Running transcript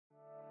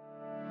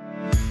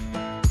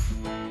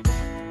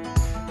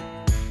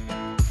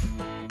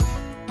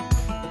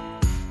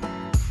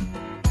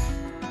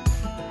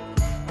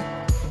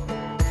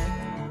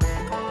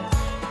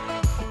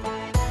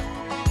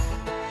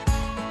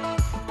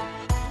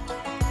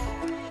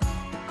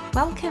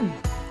Welcome.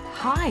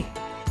 Hi,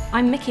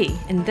 I'm Mickey,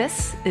 and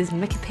this is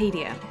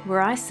Mickipedia, where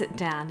I sit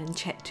down and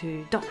chat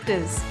to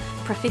doctors,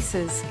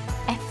 professors,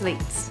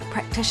 athletes,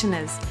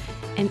 practitioners,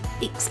 and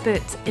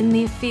experts in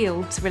their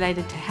fields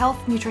related to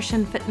health,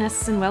 nutrition,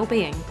 fitness, and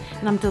well-being.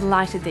 And I'm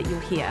delighted that you're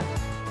here.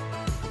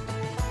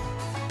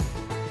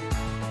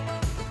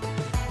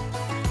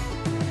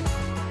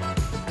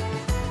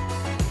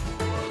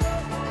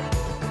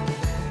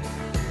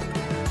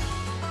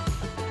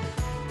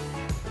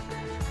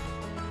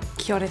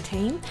 Kia ora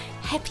team,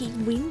 happy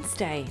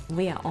Wednesday.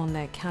 We are on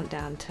the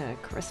countdown to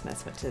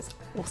Christmas, which is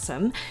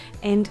awesome.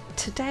 And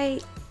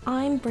today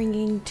I'm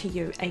bringing to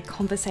you a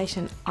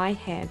conversation I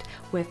had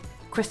with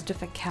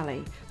Christopher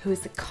Kelly, who is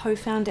the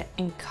co-founder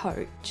and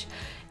coach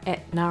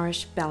at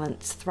Nourish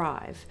Balance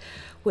Thrive,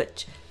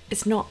 which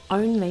is not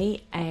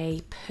only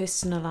a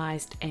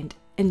personalized and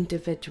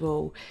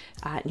individual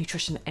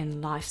nutrition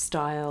and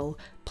lifestyle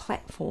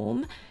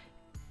platform,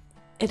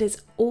 it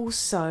is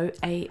also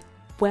a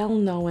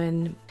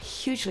well-known,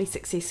 hugely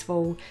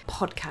successful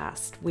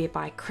podcast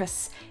whereby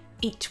Chris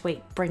each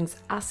week brings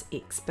us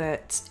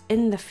experts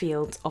in the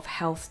fields of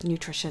health,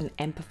 nutrition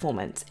and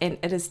performance, and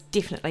it is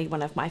definitely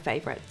one of my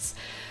favorites.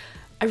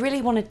 I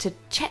really wanted to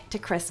chat to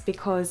Chris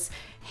because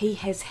he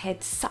has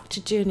had such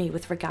a journey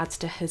with regards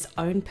to his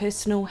own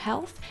personal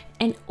health,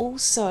 and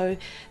also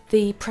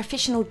the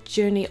professional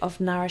journey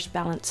of Nourish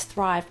Balance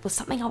Thrive was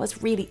something I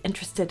was really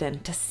interested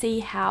in, to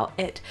see how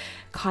it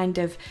kind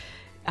of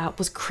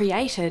was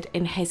created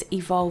and has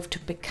evolved to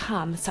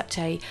become such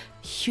a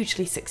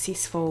hugely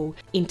successful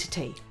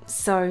entity.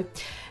 So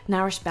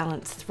Nourish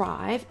Balance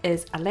Thrive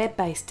is a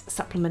lab-based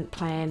supplement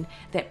plan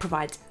that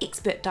provides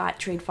expert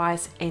dietary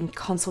advice and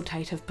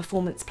consultative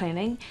performance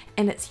planning,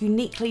 and it's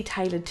uniquely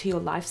tailored to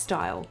your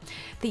lifestyle.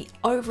 The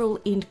overall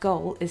end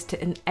goal is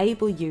to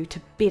enable you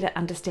to better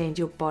understand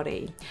your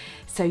body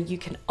so you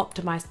can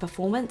optimize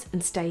performance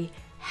and stay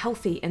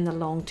healthy in the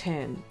long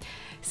term.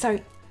 So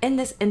in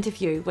this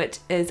interview, which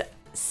is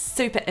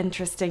super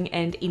interesting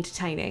and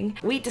entertaining,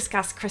 we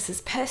discuss Chris's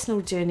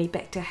personal journey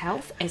back to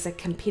health as a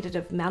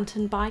competitive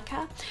mountain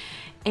biker,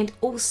 and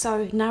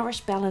also Nourish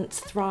Balance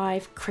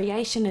Thrive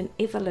creation and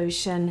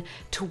evolution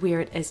to where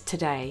it is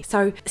today.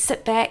 So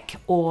sit back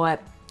or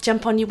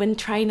jump on your wind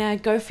trainer,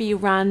 go for your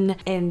run,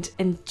 and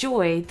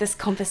enjoy this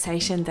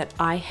conversation that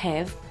I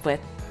have with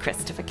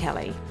Christopher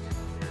Kelly.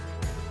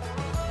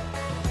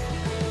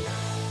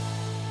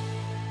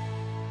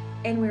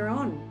 And we're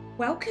on.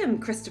 Welcome,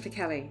 Christopher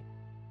Kelly.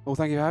 Well,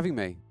 thank you for having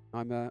me.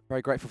 I'm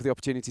very grateful for the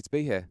opportunity to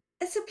be here.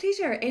 It's a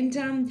pleasure. And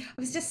I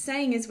was just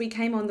saying as we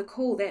came on the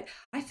call that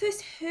I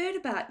first heard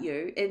about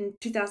you in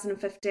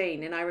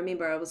 2015. And I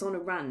remember I was on a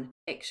run,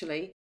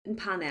 actually, in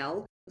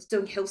Parnell. I was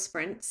doing hill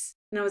sprints.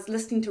 And I was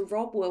listening to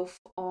Rob Wolf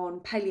on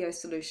Paleo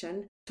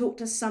Solution talk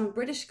to some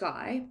British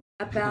guy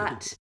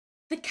about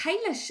the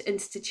Kalish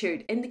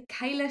Institute and the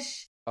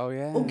Kalish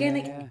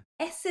organic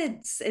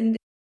acids, and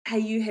how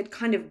you had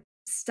kind of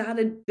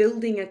started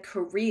building a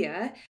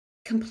career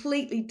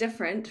completely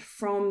different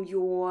from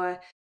your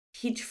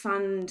hedge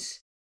fund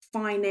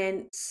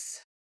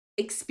finance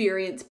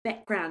experience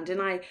background.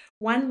 And I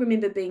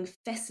remember being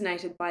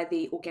fascinated by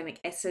the organic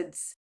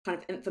acids kind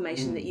of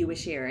information that you were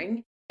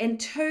sharing, and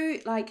two,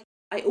 like,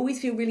 I always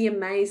feel really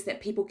amazed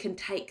that people can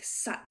take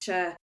such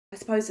a, I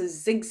suppose, a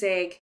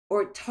zigzag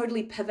or a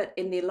totally pivot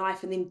in their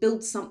life and then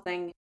build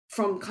something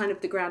from kind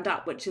of the ground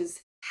up, which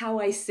is how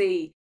I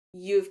see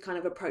you've kind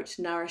of approached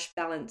Nourish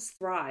Balance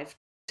Thrive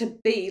to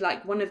be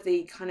like one of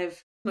the kind of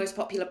most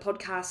popular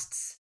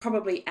podcasts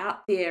probably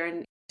out there,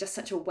 and just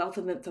such a wealth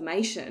of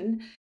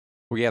information.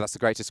 Well, yeah, that's a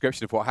great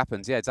description of what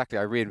happens. Yeah, exactly.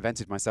 I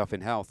reinvented myself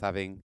in health,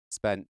 having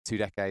spent 2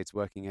 decades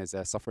working as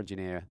a software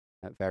engineer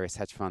at various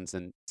hedge funds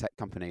and tech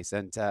companies.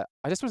 And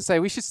I just want to say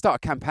we should start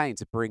a campaign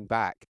to bring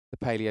back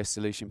the Paleo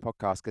Solution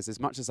podcast, because as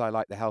much as I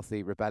like the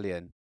Healthy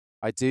Rebellion,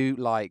 I do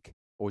like,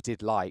 or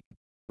did like,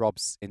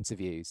 Rob's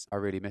interviews. I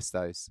really miss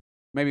those.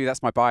 Maybe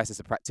that's my bias as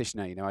a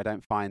practitioner. You know, I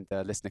don't find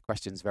the listener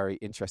questions very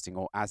interesting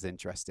or as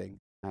interesting.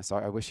 So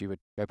I wish you would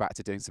go back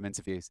to doing some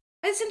interviews.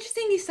 It's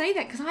interesting you say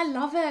that, because I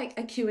love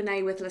a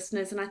Q&A with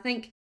listeners, and I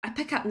think I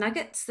pick up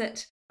nuggets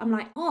that I'm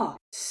like, oh,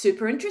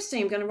 super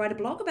interesting. I'm going to write a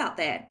blog about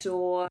that,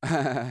 or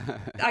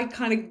I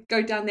kind of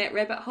go down that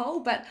rabbit hole.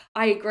 But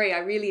I agree. I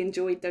really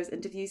enjoyed those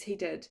interviews he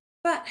did.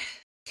 But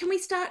can we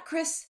start,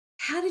 Chris?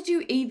 How did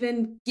you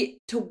even get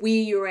to where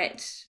you're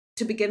at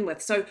to begin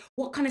with? So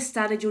what kind of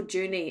started your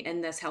journey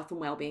in this health and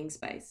well-being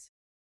space?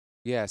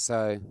 Yeah,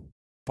 so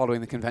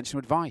following the conventional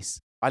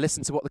advice. I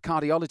listened to what the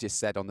cardiologist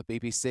said on the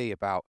BBC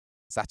about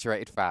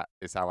saturated fat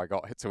is how I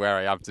got to where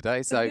I am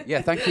today. So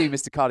yeah, thank you,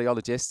 Mr.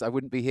 Cardiologist. I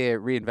wouldn't be here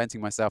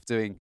reinventing myself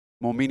doing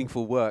more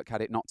meaningful work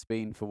had it not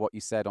been for what you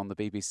said on the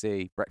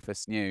BBC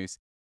Breakfast News.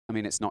 I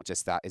mean, it's not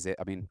just that, is it?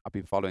 I mean, I've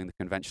been following the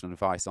conventional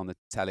advice on the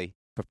telly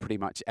for pretty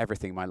much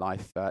everything in my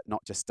life,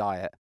 not just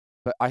diet.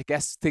 But I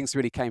guess things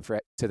really came to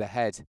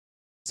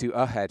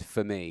a head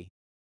for me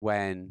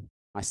when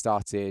I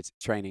started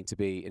training to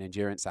be an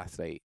endurance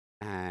athlete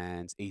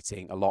and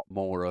eating a lot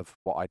more of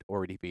what I'd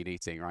already been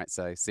eating, right?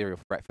 So cereal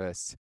for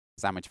breakfast,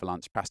 sandwich for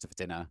lunch, pasta for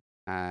dinner,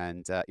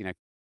 and,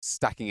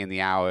 stacking in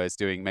the hours,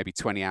 doing maybe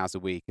 20 hours a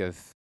week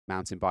of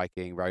mountain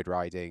biking, road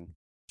riding,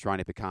 trying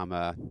to become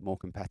a more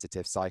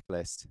competitive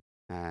cyclist.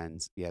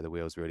 And yeah, the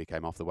wheels really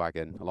came off the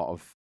wagon. A lot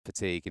of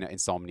fatigue,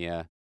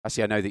 insomnia.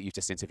 Actually, I know that you've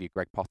just interviewed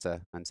Greg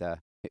Potter, and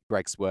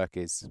Greg's work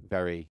is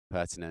very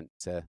pertinent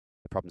to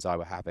the problems I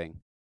were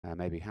having.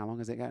 Maybe how long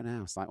has it ago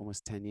now? It's like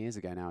almost 10 years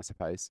ago now, I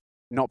suppose.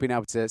 Not being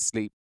able to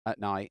sleep at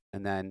night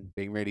and then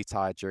being really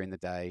tired during the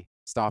day,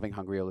 starving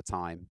hungry all the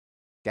time,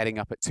 getting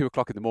up at 2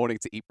 o'clock in the morning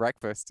to eat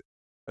breakfast,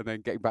 and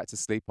then getting back to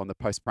sleep on the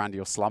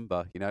postprandial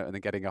slumber, and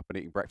then getting up and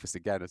eating breakfast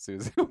again as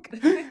soon as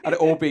and it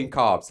all being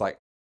carbs, like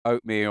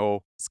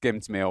oatmeal,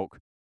 skimmed milk,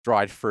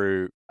 dried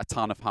fruit, a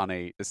ton of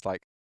honey. It's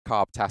like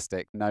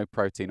carb-tastic, no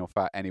protein or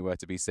fat anywhere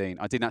to be seen.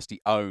 I didn't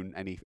actually own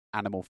any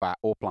animal fat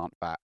or plant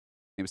fat.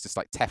 It was just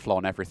like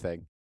Teflon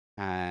everything.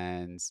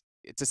 And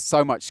it's just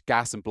so much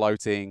gas and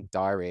bloating,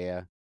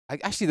 diarrhea.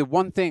 Actually, the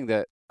one thing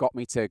that got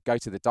me to go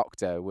to the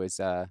doctor was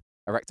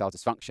erectile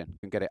dysfunction.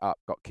 Couldn't get it up,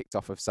 got kicked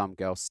off of some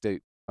girl's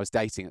stoop. I was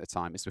dating at the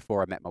time. It's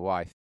before I met my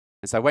wife.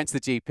 And so I went to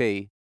the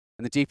GP,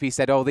 and the GP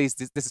said, oh, this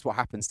is what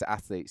happens to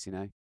athletes,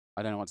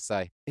 I don't know what to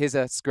say. Here's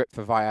a script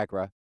for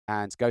Viagra,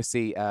 and go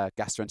see a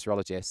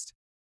gastroenterologist,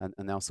 and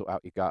they'll sort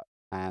out your gut.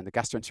 And the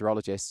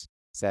gastroenterologist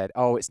said,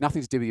 oh, it's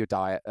nothing to do with your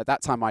diet. At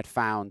that time, I'd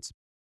found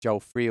Joel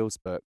Friel's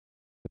book,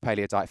 The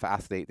Paleo Diet for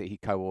Athlete, that he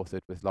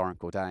co-authored with Lauren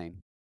Cordain.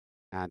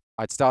 And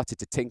I'd started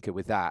to tinker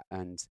with that,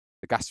 and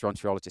the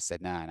gastroenterologist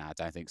said, no, I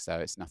don't think so.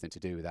 It's nothing to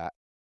do with that.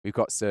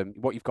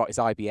 What you've got is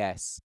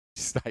IBS.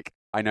 Just like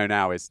I know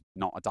now is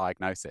not a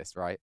diagnosis,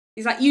 right?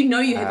 It's like, you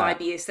have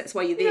IBS, that's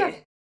why you're there. Yeah.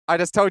 I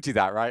just told you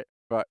that, right?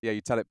 But yeah,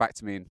 you tell it back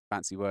to me in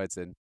fancy words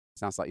and it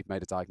sounds like you've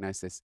made a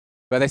diagnosis.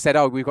 But they said,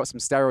 oh, we've got some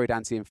steroid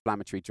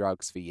anti-inflammatory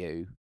drugs for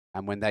you.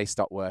 And when they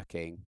stop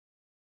working,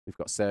 we've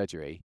got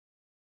surgery.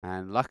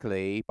 And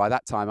luckily, by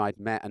that time, I'd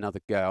met another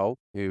girl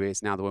who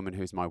is now the woman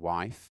who's my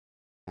wife.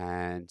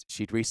 And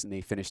she'd recently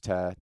finished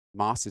her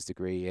master's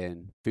degree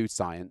in food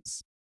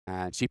science.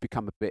 And she'd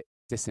become a bit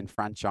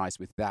disenfranchised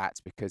with that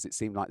because it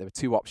seemed like there were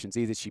two options.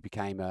 Either she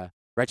became a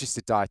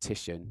registered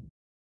dietitian,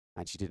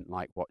 and she didn't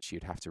like what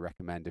she'd have to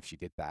recommend if she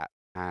did that.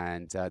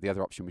 And the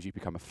other option was you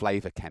become a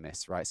flavor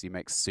chemist, right? So you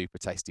make super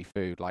tasty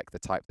food like the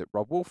type that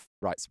Rob Wolf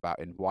writes about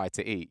in Why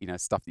to Eat,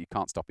 stuff that you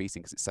can't stop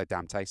eating because it's so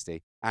damn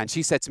tasty. And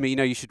she said to me,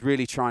 you should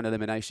really try an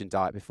elimination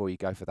diet before you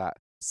go for that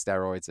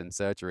steroids and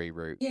surgery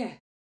route. Yeah.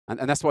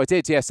 And that's what I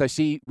did, yeah. So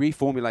she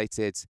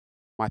reformulated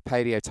my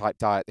paleo type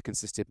diet that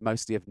consisted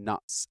mostly of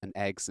nuts and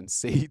eggs and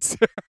seeds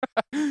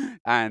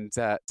and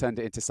turned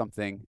it into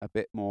something a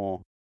bit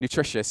more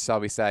nutritious,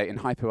 shall we say, and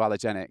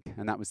hypoallergenic.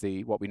 And that was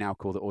what we now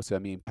call the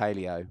autoimmune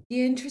paleo.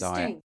 Yeah, interesting.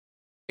 Diet.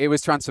 It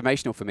was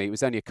transformational for me. It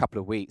was only a couple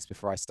of weeks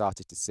before I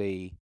started to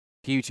see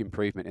huge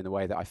improvement in the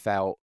way that I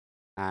felt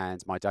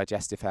and my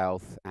digestive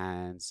health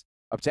and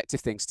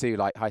objective things too,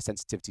 like high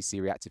sensitivity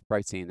C-reactive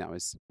protein that I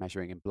was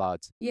measuring in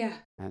blood. Yeah.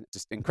 And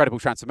just incredible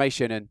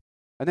transformation.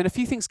 And then a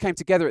few things came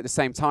together at the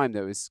same time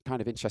that was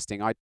kind of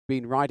interesting. I'd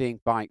been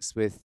riding bikes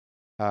with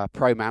a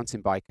pro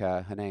mountain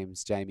biker. Her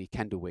name's Jamie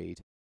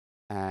Kendallweed.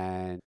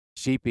 And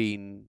she'd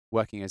been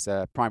working as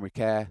a primary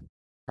care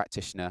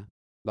practitioner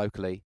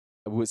locally.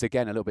 Was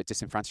again a little bit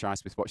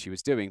disenfranchised with what she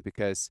was doing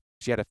because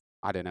she had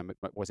I don't know,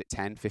 was it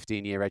 10,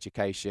 15-year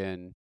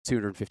education,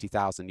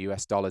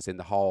 $250,000 in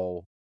the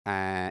hole.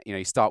 And,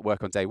 you start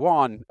work on day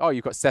one. Oh,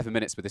 you've got 7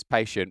 minutes with this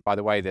patient. By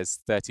the way, there's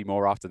 30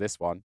 more after this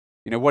one.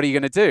 What are you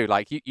going to do?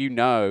 Like, you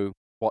know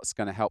what's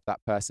going to help that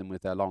person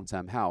with their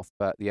long-term health,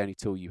 but the only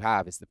tool you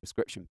have is the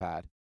prescription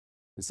pad.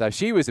 And so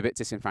she was a bit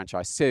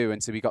disenfranchised too.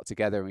 And so we got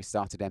together and we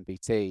started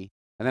MBT.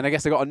 And then I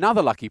guess I got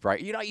another lucky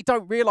break. You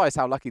don't realize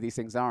how lucky these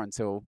things are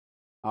until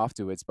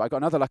afterwards. But I got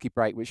another lucky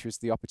break, which was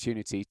the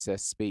opportunity to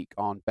speak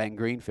on Ben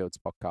Greenfield's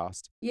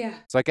podcast. Yeah.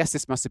 So I guess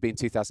this must have been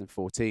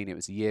 2014. It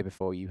was a year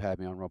before you heard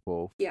me on Rob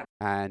Wolf. Yeah.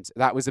 And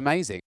that was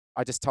amazing.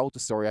 I just told the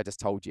story I just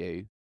told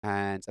you.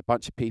 And a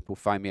bunch of people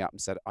phoned me up and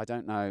said, I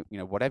don't know,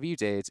 whatever you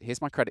did,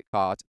 here's my credit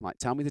card. Like,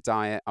 tell me the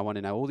diet. I want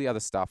to know all the other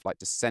stuff. Like,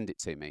 just send it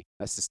to me.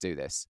 Let's just do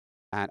this.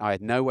 And I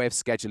had no way of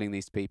scheduling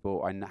these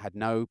people. I had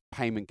no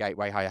payment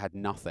gateway. I had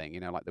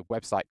nothing, like the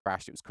website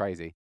crashed. It was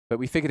crazy. But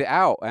we figured it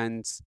out.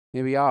 And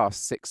here we are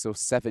 6 or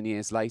 7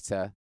 years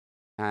later.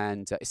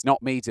 And it's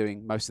not me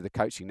doing most of the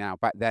coaching now.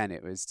 Back then,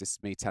 it was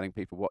just me telling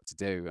people what to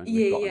do. And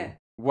we've gotten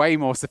way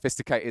more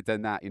sophisticated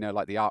than that,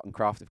 like the art and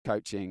craft of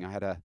coaching. I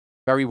had a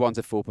very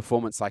wonderful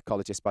performance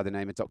psychologist by the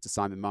name of Dr.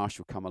 Simon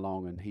Marshall come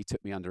along, and he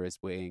took me under his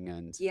wing.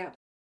 And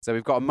so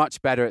we've gotten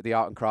much better at the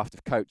art and craft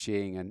of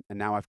coaching. And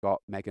now I've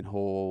got Megan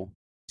Hall.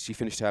 She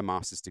finished her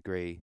master's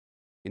degree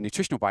in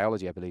nutritional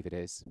biology, I believe it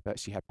is, but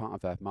she had part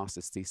of her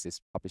master's thesis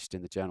published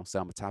in the journal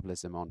Cell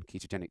Metabolism on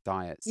ketogenic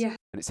diets. Yeah.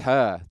 And it's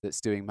her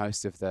that's doing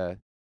most of the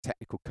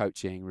technical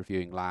coaching,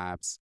 reviewing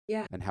labs,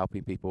 and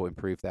helping people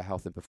improve their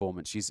health and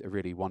performance. She's a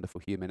really wonderful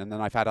human. And then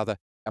I've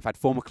had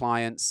former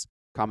clients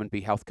come and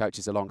be health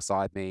coaches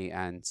alongside me,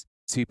 and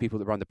 2 people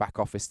that run the back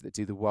office that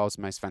do the world's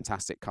most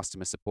fantastic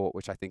customer support,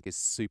 which I think is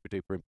super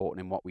duper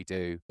important in what we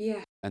do.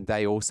 Yeah. And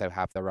they also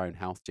have their own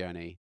health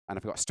journey. And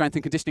I've got a strength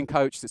and conditioning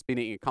coach that's been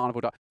eating a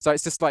carnivore diet. So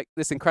it's just like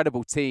this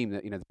incredible team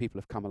that, the people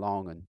have come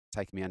along and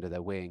taken me under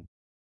their wing.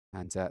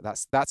 And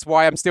that's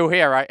why I'm still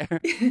here, right?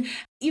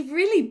 You've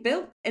really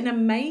built an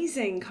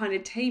amazing kind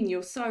of team.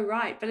 You're so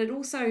right. But it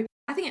also,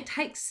 I think it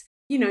takes,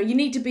 you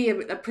need to be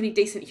a pretty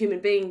decent human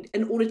being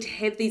in order to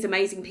have these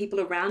amazing people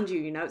around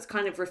you. It's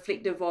kind of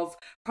reflective of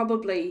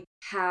probably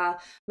how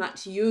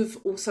much you've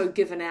also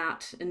given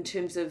out in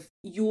terms of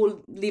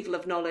your level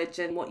of knowledge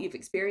and what you've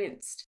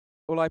experienced.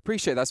 Well, I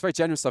appreciate that. It's very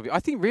generous of you. I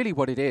think really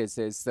what it is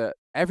that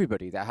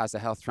everybody that has a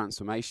health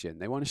transformation,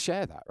 they want to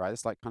share that, right?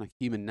 It's like kind of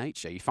human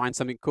nature. You find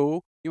something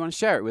cool, you want to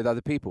share it with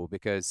other people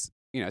because,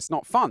 it's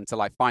not fun to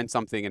like find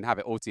something and have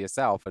it all to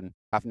yourself and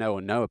have no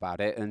one know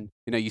about it. And,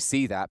 you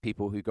see that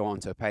people who go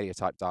on to a paleo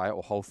type diet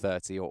or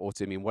Whole30 or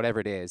autoimmune, whatever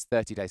it is,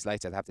 30 days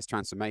later, they have this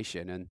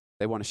transformation and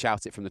they want to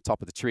shout it from the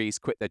top of the trees,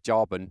 quit their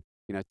job and,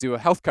 do a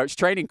health coach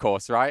training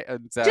course, right?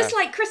 And just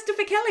like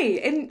Christopher Kelly,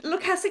 and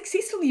look how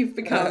successful you've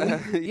become.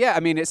 Yeah,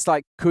 I mean, it's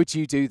like, could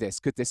you do this?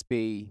 Could this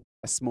be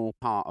a small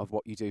part of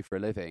what you do for a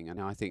living?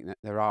 And I think that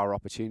there are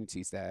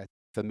opportunities there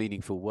for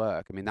meaningful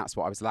work. I mean, that's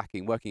what I was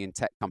lacking, working in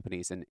tech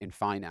companies and in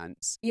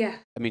finance. Yeah.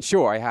 I mean,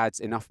 sure, I had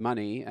enough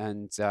money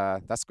and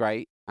that's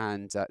great.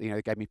 And,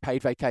 they gave me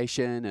paid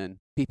vacation and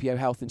PPO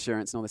health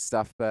insurance and all this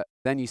stuff. But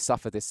then you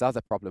suffer this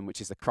other problem,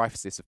 which is a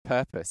crisis of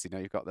purpose.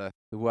 You've got the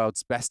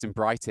world's best and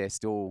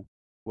brightest all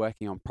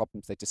working on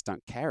problems they just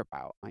don't care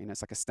about.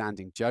 It's like a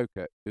standing joke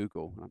at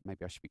Google. Maybe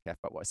I should be careful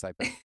about what I say,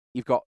 but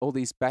you've got all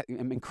these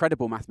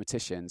incredible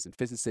mathematicians and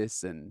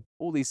physicists and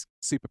all these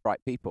super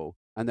bright people,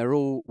 and they're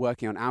all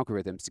working on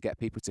algorithms to get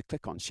people to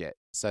click on shit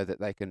so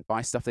that they can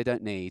buy stuff they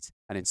don't need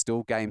and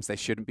install games they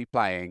shouldn't be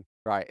playing,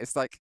 right? It's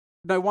like,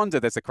 no wonder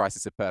there's a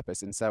crisis of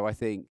purpose. And so I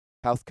think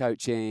health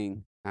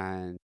coaching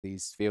and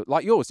these fields,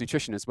 like yours,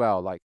 nutrition as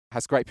well, like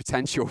has great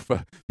potential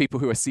for people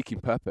who are seeking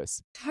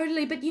purpose.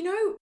 Totally. But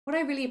what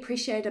I really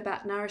appreciate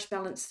about Nourish,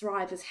 Balance,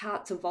 Thrive is how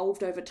it's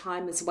evolved over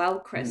time as well,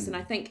 Chris. And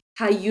I think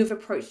how you've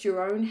approached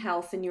your own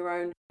health and your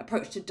own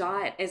approach to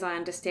diet, as I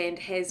understand,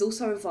 has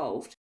also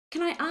evolved.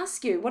 Can I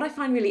ask you, what I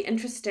find really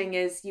interesting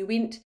is you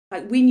went,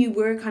 like when you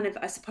were kind of,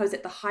 I suppose,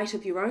 at the height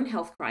of your own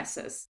health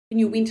crisis, and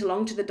you went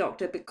along to the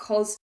doctor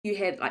because you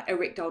had like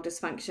erectile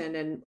dysfunction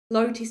and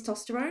low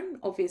testosterone,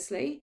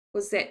 obviously.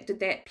 Did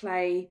that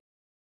play?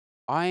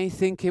 I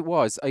think it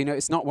was.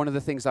 It's not one of the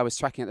things I was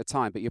tracking at the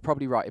time, but you're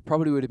probably right. It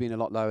probably would have been a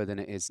lot lower than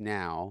it is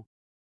now.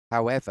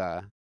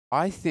 However,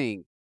 I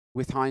think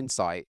with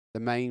hindsight, the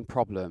main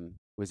problem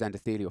was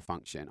endothelial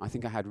function. I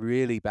think I had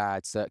really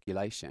bad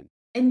circulation.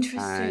 Interesting.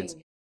 And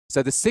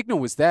so the signal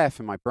was there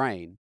for my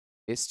brain.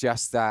 It's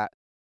just that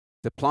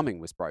the plumbing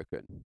was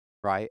broken,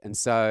 right? And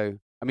so,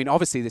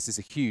 obviously this is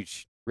a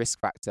huge risk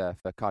factor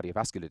for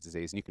cardiovascular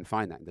disease, and you can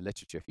find that in the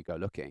literature if you go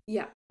looking.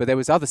 Yeah. But there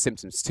was other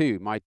symptoms too.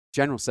 My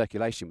general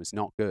circulation was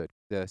not good.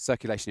 The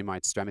circulation in my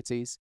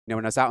extremities. When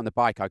I was out on the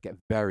bike, I'd get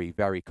very,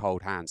 very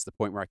cold hands to the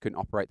point where I couldn't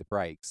operate the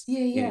brakes.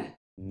 Yeah.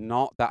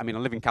 Not that, I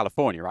live in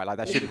California, right? Like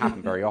that shouldn't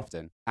happen very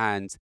often.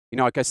 And,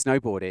 I'd go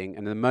snowboarding,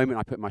 and the moment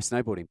I put my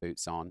snowboarding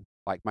boots on,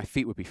 like my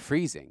feet would be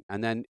freezing.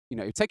 And then,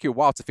 it'd take you a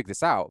while to figure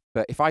this out.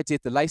 But if I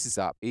did the laces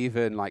up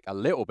even like a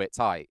little bit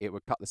tight, it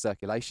would cut the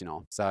circulation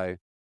off. So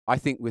I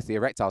think with the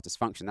erectile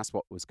dysfunction, that's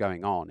what was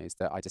going on, is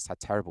that I just had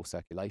terrible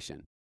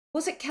circulation.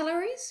 Was it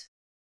calories?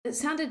 It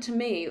sounds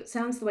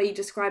the way you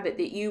describe it,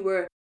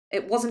 that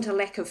it wasn't a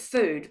lack of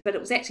food, but it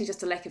was actually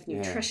just a lack of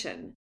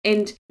nutrition. Yeah.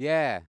 And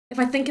yeah, if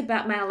I think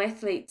about male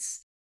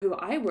athletes who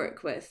I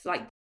work with,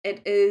 like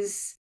it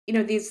is,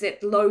 there's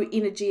that low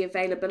energy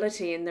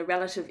availability and the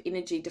relative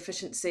energy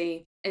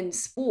deficiency in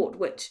sport,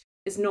 which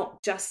is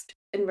not just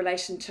in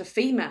relation to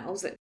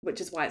females, which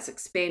is why it's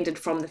expanded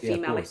from the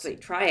female athlete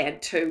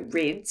triad to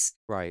RED-S.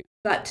 Right.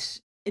 But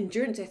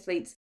endurance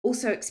athletes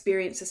also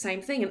experience the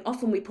same thing. And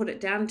often we put it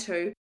down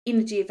to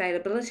energy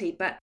availability.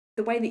 But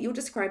the way that you're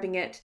describing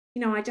it,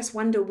 I just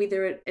wonder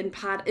whether it in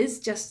part is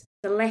just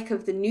the lack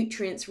of the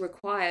nutrients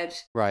required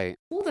right.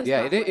 for those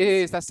Yeah, pathways. it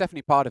is. That's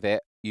definitely part of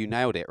it. You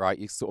nailed it, right?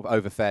 You're sort of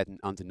overfed and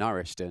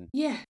undernourished. And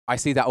yeah, I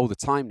see that all the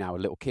time now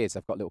with little kids.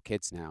 I've got little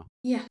kids now.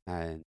 yeah,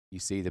 And you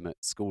see them at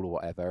school or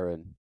whatever.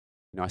 And,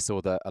 I saw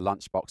a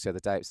lunchbox the other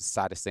day. It was the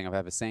saddest thing I've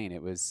ever seen.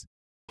 It was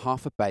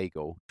half a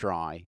bagel,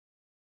 dry.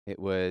 It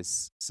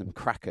was some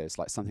crackers,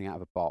 like something out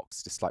of a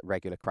box, just like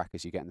regular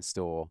crackers you get in the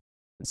store,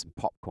 and some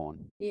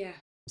popcorn. yeah.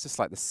 It's just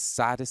like the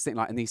saddest thing.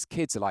 Like, and these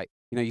kids are like,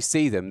 you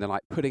see them, they're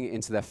like putting it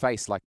into their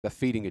face like they're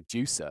feeding a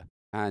juicer,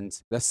 and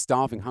they're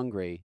starving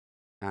hungry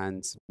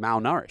and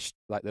malnourished.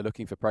 Like they're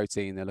looking for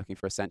protein, they're looking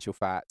for essential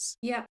fats,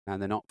 Yeah.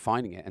 and they're not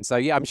finding it. And so,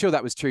 yeah, I'm sure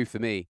that was true for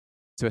me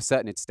to a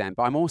certain extent,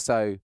 but I'm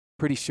also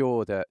pretty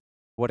sure that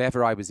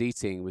whatever I was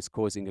eating was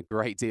causing a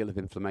great deal of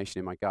inflammation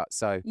in my gut.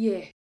 So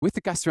Yeah. with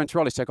the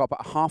gastroenterologist, I got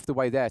about half the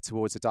way there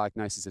towards a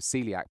diagnosis of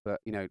celiac. But,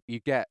 you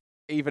get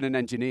even an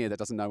engineer that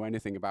doesn't know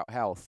anything about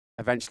health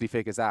eventually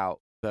figures out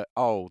that,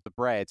 the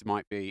bread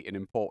might be an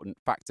important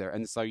factor.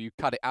 And so you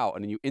cut it out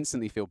and you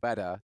instantly feel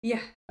better.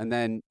 Yeah. And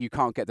then you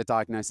can't get the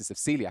diagnosis of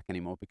celiac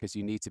anymore because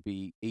you need to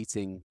be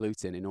eating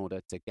gluten in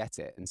order to get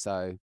it. And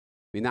so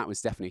mean, that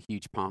was definitely a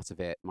huge part of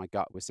it. My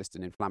gut was just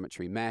an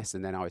inflammatory mess.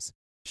 And then I was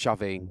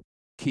shoving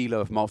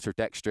kilo of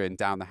maltodextrin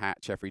down the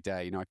hatch every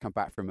day. You know, I'd come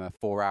back from a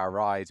 4-hour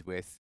ride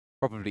with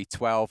probably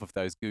 12 of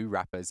those goo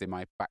wrappers in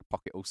my back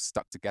pocket, all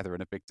stuck together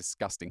in a big,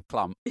 disgusting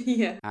clump.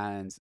 Yeah.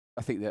 And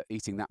I think that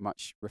eating that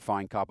much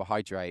refined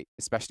carbohydrate,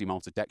 especially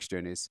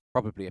maltodextrin, is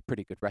probably a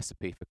pretty good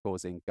recipe for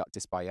causing gut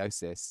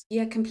dysbiosis.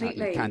 Yeah,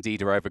 completely.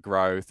 Candida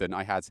overgrowth, and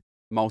I had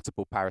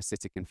multiple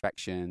parasitic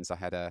infections. I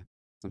had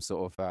some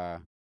sort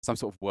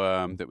of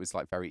worm that was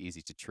like very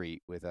easy to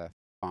treat with a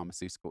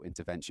pharmaceutical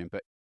intervention.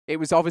 But it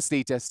was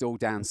obviously just all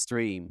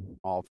downstream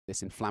of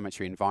this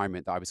inflammatory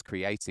environment that I was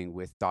creating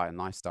with diet and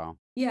lifestyle.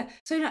 Yeah.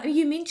 So now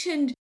you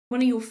mentioned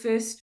one of your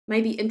first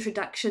maybe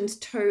introductions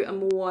to a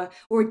more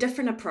or a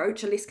different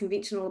approach, a less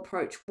conventional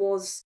approach,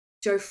 was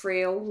Joe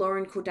Friel,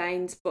 Lauren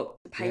Cordain's book,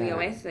 The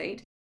Paleo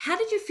Athlete. How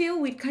did you feel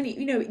with kind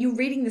of, you're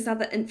reading this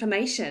other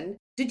information?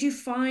 Did you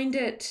find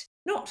it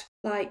not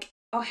like,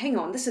 oh, hang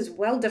on, this is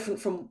well different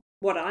from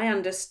what I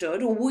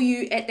understood? Or were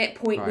you at that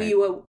point where you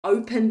were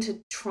open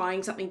to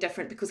trying something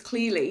different because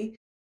clearly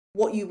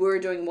what you were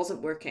doing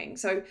wasn't working?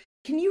 So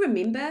can you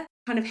remember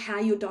kind of how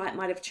your diet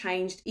might have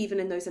changed even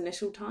in those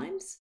initial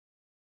times?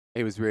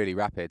 It was really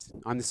rapid.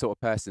 I'm the sort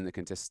of person that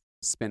can just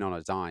spin on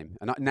a dime.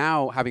 And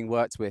now, having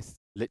worked with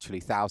literally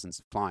thousands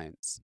of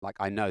clients, like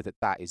I know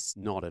that is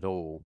not at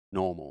all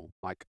normal.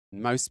 Like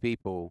most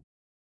people,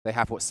 they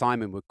have what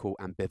Simon would call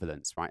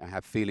ambivalence, right? I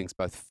have feelings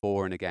both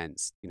for and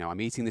against. You know,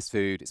 I'm eating this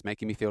food, it's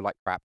making me feel like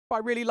crap, but I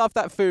really love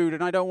that food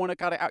and I don't want to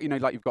cut it out. You know,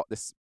 like you've got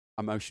this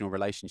emotional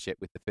relationship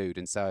with the food.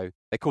 And so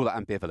they call that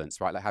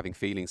ambivalence, right? Like having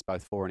feelings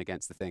both for and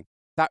against the thing.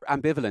 That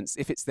ambivalence,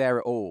 if it's there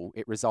at all,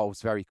 it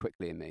resolves very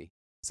quickly in me.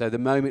 So the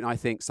moment I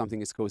think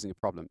something is causing a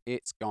problem,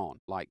 it's gone,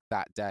 like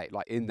that day,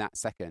 like in that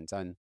second.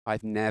 And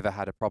I've never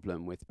had a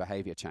problem with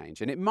behavior change.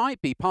 And it might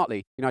be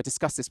partly, I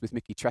discussed this with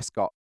Mickey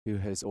Trescott, who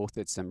has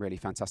authored some really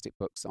fantastic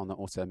books on the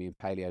autoimmune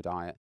paleo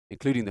diet,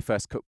 including the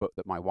first cookbook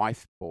that my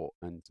wife bought.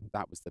 And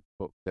that was the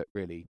book that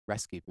really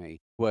rescued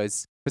me.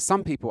 Was for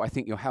some people, I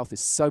think your health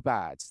is so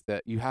bad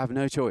that you have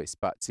no choice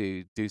but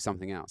to do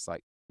something else.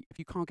 Like if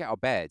you can't get out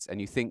of bed and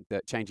you think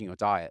that changing your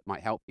diet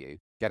might help you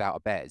get out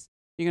of bed,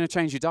 you're going to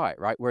change your diet,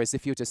 right? Whereas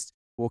if you're just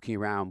walking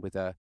around with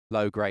a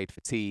low-grade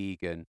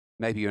fatigue and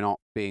maybe you're not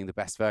being the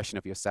best version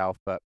of yourself,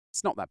 but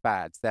it's not that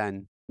bad,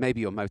 then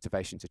maybe your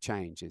motivation to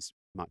change is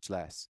much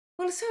less.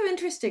 Well, it's so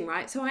interesting,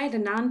 right? So I had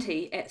an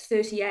auntie at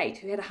 38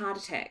 who had a heart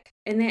attack,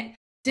 and that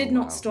did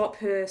not stop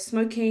her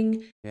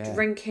smoking,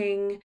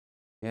 drinking,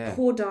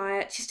 poor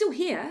diet. She's still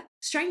here,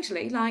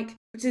 strangely,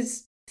 which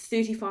is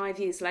 35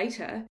 years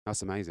later.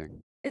 That's amazing.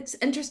 It's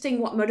interesting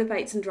what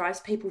motivates and drives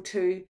people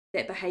to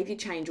that behavior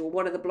change, or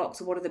what are the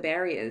blocks or what are the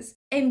barriers.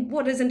 And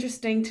what is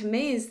interesting to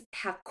me is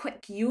how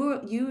quick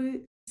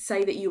you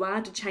say that you are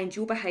to change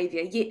your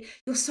behavior, yet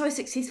you're so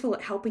successful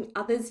at helping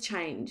others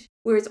change.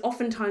 Whereas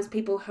oftentimes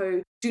people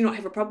who do not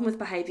have a problem with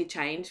behavior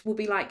change will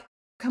be like,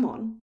 come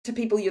on, to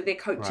people they're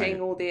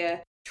coaching or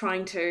they're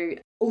trying to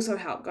also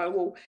help, go,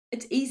 well,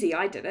 it's easy,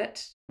 I did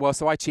it. Well,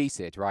 so I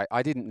cheated, right?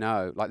 I didn't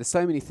know. Like there's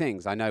so many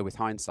things I know with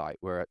hindsight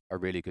were a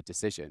really good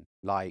decision.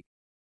 Like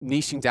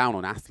niching down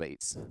on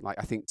athletes. Like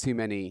I think too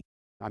many,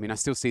 I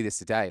still see this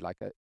today, like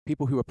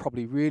people who are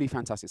probably really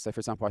fantastic. So for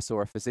example, I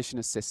saw a physician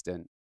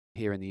assistant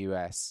here in the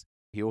US.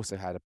 He also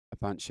had a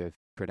bunch of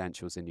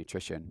credentials in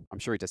nutrition. I'm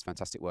sure he does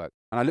fantastic work.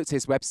 And I looked at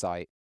his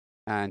website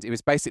and it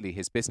was basically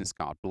his business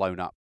card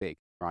blown up big,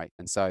 right?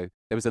 And so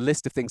there was a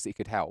list of things that he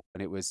could help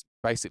and it was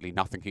basically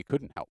nothing he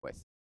couldn't help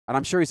with. And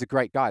I'm sure he's a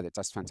great guy that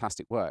does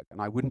fantastic work. And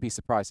I wouldn't be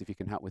surprised if he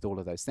can help with all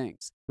of those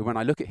things. But when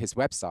I look at his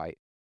website,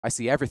 I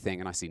see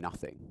everything and I see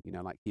nothing.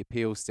 Like he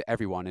appeals to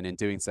everyone and in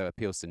doing so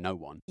appeals to no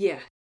one. Yeah.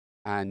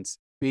 And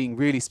being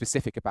really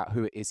specific about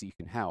who it is that you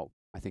can help,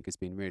 I think has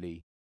been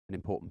really an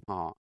important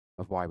part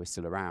of why we're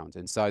still around.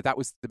 And so that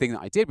was the thing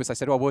that I did was I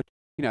said, well,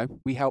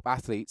 we help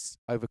athletes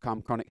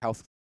overcome chronic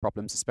health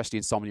problems, especially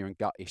insomnia and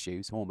gut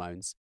issues,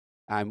 hormones,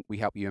 and we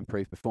help you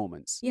improve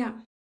performance. Yeah.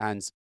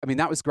 And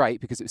that was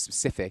great because it was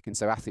specific. And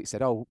so athletes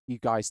said, oh, you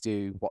guys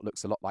do what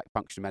looks a lot like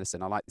functional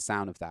medicine. I like the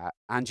sound of that.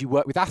 And you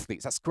work with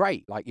athletes. That's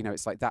great. Like,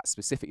 it's like that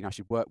specific. I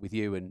should work with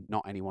you and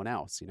not anyone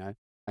else,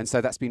 And so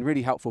that's been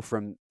really helpful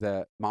from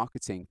the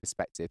marketing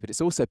perspective. But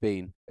it's also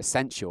been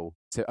essential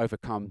to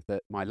overcome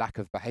my lack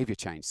of behavior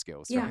change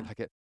skills. Yeah. Right?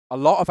 Like a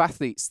lot of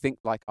athletes think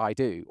like I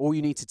do. All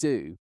you need to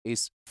do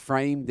is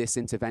frame this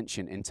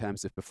intervention in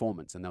terms of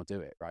performance and they'll do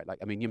it, right? Like,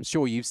 I'm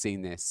sure you've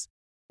seen this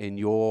in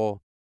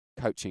your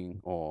coaching,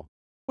 or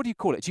what do you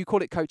call it? Do you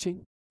call it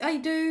coaching? I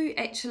do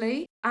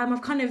actually.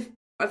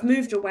 I've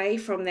moved away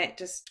from that,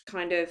 just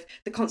kind of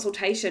the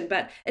consultation,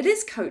 but it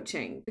is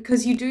coaching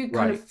because you do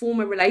kind of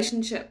form a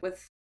relationship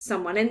with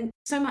someone, and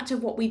so much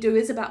of what we do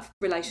is about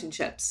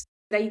relationships.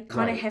 They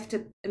kind of have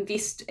to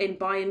invest and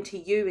buy into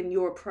you and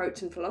your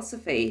approach and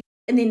philosophy,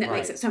 and then that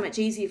makes it so much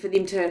easier for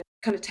them to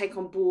kind of take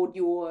on board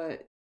your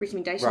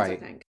recommendations, I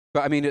think.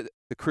 But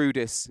the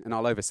crudest, and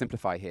I'll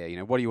oversimplify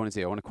here, what do you want to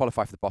do? I want to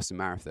qualify for the Boston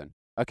Marathon.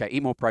 Okay,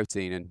 eat more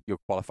protein and you'll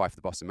qualify for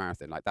the Boston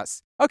Marathon. Like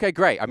that's, okay,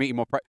 great. I'm eating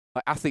more protein.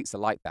 Like athletes are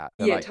like that.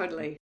 They're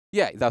totally.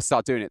 Yeah, they'll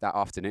start doing it that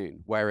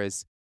afternoon.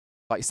 Whereas,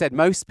 like you said,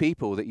 most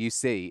people that you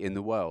see in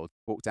the world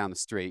walk down the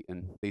street,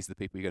 and these are the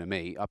people you're going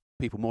to meet, are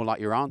people more like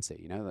your auntie,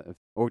 you know, that have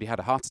already had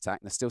a heart attack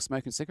and they're still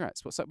smoking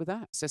cigarettes. What's up with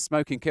that? It says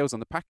smoking kills on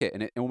the packet,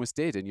 and it almost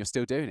did, and you're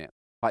still doing it.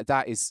 Like,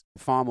 that is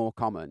far more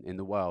common in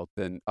the world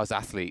than us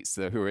athletes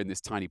who are in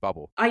this tiny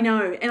bubble. I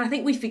know. And I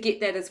think we forget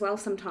that as well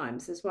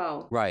sometimes as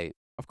well. Right.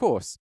 Of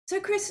course. So,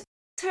 Chris,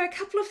 so a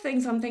couple of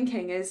things I'm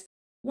thinking is,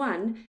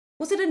 one,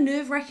 was it a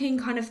nerve-wracking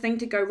kind of thing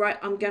to go, right,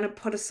 I'm going to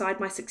put aside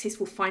my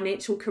successful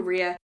financial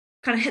career,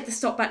 kind of hit the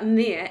stop button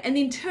there? And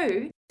then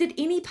two, did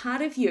any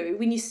part of you,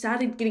 when you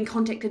started getting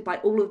contacted by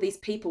all of these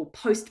people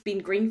post Ben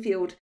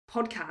Greenfield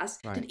podcast,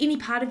 Right. did any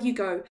part of you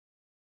go,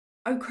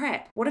 oh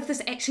crap, what if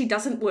this actually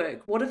doesn't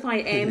work? What if I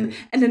am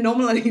an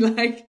anomaly?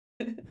 Like,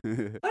 I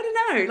don't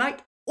know.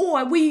 Like,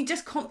 or were you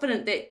just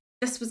confident that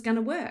this was going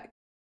to work?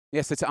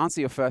 Yeah, so to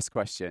answer your first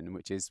question,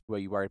 which is, were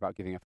you worried about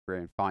giving up a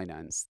career in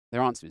finance?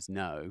 Their answer is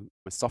no. I'm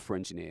a software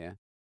engineer.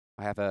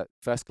 I have a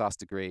first-class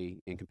degree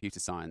in computer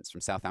science from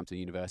Southampton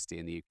University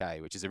in the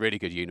UK, which is a really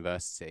good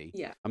university.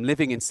 Yeah. I'm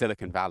living in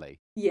Silicon Valley.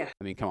 Yeah.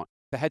 I mean, come on.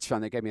 The hedge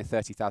fund, they gave me a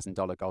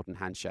 $30,000 golden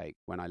handshake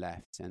when I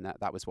left, and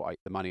that was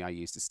the money I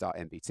used to start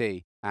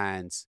MBT.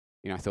 And,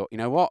 you know, I thought, you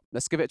know what?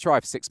 Let's give it a try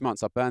for 6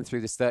 months. I'll burn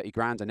through this 30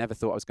 grand I never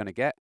thought I was going to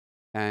get.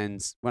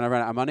 And when I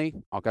run out of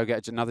money, I'll go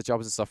get another job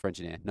as a software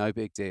engineer. No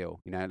big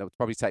deal. You know, it'll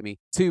probably take me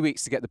 2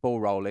 weeks to get the ball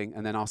rolling,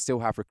 and then I'll still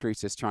have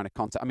recruiters trying to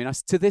contact. I mean,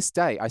 to this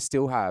day, I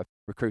still have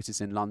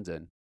recruiters in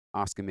London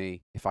asking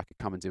me if I could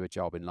come and do a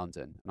job in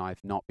London. And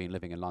I've not been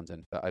living in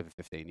London for over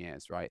 15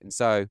 years, right? And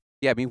so,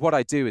 yeah, I mean, what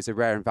I do is a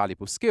rare and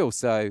valuable skill.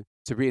 So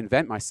to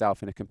reinvent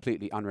myself in a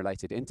completely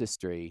unrelated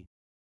industry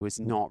was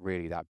not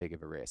really that big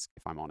of a risk,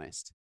 if I'm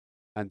honest.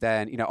 And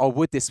then, you know, oh,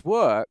 would this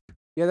work?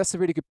 Yeah, that's a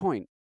really good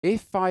point.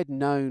 If I'd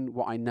known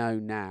what I know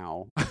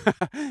now,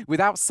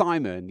 without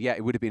Simon, yeah,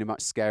 it would have been a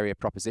much scarier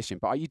proposition.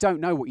 But you don't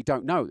know what you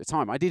don't know at the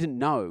time. I didn't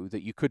know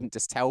that you couldn't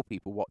just tell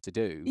people what to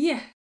do.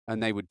 Yeah.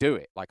 And they would do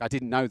it. Like, I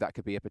didn't know that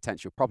could be a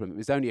potential problem. It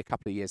was only a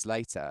couple of years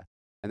later,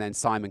 and then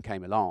Simon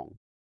came along,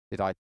 did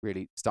I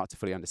really start to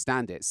fully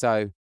understand it.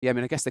 So, yeah, I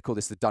mean, I guess they call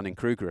this the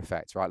Dunning-Kruger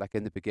effect, right? Like,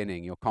 in the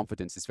beginning, your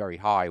confidence is very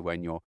high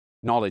when your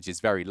knowledge is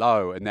very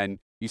low, and then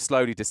you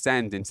slowly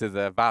descend into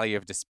the valley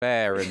of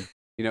despair. And,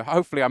 you know,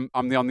 hopefully I'm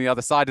on the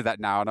other side of that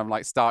now, and I'm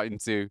like starting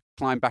to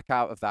climb back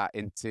out of that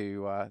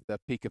into the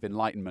peak of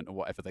enlightenment, or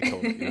whatever they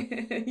call it.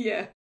 You know?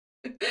 Yeah.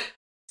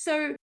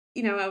 So,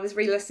 you know, I was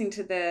re-listening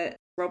to the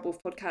Rob Wolf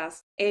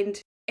podcast, and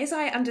as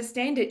I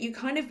understand it,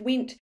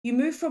 you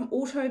moved from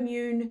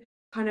autoimmune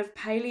kind of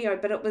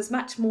paleo, but it was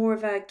much more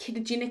of a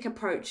ketogenic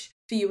approach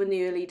for you in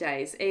the early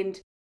days. And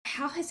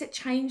how has it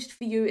changed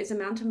for you as a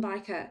mountain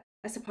biker,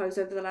 I suppose,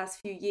 over the last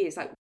few years?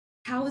 Like,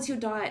 how has your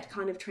diet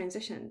kind of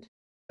transitioned?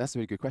 That's a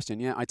really good question.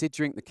 Yeah, I did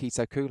drink the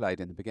keto Kool-Aid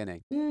in the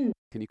beginning. Mm.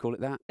 Can you call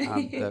it that?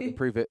 The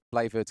Prove It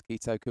flavored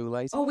keto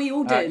Kool-Aid. Oh, we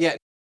all did. Yeah,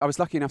 I was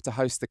lucky enough to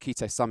host the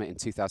Keto Summit in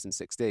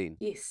 2016.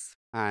 Yes.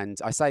 And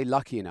I say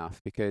lucky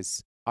enough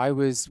because I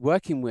was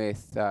working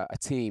with a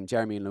team,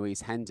 Jeremy and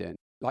Louise Hendon.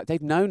 Like,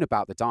 they'd known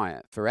about the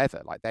diet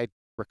forever. Like, they'd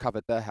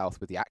recovered their health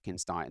with the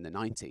Atkins diet in the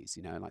 90s,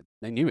 you know, like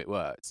they knew it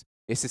worked.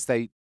 It's just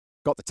they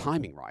got the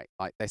timing right.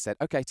 Like, they said,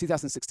 okay,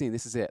 2016,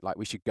 this is it. Like,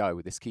 we should go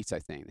with this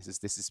keto thing.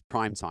 This is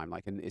prime time,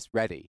 like, and it's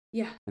ready.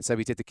 Yeah. And so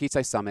we did the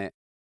Keto Summit,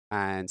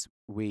 and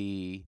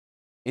I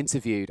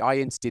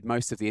did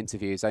most of the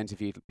interviews. I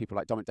interviewed people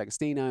like Dominic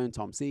D'Agostino and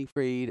Tom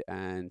Siegfried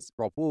and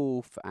Rob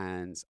Wolf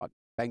and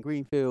Ben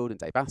Greenfield and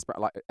Dave Asprey,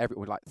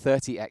 like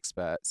 30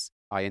 experts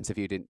I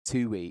interviewed in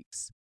 2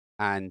 weeks.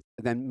 And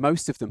then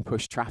most of them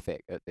push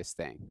traffic at this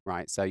thing,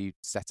 right? So you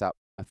set up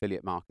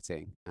affiliate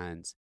marketing,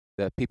 and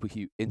the people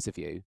you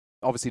interview,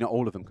 obviously not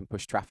all of them can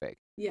push traffic,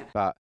 Yeah.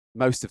 but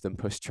most of them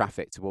push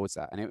traffic towards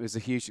that. And it was a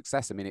huge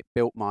success. I mean, it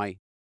built my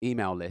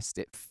email list.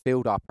 It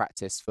filled our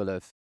practice full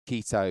of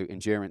keto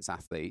endurance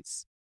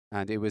athletes,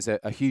 and it was a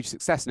huge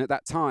success. And at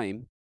that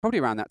time, probably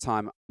around that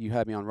time, you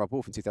heard me on Rob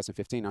Wolf in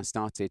 2015, I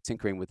started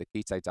tinkering with the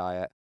keto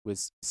diet,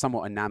 was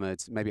somewhat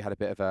enamored, maybe had a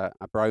bit of a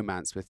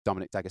bromance with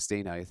Dominic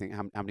D'Agostino. I think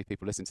how many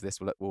people listen to this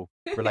will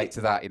relate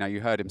to that. You know,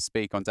 you heard him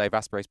speak on Dave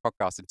Asprey's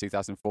podcast in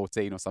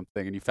 2014 or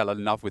something, and you fell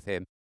in love with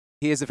him.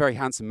 He is a very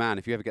handsome man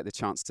if you ever get the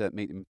chance to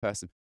meet him in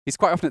person. He's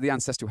quite often at the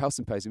Ancestral Health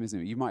Symposium, isn't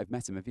he? You might have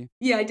met him, have you?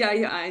 Yeah,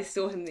 I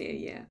saw him there,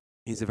 yeah.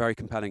 He's a very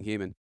compelling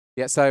human.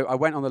 Yeah, so I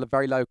went on a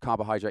very low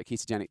carbohydrate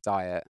ketogenic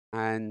diet,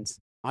 and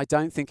I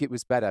don't think it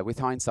was better. With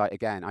hindsight,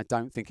 again, I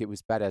don't think it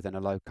was better than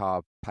a low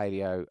carb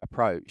paleo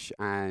approach.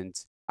 And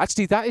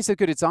actually, that is a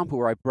good example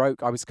where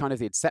I was kind of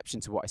the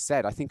exception to what I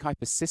said. I think I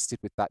persisted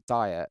with that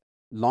diet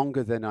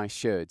longer than I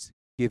should,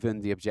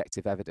 given the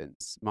objective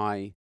evidence.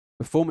 My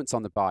performance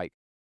on the bike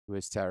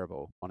was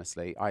terrible,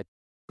 honestly. I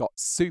got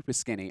super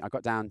skinny. I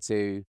got down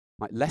to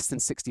like less than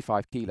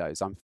 65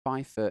 kilos. I'm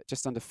 5 foot,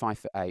 just under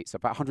 5'8", so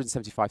about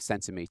 175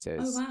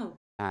 centimeters. Oh, wow.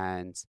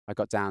 And I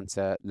got down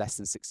to less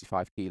than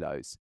 65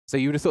 kilos. So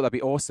you would have thought that'd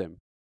be awesome.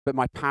 But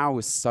my power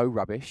was so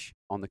rubbish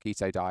on the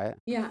keto diet.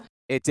 Yeah.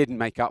 It didn't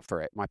make up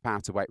for it. My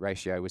power to weight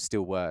ratio was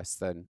still worse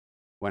than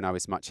when I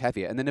was much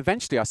heavier. And then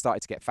eventually I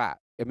started to get fat.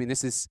 I mean,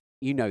 this is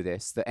you know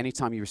this, that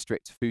anytime you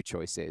restrict food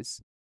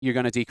choices, you're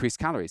going to decrease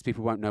calories.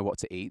 People won't know what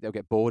to eat. They'll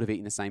get bored of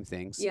eating the same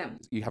things. Yeah.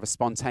 You have a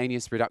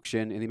spontaneous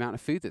reduction in the amount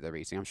of food that they're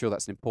eating. I'm sure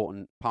that's an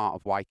important part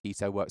of why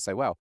keto works so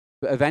well.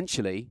 But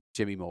eventually,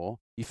 Jimmy Moore,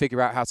 you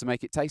figure out how to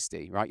make it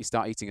tasty, right? You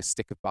start eating a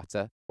stick of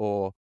butter,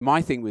 or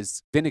my thing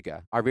was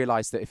vinegar. I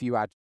realized that if you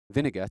add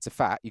vinegar to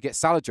fat, you get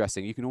salad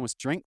dressing. You can almost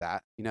drink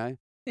that, you know?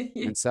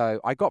 And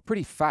so I got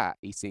pretty fat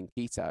eating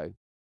keto,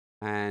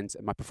 and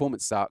my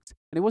performance sucked.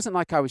 And it wasn't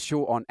like I was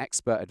short on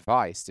expert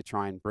advice to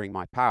try and bring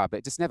my power, but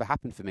it just never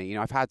happened for me. You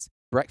know, I've had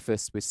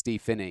breakfast with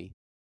Steve Finney.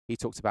 He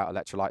talks about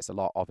electrolytes a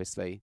lot,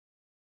 obviously.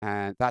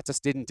 And that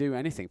just didn't do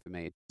anything for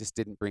me. It just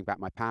didn't bring back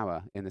my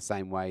power in the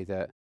same way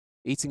that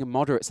eating a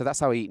moderate. So that's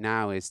how I eat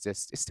now, is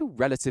just, it's still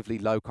relatively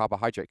low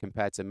carbohydrate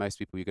compared to most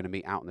people you're going to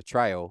meet out on the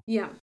trail.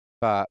 Yeah.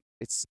 But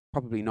it's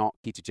probably not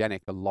ketogenic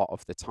a lot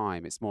of the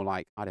time. It's more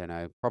like, I don't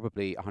know,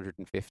 probably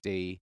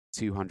 150,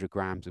 200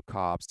 grams of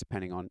carbs,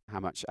 depending on how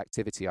much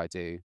activity I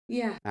do.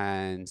 Yeah.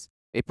 And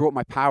it brought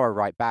my power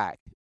right back.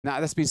 Now,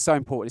 that's been so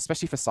important,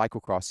 especially for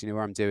cyclocross, you know,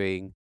 where I'm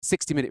doing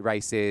 60-minute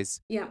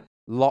races, Yeah.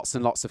 lots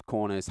and lots of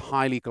corners,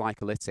 highly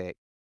glycolytic.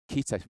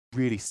 Keto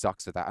really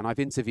sucks for that. And I've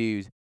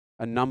interviewed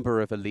a number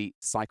of elite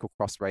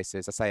cyclocross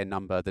racers. I say a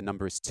number, the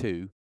number is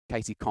 2,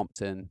 Katie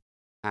Compton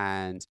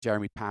and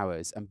Jeremy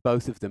Powers, and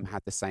both of them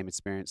had the same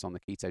experience on the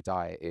keto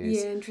diet. It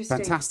is Interesting.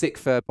 fantastic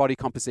for body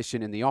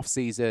composition in the off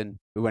season,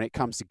 but when it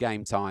comes to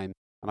game time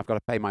and I've got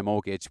to pay my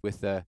mortgage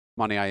with the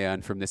money I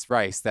earn from this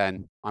race,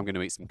 then I'm going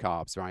to eat some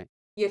carbs, right?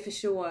 Yeah, for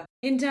sure.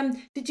 And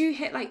did you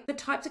hit like the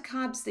types of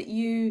carbs that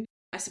you,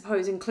 I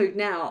suppose, include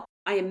now?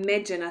 I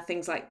imagine are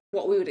things like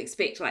what we would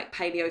expect, like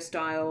paleo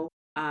style,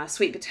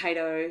 sweet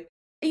potato.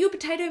 Are you a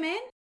potato man?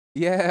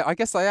 Yeah, I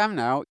guess I am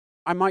now.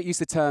 I might use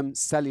the term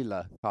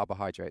cellular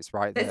carbohydrates,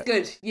 right? That's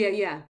good. Yeah,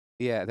 yeah.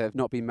 Yeah, they've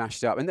not been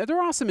mashed up. And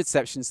there are some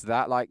exceptions to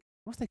that. Like,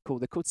 what's they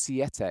called? They're called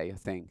Siete, I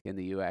think, in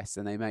the US.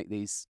 And they make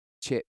these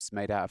chips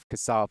made out of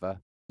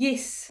cassava.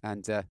 Yes.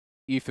 And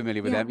you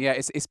familiar with Yeah. them? Yeah,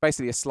 it's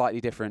basically a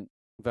slightly different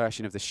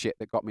version of the shit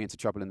that got me into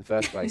trouble in the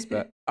first place.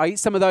 But I eat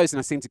some of those and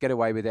I seem to get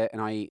away with it.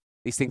 And I eat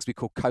these things we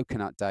call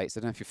coconut dates.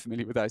 I don't know if you're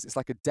familiar with those. It's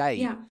like a date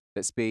Yeah.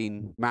 that's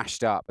been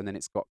mashed up and then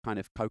it's got kind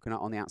of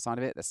coconut on the outside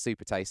of it. That's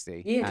super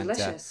tasty. Yeah, And,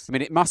 delicious. I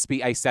mean, it must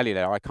be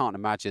acellular. I can't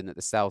imagine that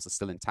the cells are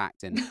still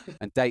intact. And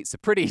dates are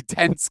pretty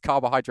dense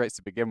carbohydrates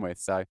to begin with.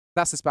 So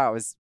that's about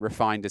as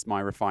refined as my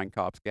refined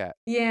carbs get.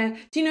 Yeah.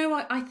 Do you know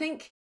what? I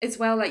think as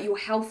well, like your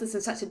health is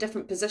in such a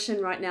different position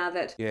right now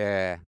that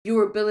Yeah.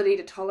 your ability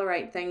to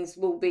tolerate things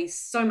will be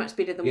so much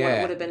better than what it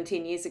Yeah. would have been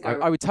 10 years ago.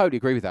 I would totally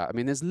agree with that. I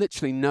mean, there's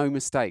literally no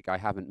mistake I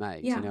haven't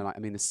made. Yeah. You know, like, I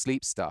mean, the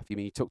sleep stuff. You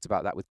mean, you talked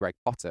about that with Greg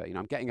Potter. You know,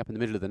 I'm getting up in the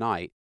middle of the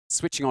night,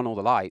 switching on all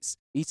the lights,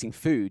 eating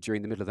food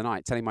during the middle of the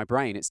night, telling my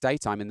brain it's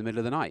daytime in the middle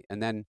of the night.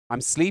 And then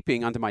I'm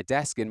sleeping under my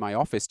desk in my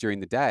office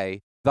during the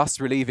day, thus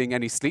relieving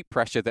any sleep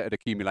pressure that had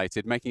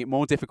accumulated, making it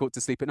more difficult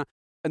to sleep at night.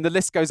 And the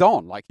list goes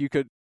on. Like, you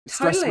could,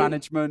 stress Totally.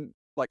 management,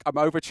 like I'm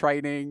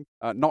overtraining,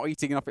 not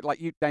eating enough.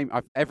 Like, you name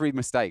every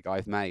mistake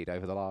I've made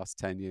over the last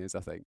 10 years,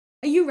 I think.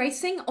 Are you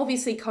racing?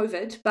 Obviously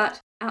COVID,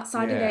 but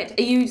outside of Yeah. that,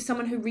 are you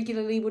someone who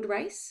regularly would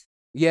race?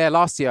 Yeah,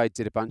 last year I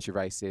did a bunch of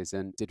races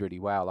and did really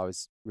well. I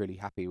was really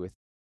happy with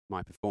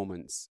my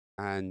performance.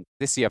 And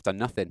this year I've done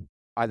nothing.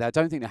 I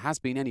don't think there has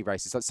been any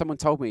races. Like, someone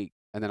told me,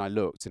 and then I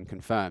looked and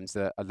confirmed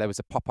that there was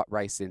a pop-up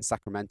race in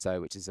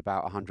Sacramento, which is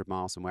about 100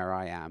 miles from where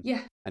I am.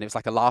 Yeah. And it was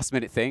like a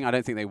last-minute thing. I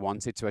don't think they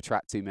wanted to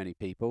attract too many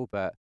people,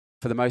 but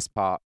for the most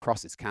part,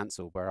 cross is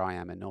cancelled where I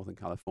am in Northern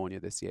California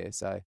this year.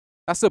 So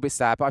that's still a bit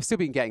sad, but I've still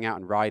been getting out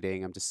and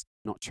riding. I'm just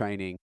not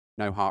training.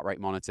 No heart rate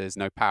monitors,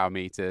 no power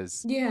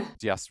meters. Yeah.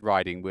 Just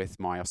riding with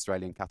my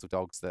Australian cattle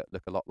dogs that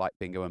look a lot like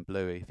Bingo and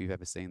Bluey, if you've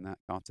ever seen that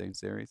cartoon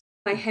series.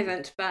 I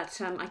haven't, but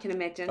I can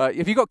imagine.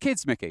 Have you got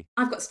kids, Mickey?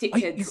 I've got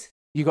stepkids,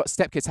 You got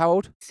stepkids. How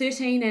old?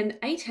 13 and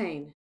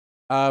 18.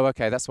 Oh,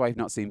 okay. That's why you've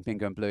not seen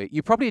Bingo and Bluey.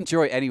 You probably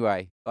enjoy it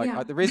anyway. Like,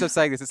 Yeah. the reason I'm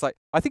saying this is, like,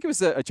 I think it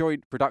was a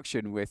joint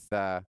production with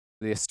the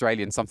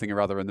Australian something or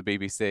other and the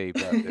BBC.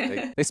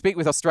 But they speak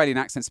with Australian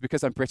accents.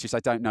 Because I'm British, I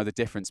don't know the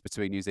difference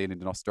between New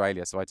Zealand and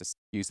Australia, so I just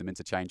use them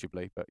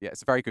interchangeably. But yeah,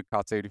 it's a very good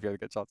cartoon if you ever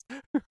get a chance.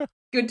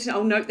 Good,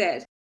 I'll note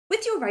that.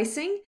 With your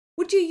racing,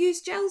 would you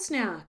use gels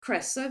now,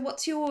 Chris? So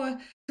what's your...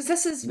 Because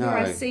this is where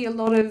I No. see a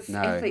lot of No,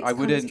 athletes I kind of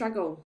wouldn't.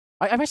 struggle.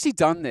 I've actually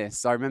done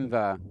this. I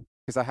remember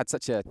because I had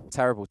such a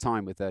terrible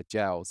time with the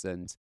gels,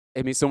 and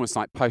I mean, it's almost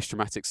like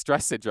post-traumatic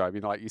stress syndrome.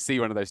 You know, like, you see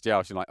one of those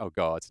gels, you're like, oh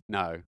God,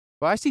 no.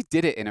 But I actually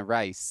did it in a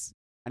race,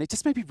 and it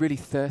just made me really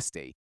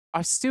thirsty.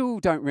 I still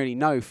don't really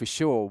know for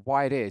sure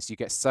why it is you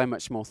get so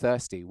much more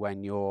thirsty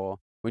when you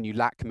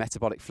lack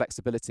metabolic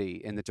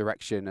flexibility in the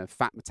direction of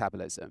fat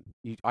metabolism.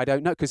 I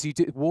don't know, because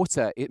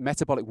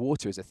metabolic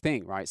water is a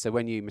thing, right? So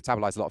when you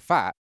metabolize a lot of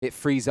fat, it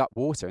frees up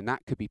water, and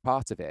that could be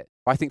part of it.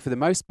 But I think for the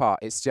most part,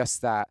 it's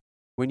just that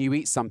when you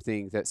eat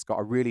something that's got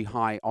a really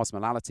high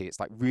osmolality, it's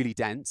like really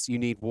dense, you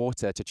need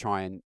water to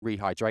try and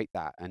rehydrate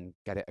that and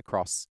get it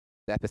across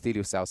the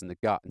epithelial cells in the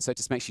gut. And so it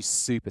just makes you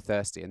super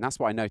thirsty. And that's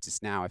what I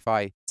notice now. If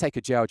I take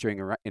a gel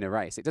in a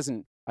race,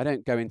 I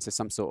don't go into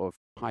some sort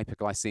of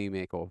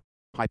hyperglycemic or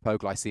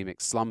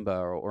hypoglycemic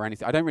slumber or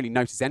anything. I don't really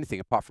notice anything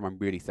apart from I'm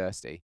really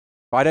thirsty.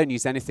 But I don't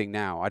use anything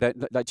now. I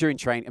don't, like during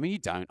training. I mean, you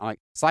don't. Like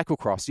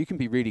cyclocross, you can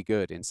be really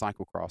good in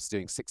cyclocross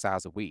doing 6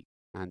 hours a week.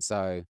 And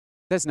so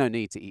there's no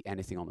need to eat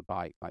anything on the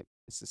bike. Like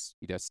it's just,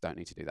 you just don't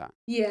need to do that.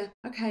 Yeah.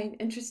 Okay.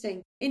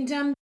 Interesting.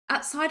 And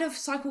outside of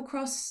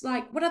cyclocross,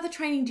 like what other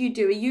training do you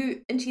do? Are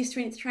you into your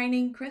strength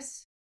training,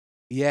 Chris?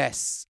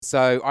 Yes.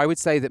 So I would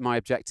say that my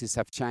objectives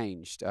have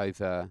changed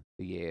over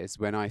the years.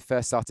 When I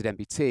first started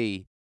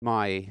NPT,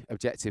 my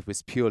objective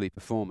was purely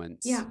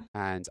performance. Yeah.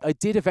 And I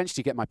did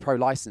eventually get my pro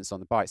license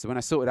on the bike. So when I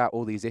sorted out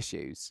all these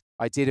issues,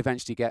 I did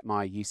eventually get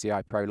my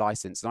UCI pro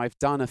license. And I've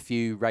done a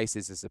few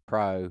races as a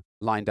pro,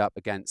 lined up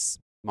against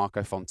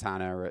Marco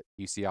Fontana at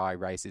UCI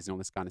races and all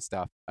this kind of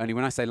stuff. Only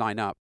when I say line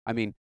up, I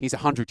mean, he's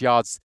 100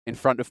 yards in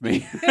front of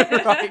me,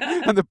 right?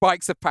 And the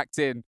bikes are packed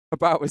in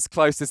about as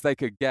close as they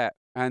could get.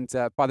 And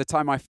by the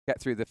time I get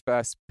through the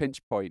first pinch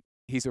point,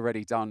 he's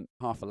already done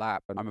half a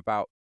lap and I'm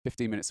about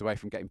 15 minutes away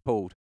from getting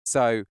pulled.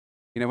 So,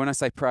 when I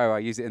say pro, I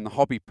use it in the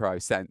hobby pro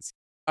sense.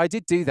 I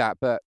did do that,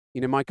 but,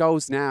 my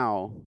goals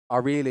now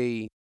are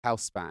really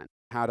health span.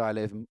 How do I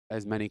live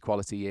as many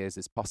quality years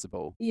as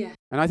possible? Yeah.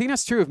 And I think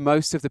that's true of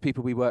most of the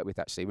people we work with,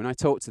 actually. When I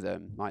talk to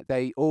them, like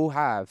they all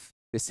have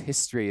this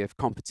history of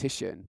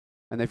competition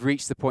and they've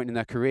reached the point in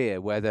their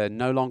career where they're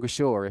no longer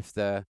sure if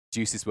the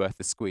juice is worth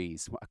the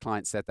squeeze. A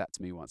client said that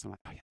to me once. I'm like,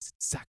 oh, yeah, that's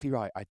exactly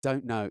right. I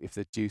don't know if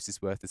the juice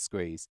is worth the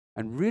squeeze.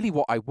 And really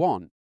what I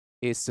want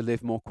is to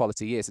live more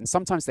quality years. And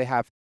sometimes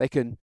they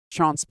can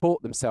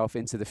transport themselves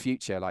into the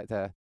future, like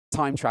they're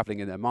time traveling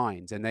in their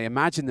mind. And they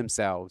imagine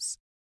themselves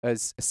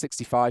as a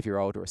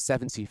 65-year-old or a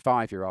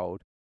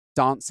 75-year-old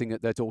dancing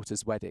at their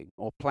daughter's wedding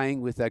or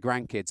playing with their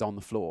grandkids on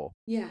the floor.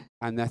 Yeah.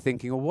 And they're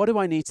thinking, well, what do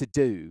I need to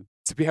do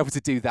to be able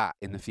to do that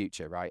in the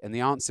future, right? And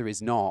the answer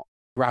is not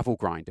gravel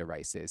grinder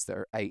races that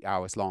are 8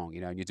 hours long,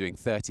 and you're doing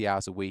 30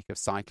 hours a week of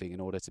cycling in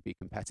order to be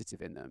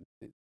competitive in them.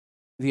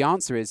 The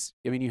answer is,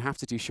 you have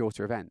to do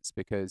shorter events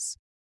because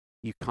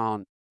you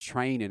can't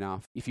train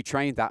enough. If you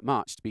train that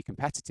much to be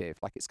competitive,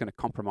 like it's going to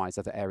compromise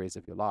other areas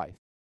of your life.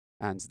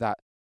 And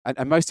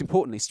most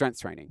importantly, strength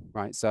training,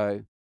 right?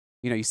 So,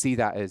 you see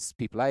that as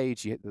people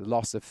age, you hit the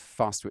loss of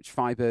fast twitch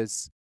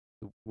fibers,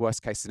 the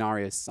worst case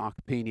scenario is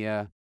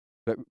sarcopenia,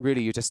 but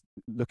really you're just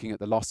looking at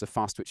the loss of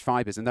fast twitch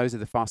fibers. And those are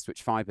the fast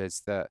twitch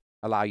fibers that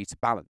allow you to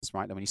balance,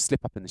 right? And when you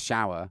slip up in the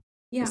shower,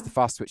 Yeah. it's the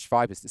fast twitch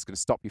fibers that's going to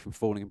stop you from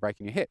falling and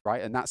breaking your hip,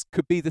 right? And that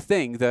could be the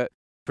thing that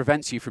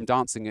prevents you from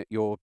dancing at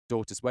your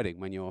daughter's wedding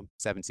when you're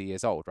 70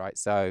 years old, right?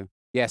 So,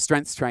 yeah,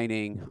 strength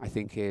training, I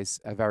think, is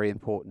a very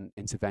important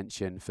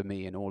intervention for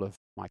me and all of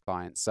my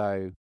clients.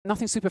 So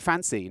nothing super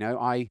fancy,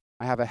 I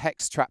have a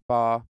Hex trap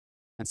bar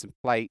and some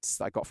plates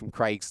that I got from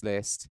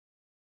Craigslist.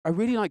 I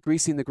really like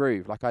greasing the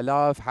groove. Like I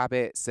love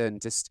habits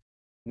and just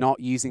not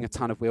using a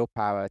ton of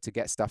willpower to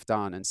get stuff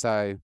done. And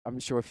so I'm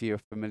sure if you're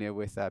familiar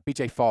with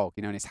BJ Fogg,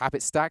 and his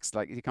habit stacks,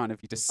 like you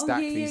just stack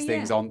these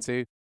things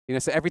onto.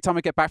 So every time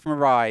I get back from a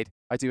ride,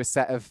 I do a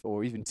set of,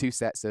 or even 2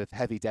 sets of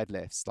heavy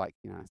deadlifts, like,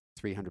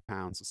 300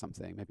 pounds or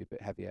something, maybe a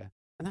bit heavier.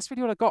 And that's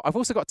really what I got. I've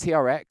also got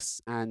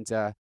TRX and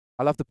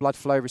I love the blood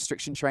flow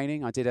restriction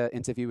training. I did an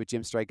interview with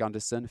Jim Stray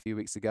Gunderson a few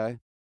weeks ago,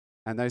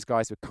 and those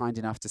guys were kind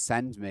enough to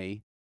send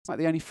me. It's like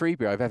the only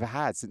freebie I've ever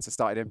had since I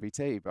started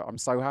NPT, but I'm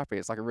so happy.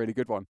 It's like a really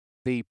good one.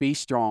 The Be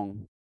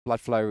Strong blood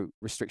flow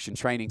restriction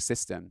training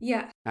system.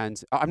 Yeah.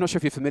 And I'm not sure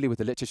if you're familiar with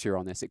the literature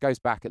on this. It goes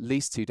back at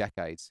least 2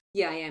 decades.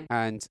 Yeah, I am.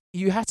 And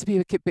you have to be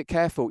a bit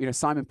careful.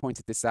 Simon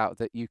pointed this out,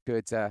 that you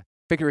could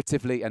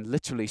figuratively and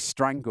literally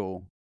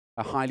strangle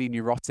a highly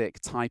neurotic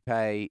type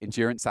A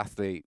endurance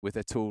athlete with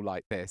a tool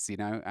like this,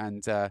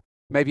 and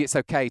maybe it's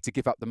okay to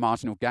give up the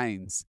marginal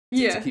gains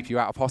to keep you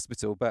out of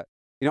hospital. But,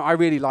 I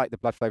really like the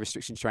blood flow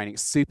restriction training.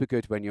 It's super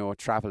good when you're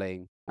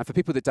traveling. And for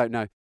people that don't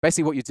know,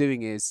 basically what you're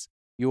doing is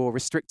you're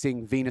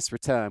restricting venous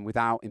return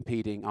without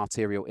impeding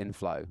arterial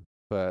inflow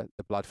for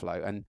the blood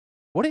flow. And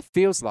what it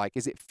feels like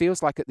is at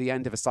the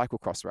end of a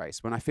cyclocross race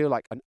when I feel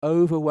like an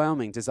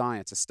overwhelming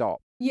desire to stop.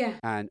 Yeah.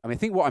 And I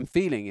think what I'm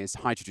feeling is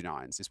hydrogen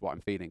ions is what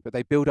I'm feeling, but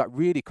they build up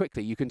really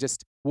quickly. You can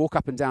just walk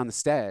up and down the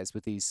stairs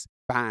with these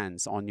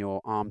bands on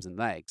your arms and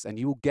legs, and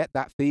you will get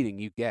that feeling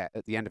you get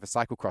at the end of a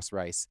cyclocross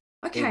race.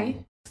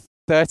 Okay.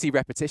 30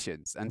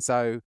 repetitions. And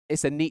so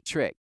it's a neat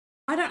trick.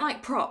 I don't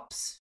like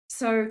props.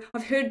 So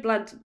I've heard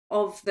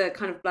of the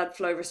kind of blood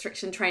flow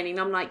restriction training.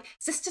 I'm like,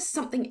 is this just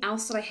something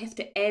else that I have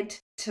to add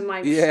to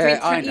my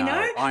strength training?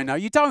 I know.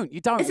 You don't.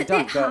 Is it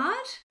that hard?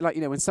 Like,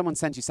 when someone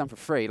sends you some for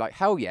free, like,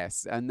 hell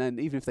yes. And then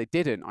even if they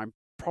didn't, I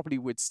probably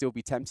would still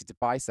be tempted to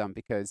buy some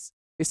because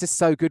it's just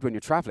so good when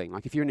you're traveling.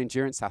 Like if you're an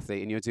endurance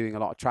athlete and you're doing a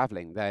lot of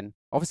traveling, then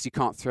obviously you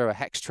can't throw a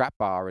Hex trap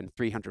bar and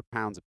 300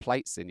 pounds of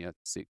plates in your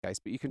suitcase,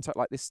 but you can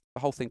like this,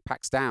 the whole thing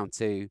packs down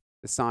to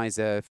the size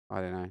of, I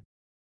don't know,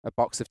 a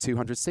box of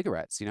 200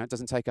 cigarettes. It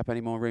doesn't take up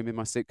any more room in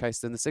my suitcase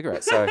than the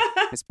cigarettes. So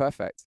it's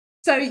perfect.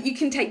 So you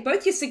can take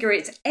both your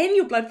cigarettes and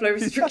your blood flow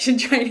restriction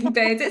training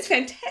bands. It's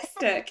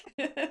fantastic.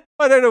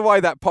 I don't know why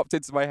that popped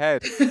into my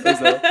head.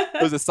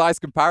 It was a size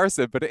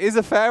comparison, but it is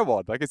a fair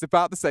one. Like it's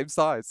about the same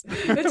size.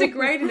 It's a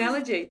great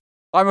analogy.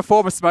 I'm a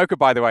former smoker,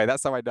 by the way.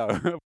 That's how I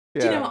know.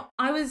 Do you know what?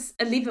 I was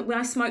 11 when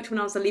I smoked when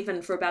I was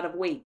 11 for about a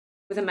week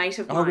with a mate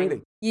of mine. Oh,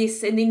 really?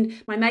 Yes, and then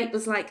my mate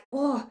was like,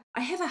 "Oh,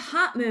 I have a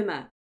heart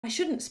murmur. I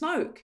shouldn't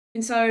smoke."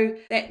 And so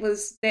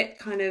that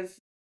kind of,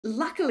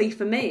 luckily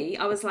for me,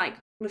 I was like,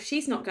 "Well, if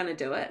she's not going to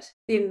do it,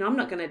 then I'm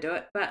not going to do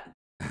it." But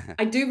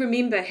I do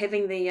remember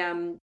having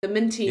the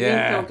minty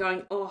menthol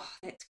going, "Oh,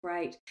 that's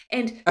great."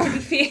 And to be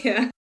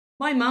fair,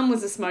 my mum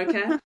was a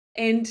smoker,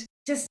 and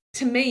just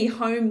to me,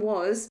 home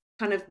was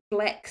kind of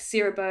black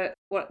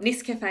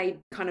Nescafe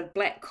kind of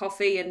black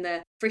coffee and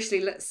the freshly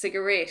lit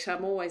cigarette.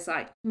 I'm always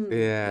like,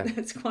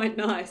 that's quite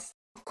nice.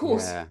 Of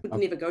course, would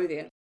never go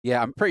there.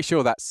 Yeah, I'm pretty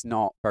sure that's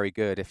not very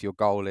good. If your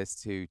goal is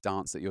to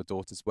dance at your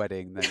daughter's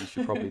wedding, then you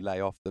should probably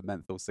lay off the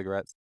menthol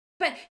cigarettes.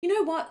 But you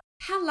know what?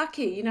 How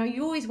lucky,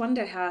 you always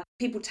wonder how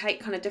people take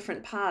kind of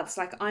different paths.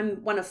 Like,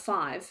 I'm one of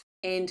 5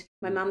 and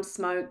my mum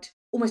smoked.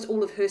 Almost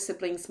all of her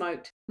siblings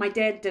smoked. My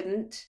dad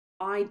didn't.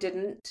 I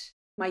didn't.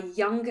 My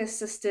younger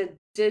sister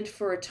did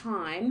for a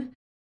time,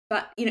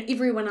 but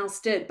everyone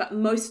else did. But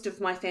most of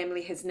my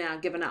family has now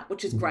given up,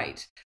 which is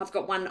great. I've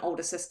got one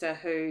older sister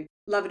who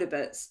love it a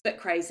bit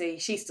crazy.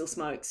 She still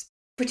smokes,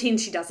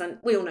 pretends she doesn't.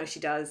 We all know she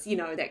does.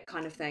 That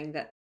kind of thing.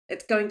 That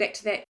it's going back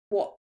to that.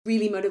 What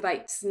really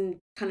motivates and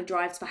kind of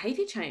drives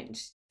behavior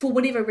change. For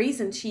whatever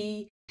reason,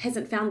 she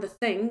hasn't found the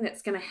thing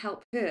that's going to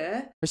help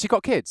her. But she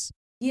got kids.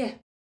 Yeah,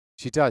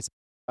 she does.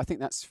 I think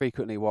that's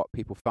frequently what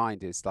people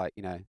find is like,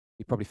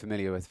 you're probably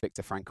familiar with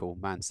Viktor Frankl,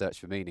 Man's Search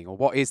for Meaning, or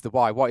what is the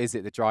why? What is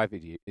it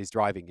that is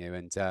driving you?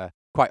 And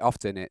quite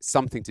often it's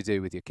something to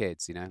do with your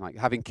kids, like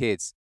having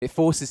kids, it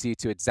forces you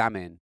to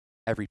examine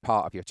every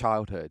part of your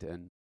childhood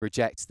and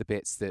reject the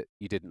bits that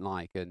you didn't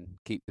like and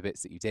keep the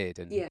bits that you did.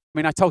 And I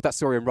mean, I told that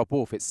story in Rob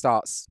Wolf. It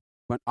starts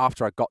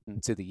after I'd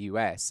gotten to the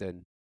US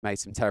and made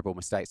some terrible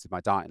mistakes with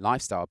my diet and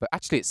lifestyle. But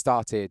actually it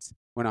started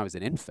when I was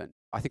an infant.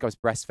 I think I was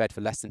breastfed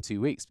for less than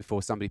 2 weeks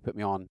before somebody put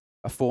me on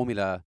a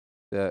formula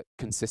that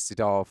consisted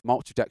of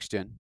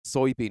maltodextrin,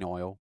 soybean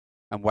oil,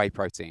 and whey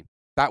protein.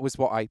 That was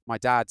what my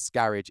dad's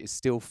garage is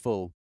still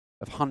full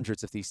of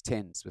hundreds of these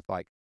tins with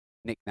like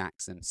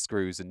knickknacks and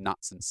screws and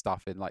nuts and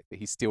stuff in, like, that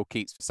he still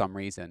keeps for some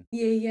reason.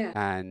 Yeah.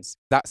 And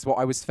that's what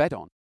I was fed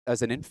on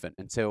as an infant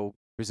until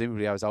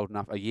presumably I was old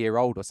enough, a year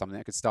old or something,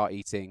 I could start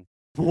eating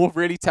more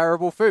really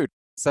terrible food.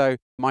 So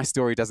my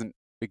story doesn't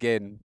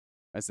begin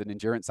as an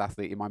endurance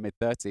athlete in my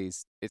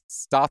mid-30s. It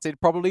started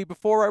probably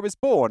before I was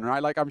born,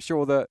 right? Like, I'm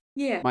sure that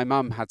my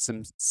mum had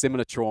some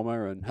similar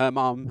trauma and her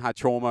mum had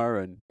trauma,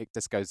 and it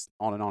just goes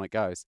on and on it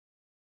goes.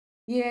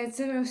 Yeah,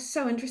 it's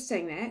so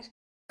interesting that.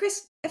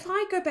 Chris, if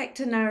I go back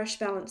to Nourish,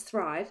 Balance,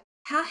 Thrive,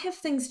 how have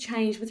things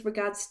changed with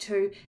regards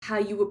to how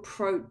you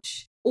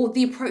approach, or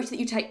the approach that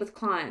you take with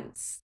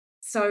clients?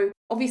 So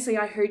obviously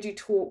I heard you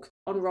talk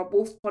on Rob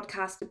Wolf's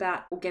podcast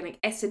about organic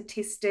acid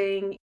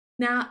testing.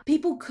 Now,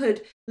 people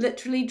could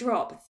literally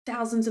drop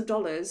thousands of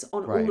dollars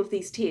on all of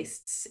these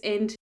tests.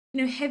 And,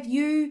 have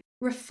you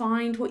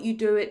refined what you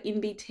do at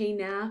NBT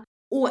now?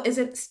 Or is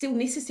it still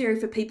necessary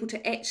for people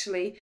to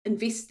actually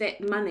invest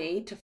that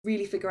money to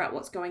really figure out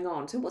what's going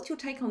on? So what's your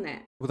take on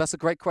that? Well, that's a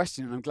great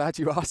question, and I'm glad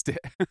you asked it.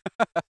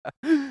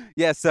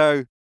 Yeah,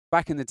 so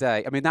back in the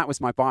day, I mean, that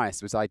was my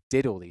bias, was I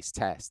did all these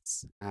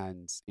tests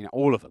and,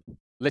 all of them,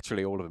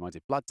 literally all of them. I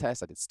did blood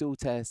tests, I did stool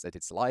tests, I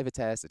did saliva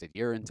tests, I did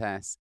urine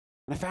tests.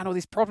 And I found all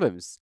these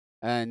problems,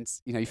 and,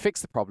 you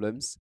fix the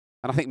problems.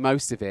 And I think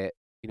most of it,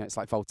 it's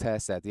like Voltaire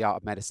said, the art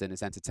of medicine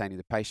is entertaining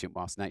the patient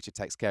whilst nature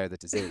takes care of the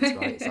disease,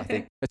 right? So I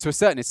think to a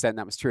certain extent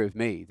that was true of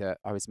me, that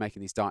I was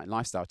making these diet and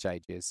lifestyle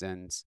changes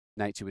and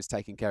nature was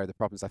taking care of the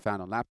problems I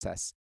found on lab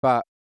tests.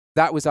 But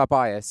that was our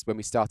bias when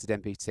we started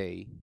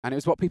NBT, and it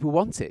was what people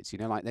wanted,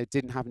 like they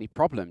didn't have any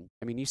problem.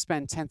 I mean, you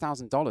spend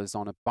 $10,000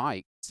 on a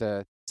bike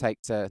to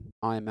take to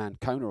Ironman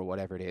Kona or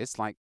whatever it is.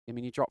 Like, I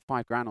mean, you drop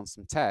 $5,000 on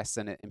some tests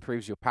and it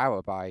improves your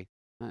power by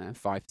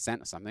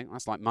 5% or something.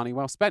 That's like money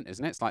well spent,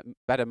 isn't it? It's like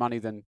better money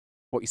than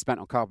what you spent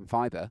on carbon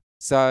fiber.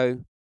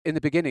 So in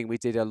the beginning, we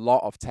did a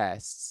lot of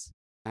tests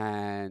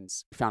and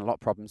we found a lot of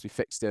problems. We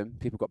fixed them.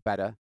 People got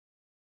better.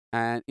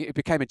 And it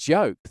became a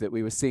joke that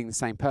we were seeing the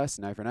same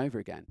person over and over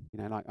again.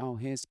 Like, oh,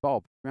 here's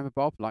Bob. Remember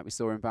Bob? Like we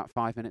saw him about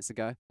 5 minutes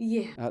ago.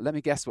 Yeah. Let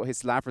me guess what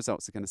his lab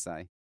results are going to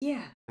say.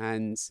 Yeah.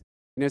 And,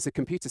 as a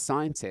computer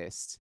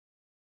scientist,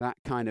 that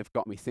kind of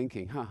got me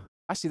thinking,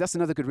 actually, that's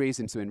another good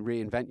reason to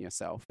reinvent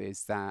yourself,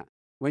 is that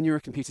when you're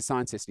a computer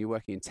scientist and you're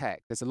working in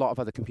tech, there's a lot of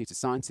other computer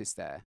scientists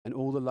there, and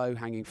all the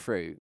low-hanging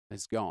fruit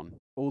has gone.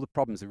 All the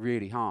problems are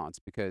really hard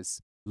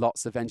because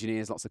lots of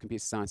engineers, lots of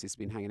computer scientists have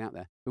been hanging out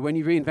there. But when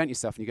you reinvent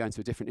yourself and you go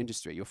into a different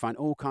industry, you'll find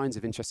all kinds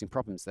of interesting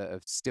problems that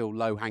are still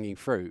low-hanging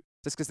fruit,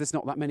 just because there's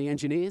not that many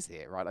engineers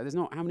here, right? Like, there's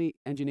not, how many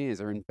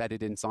engineers are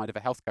embedded inside of a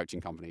health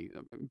coaching company?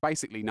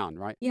 Basically none,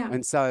 right? Yeah.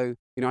 And so,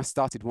 I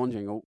started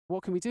wondering, well,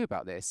 what can we do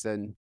about this?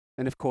 And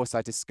of course,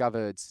 I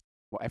discovered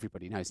what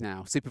everybody knows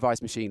now.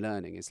 Supervised machine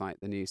learning is like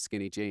the new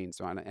skinny jeans,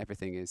 right? Like,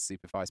 everything is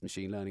supervised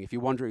machine learning. If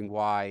you're wondering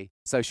why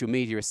social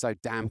media is so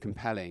damn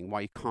compelling,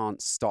 why you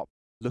can't stop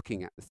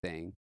looking at the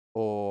thing,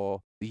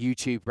 or the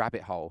YouTube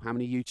rabbit hole. How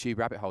many YouTube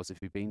rabbit holes have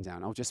you been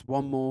down? Oh, just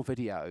one more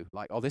video.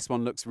 Like, oh, this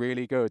one looks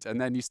really good. And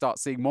then you start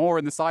seeing more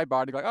in the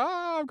sidebar and you're like,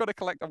 I've got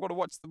to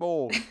watch them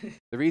all.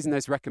 The reason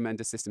those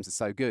recommender systems are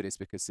so good is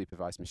because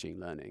supervised machine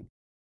learning.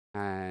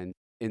 And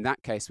in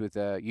that case, with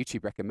a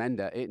YouTube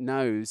recommender, it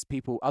knows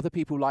other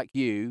people like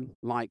you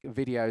like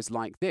videos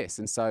like this.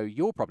 And so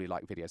you'll probably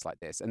like videos like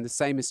this. And the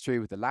same is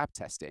true with the lab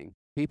testing.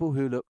 People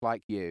who look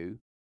like you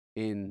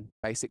in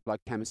basic blood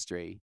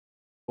chemistry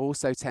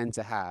also tend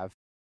to have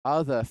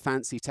other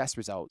fancy test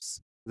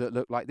results that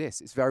look like this.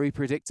 It's very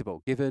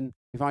predictable. Given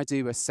if I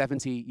do a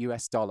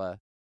 $70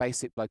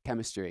 basic blood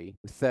chemistry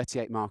with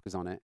 38 markers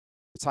on it,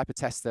 the type of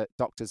test that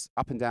doctors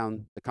up and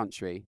down the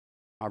country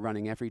are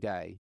running every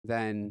day,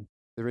 then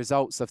the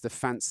results of the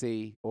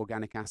fancy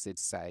organic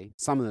acids, say,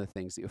 some of the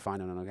things that you'll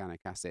find on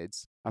organic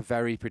acids are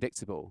very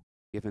predictable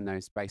given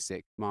those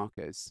basic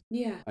markers.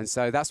 Yeah. And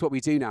so that's what we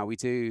do now. We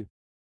do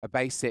a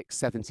basic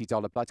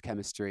 $70 blood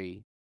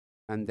chemistry,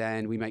 and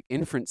then we make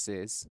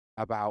inferences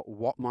about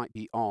what might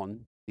be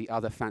on the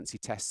other fancy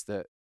tests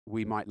that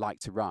we might like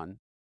to run.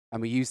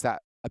 And we use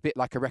that a bit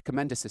like a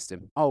recommender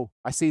system. Oh,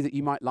 I see that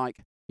you might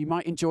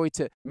enjoy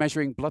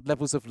measuring blood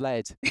levels of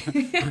lead.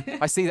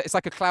 I see that it's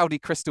like a cloudy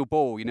crystal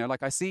ball,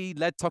 like I see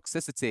lead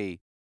toxicity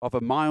of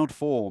a mild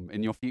form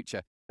in your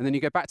future. And then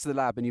you go back to the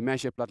lab and you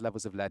measure blood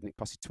levels of lead and it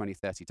costs you $20,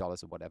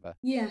 $30 or whatever.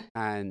 Yeah.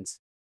 And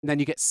then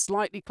you get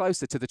slightly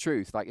closer to the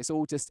truth. Like, it's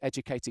all just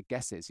educated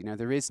guesses.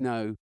 There is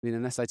no,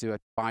 unless I do a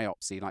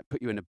biopsy, like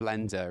put you in a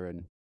blender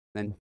and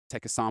then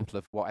take a sample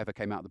of whatever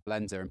came out of the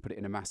blender and put it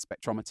in a mass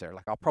spectrometer.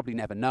 Like, I'll probably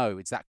never know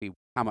exactly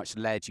how much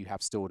lead you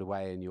have stored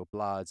away in your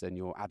blood and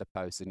your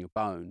adipose and your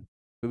bone.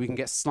 But we can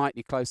get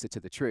slightly closer to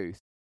the truth.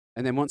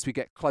 And then once we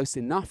get close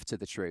enough to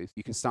the truth,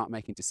 you can start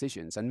making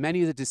decisions. And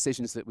many of the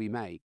decisions that we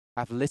make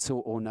have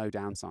little or no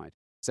downside.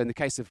 So in the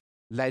case of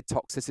lead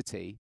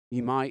toxicity,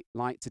 you might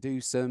like to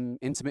do some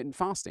intermittent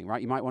fasting, right?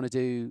 You might want to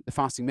do the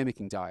fasting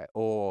mimicking diet,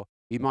 or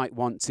you might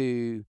want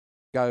to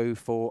go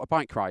for a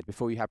bike ride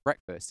before you have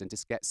breakfast and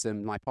just get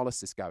some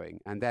lipolysis going.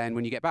 And then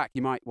when you get back,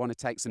 you might want to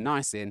take some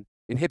niacin,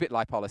 inhibit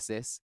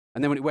lipolysis.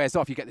 And then when it wears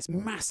off, you get this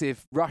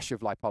massive rush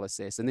of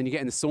lipolysis. And then you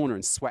get in the sauna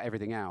and sweat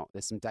everything out.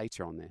 There's some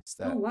data on this.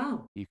 Oh,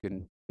 wow. You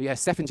can,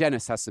 Stephan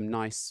Jenis has some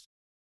nice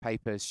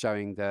papers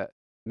showing that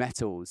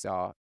metals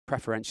are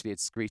preferentially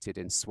excreted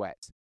in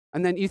sweat.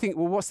 And then you think,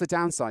 well, what's the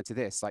downside to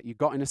this? Like, you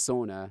got in a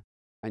sauna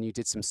and you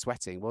did some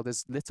sweating. Well,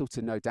 there's little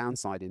to no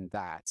downside in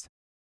that.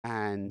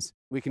 And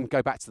we can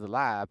go back to the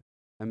lab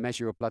and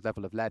measure your blood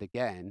level of lead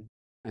again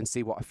and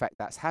see what effect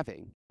that's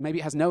having. Maybe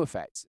it has no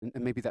effect,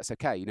 and maybe that's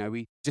okay.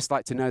 We just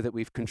like to know that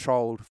we've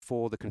controlled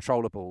for the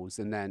controllables,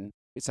 and then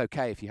it's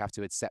okay if you have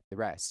to accept the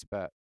rest.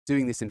 But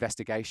doing this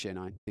investigation,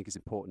 I think, is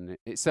important.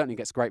 It certainly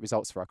gets great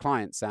results for our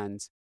clients,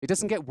 and it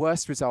doesn't get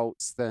worse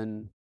results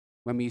than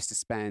when we used to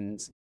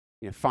spend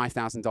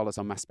 $5,000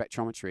 on mass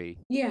spectrometry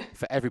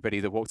for everybody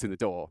that walked in the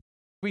door.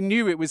 We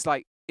knew it was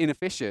like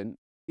inefficient.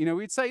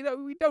 We'd say, no,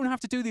 we don't have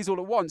to do these all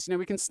at once.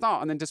 We can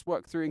start and then just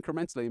work through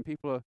incrementally. And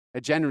people are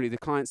generally, the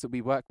clients that we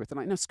work with, they're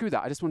like, no, screw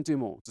that. I just want to do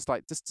more.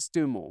 Just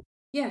do more.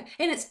 Yeah.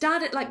 And it's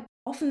data, like,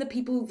 often the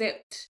people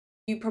that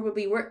you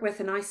probably work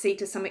with, and I see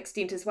to some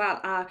extent as well,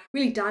 are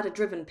really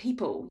data-driven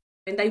people.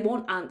 And they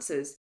want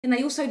answers. And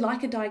they also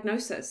like a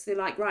diagnosis. They're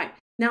like, right,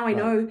 now I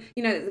know,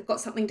 they've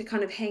got something to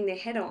kind of hang their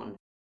head on.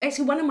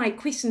 Actually, one of my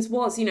questions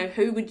was,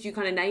 who would you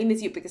kind of name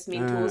as your biggest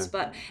mentors?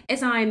 But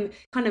as I'm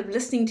kind of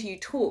listening to you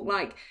talk,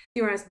 like,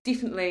 there are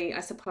definitely, I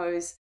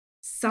suppose,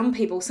 some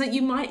people. So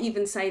you might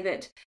even say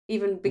that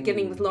even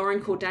beginning with Lauren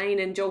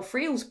Cordain and Joel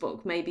Friel's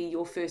book, maybe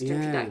your first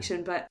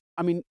introduction. But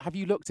I mean, have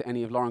you looked at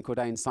any of Lauren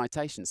Cordain's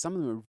citations? Some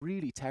of them are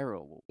really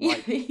terrible.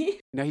 Like, he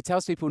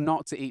tells people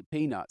not to eat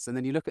peanuts, and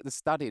then you look at the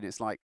study, and it's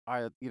like,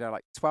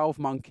 like 12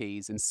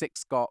 monkeys, and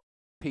 6 got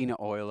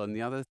peanut oil, and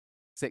the other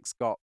 6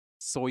 got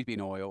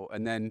soybean oil,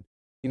 and then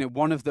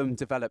one of them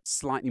developed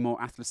slightly more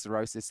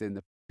atherosclerosis in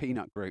the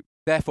peanut group.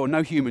 Therefore,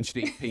 no human should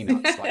eat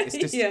peanuts. Like, it's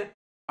just,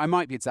 I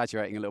might be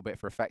exaggerating a little bit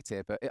for effect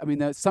here, but I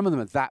mean, some of them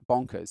are that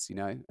bonkers,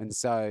 And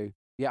so,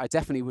 I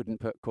definitely wouldn't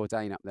put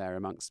Cordain up there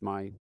amongst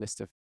my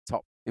list of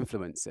top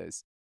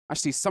influencers.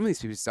 Actually, some of these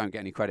people don't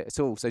get any credit at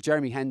all. So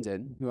Jeremy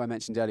Hendon, who I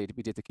mentioned earlier,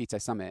 we did the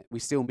Keto Summit. We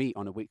still meet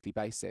on a weekly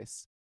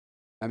basis.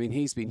 I mean,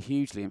 he's been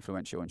hugely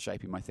influential in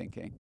shaping my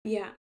thinking.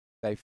 Yeah.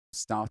 They've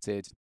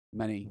started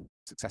many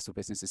successful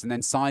businesses. And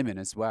then Simon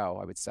as well,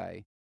 I would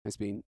say, has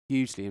been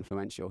hugely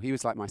influential. He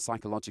was like my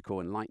psychological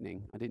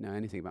enlightening. I didn't know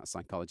anything about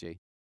psychology.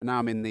 And now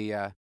I'm in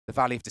the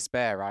valley of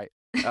despair, right?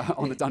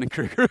 On the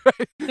Dunning-Kruger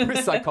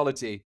with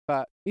psychology.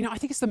 But, I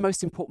think it's the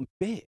most important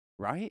bit,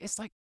 right? It's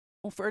like,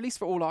 at least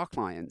for all our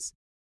clients,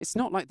 it's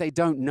not like they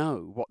don't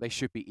know what they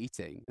should be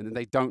eating and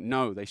they don't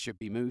know they should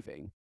be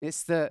moving.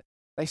 It's that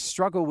they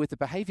struggle with the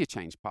behavior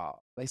change part.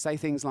 They say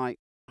things like,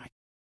 I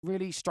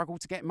really struggle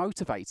to get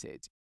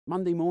motivated.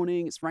 Monday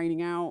morning, it's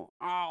raining out.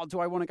 Oh, do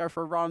I want to go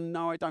for a run?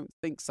 No, I don't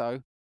think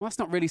so. Well, that's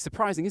not really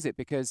surprising, is it?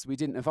 Because we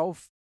didn't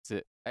evolve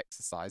to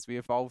exercise. We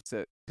evolved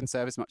to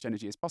conserve as much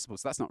energy as possible.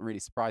 So that's not really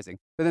surprising.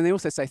 But then they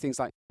also say things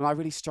like, well, I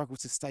really struggle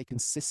to stay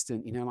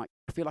consistent. Like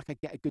I feel like I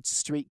get a good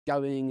streak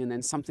going and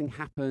then something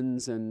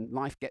happens and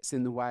life gets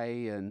in the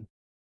way and,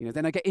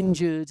 then I get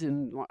injured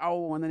and like,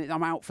 and then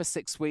I'm out for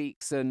 6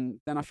 weeks and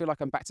then I feel like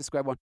I'm back to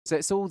square one. So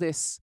it's all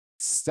this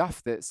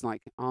stuff that's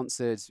like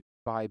answered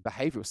by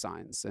behavioral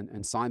science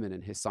and Simon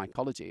and his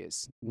psychology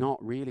is not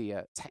really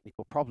a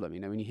technical problem.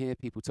 When you hear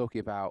people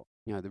talking about,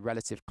 the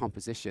relative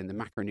composition, the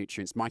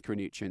macronutrients,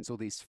 micronutrients, all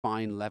these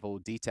fine level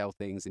detailed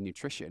things in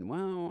nutrition.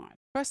 Well,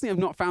 personally, I've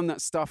not found that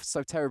stuff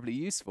so terribly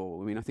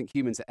useful. I think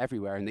humans are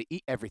everywhere and they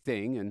eat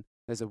everything and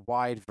there's a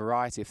wide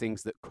variety of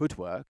things that could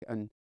work.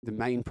 And the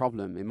main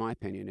problem, in my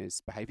opinion,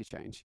 is behavior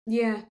change.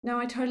 Yeah, no,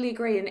 I totally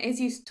agree. And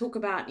as you talk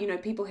about,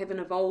 people haven't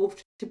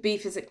evolved to be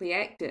physically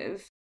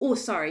active,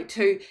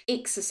 to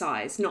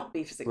exercise, not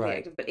be physically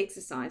active, but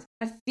exercise.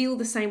 I feel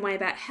the same way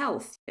about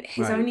health. It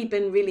has only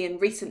been really in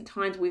recent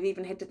times we've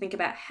even had to think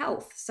about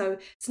health. So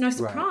it's no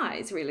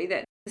surprise, really,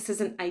 that this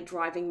isn't a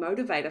driving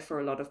motivator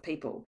for a lot of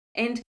people.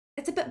 And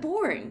it's a bit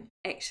boring,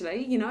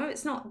 actually.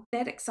 It's not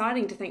that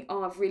exciting to think,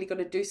 I've really got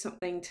to do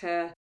something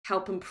to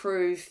help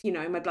improve,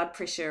 my blood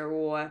pressure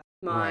or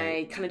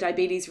my kind of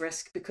diabetes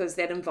risk, because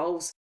that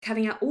involves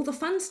cutting out all the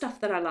fun stuff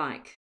that I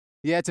like.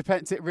 Yeah, it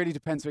depends. It really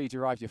depends where you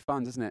derive your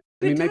fun, doesn't it?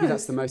 Maybe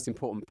that's the most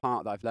important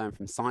part that I've learned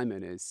from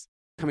Simon is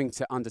coming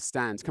to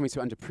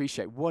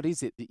underappreciate what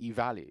is it that you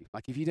value.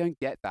 Like if you don't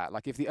get that,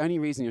 like if the only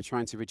reason you're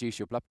trying to reduce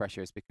your blood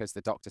pressure is because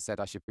the doctor said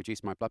I should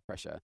reduce my blood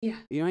pressure, you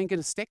ain't going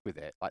to stick with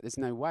it. Like there's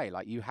no way.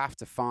 Like you have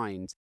to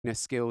find,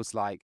 skills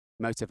like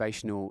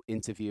motivational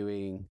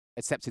interviewing.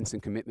 Acceptance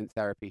and commitment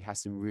therapy has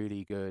some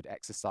really good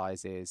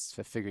exercises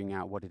for figuring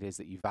out what it is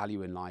that you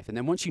value in life. And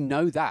then once you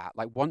know that,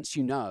 once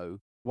you know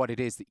what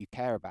it is that you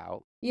care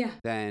about,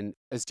 then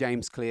as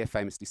James Clear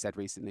famously said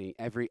recently,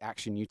 every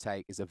action you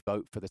take is a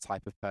vote for the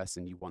type of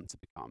person you want to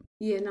become.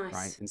 Yeah, nice.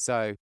 Right. And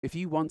so if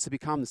you want to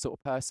become the sort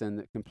of person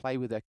that can play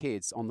with their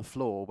kids on the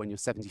floor when you're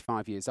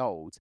 75 years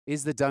old,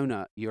 is the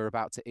donut you're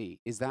about to eat,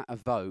 is that a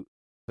vote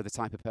for the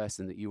type of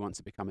person that you want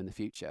to become in the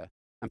future?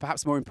 And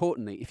perhaps more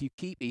importantly, if you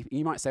keep eating,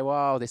 you might say,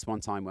 well, this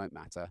one time won't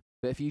matter.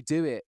 But if you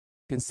do it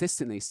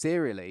consistently,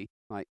 serially,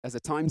 like as a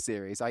time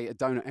series, I eat a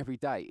donut every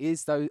day,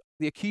 is the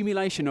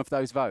accumulation of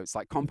those votes,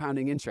 like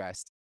compounding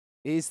interest,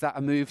 is that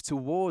a move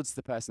towards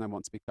the person I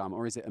want to become,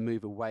 or is it a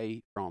move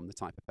away from the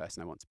type of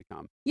person I want to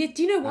become? Yeah,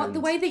 do you know what?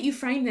 The way that you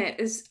frame that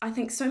is, I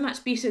think, so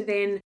much better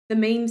than the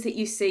memes that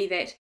you see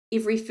that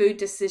every food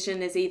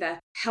decision is either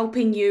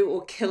helping you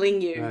or killing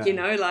you,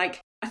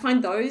 I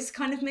find those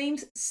kind of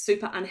memes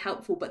super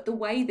unhelpful, but the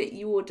way that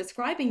you're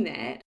describing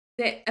that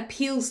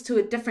appeals to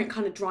a different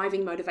kind of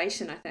driving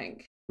motivation, I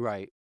think.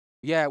 Right.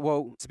 Yeah,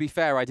 well, to be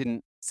fair, I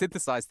didn't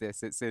synthesize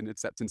this. It's in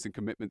acceptance and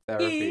commitment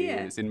therapy.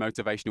 Yeah. It's in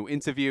motivational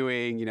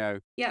interviewing,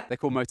 They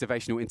call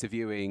motivational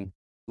interviewing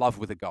love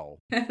with a goal.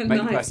 Make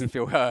the person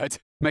feel heard,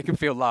 make them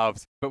feel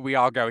loved, but we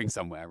are going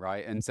somewhere,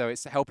 right? And so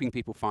it's helping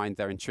people find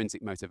their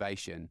intrinsic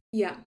motivation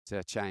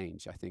to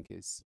change, I think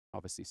is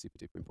obviously super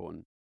duper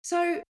important.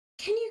 So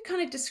can you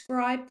kind of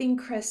describe then,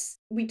 Chris,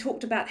 we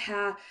talked about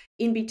how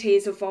NBT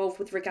has evolved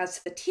with regards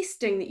to the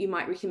testing that you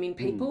might recommend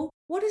people.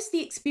 What is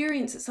the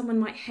experience that someone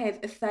might have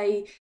if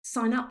they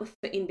sign up with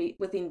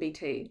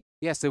NBT?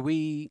 Yeah, so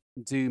we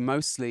do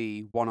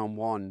mostly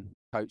one-on-one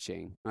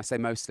coaching. I say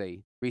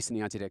mostly.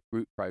 Recently, I did a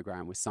group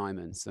program with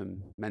Simon,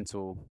 some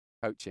mental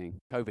coaching,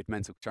 COVID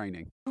mental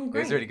training. Oh,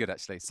 great. It was really good,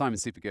 actually.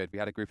 Simon's super good. We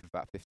had a group of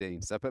about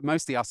 15. But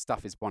mostly our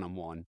stuff is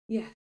one-on-one.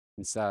 Yeah.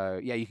 And so,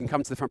 you can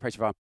come to the front page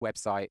of our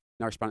website,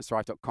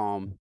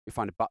 nourishbalancethrive.com. You'll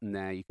find a button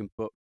there. You can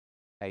book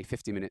a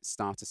 50-minute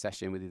starter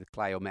session with either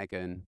Clay or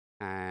Megan,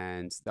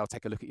 and they'll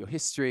take a look at your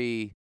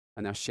history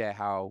and they'll share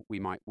how we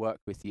might work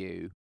with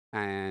you.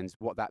 And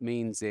what that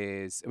means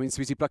is, so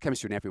we do blood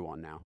chemistry in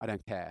everyone now. I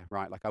don't care,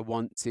 right? Like I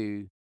want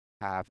to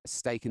have a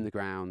stake in the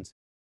ground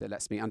that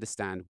lets me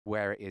understand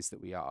where it is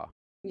that we are.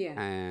 Yeah.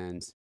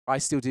 And I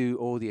still do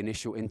all the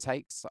initial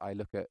intakes. I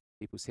look at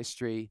people's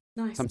history.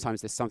 Nice.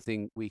 Sometimes there's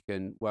something we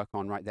can work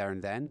on right there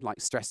and then, like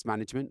stress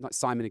management. Like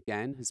Simon,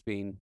 again, has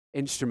been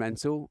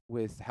instrumental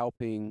with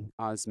helping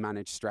us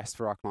manage stress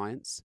for our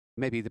clients.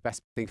 Maybe the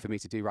best thing for me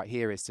to do right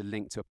here is to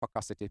link to a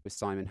podcast I did with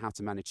Simon, How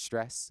to Manage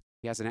Stress.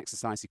 He has an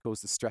exercise he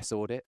calls the stress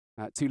audit.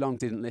 Too long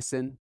didn't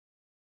listen.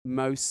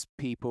 Most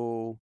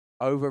people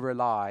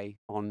over-rely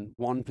on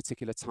one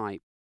particular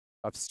type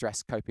of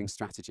stress coping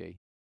strategy.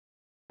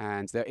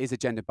 And there is a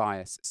gender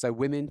bias. So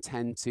women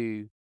tend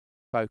to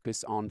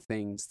focus on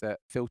things that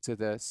filter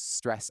the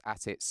stress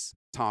at its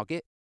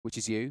target, which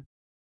is you.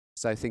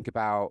 So think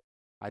about,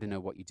 I don't know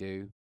what you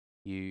do.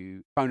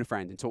 You phone a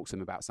friend and talk to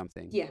them about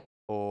something. Yeah.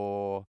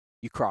 Or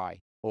you cry,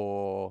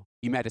 or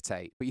you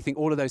meditate. But you think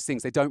all of those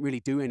things, they don't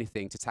really do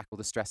anything to tackle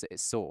the stress at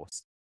its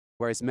source.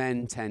 Whereas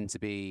men tend to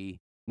be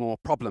more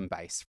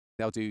problem-based.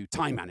 They'll do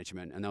time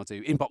management and they'll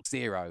do inbox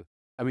zero.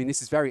 I mean,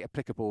 this is very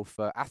applicable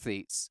for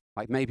athletes.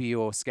 Like maybe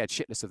you're scared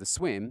shitless of the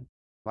swim.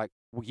 Like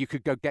you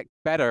could go get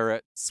better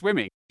at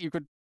swimming. You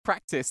could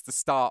practice the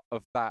start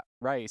of that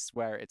race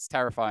where it's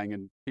terrifying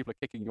and people are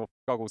kicking your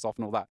goggles off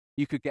and all that,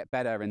 you could get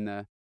better in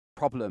the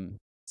problem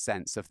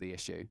sense of the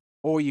issue.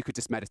 Or you could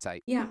just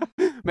meditate. Yeah.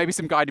 Maybe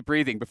some guided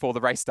breathing before the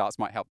race starts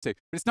might help too.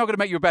 But it's not going to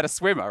make you a better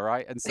swimmer,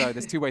 right? And so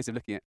there's two ways of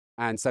looking at it.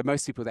 And so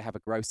most people, they have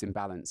a gross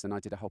imbalance. And I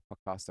did a whole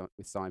podcast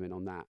with Simon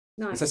on that.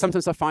 Nice. And so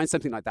sometimes I find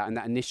something like that in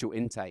that initial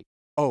intake.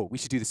 Oh, we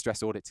should do the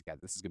stress audit together.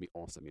 This is going to be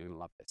awesome. You're going to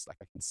love this. Like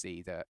I can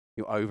see that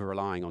you're over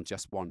relying on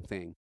just one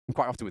thing. And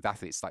quite often with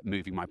athletes, like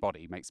moving my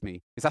body makes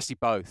me, it's actually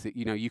both.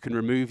 You know, you can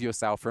remove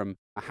yourself from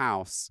a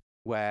house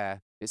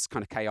where it's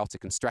kind of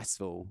chaotic and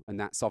stressful. And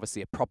that's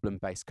obviously a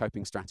problem-based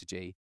coping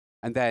strategy.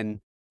 And then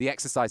the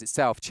exercise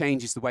itself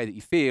changes the way that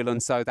you feel.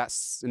 And so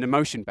that's an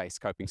emotion-based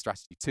coping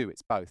strategy too.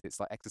 It's both. It's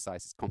like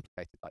exercise is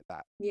complicated like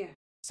that. Yeah.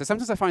 So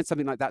sometimes I find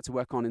something like that to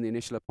work on in the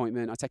initial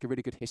appointment. I take a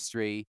really good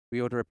history.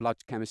 We order a blood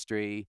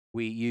chemistry.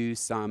 We use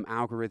some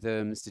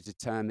algorithms to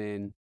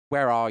determine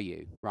where are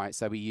you, right?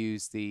 So we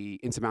use the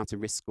Intermountain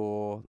Risk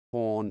Score.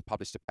 Horn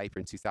published a paper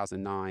in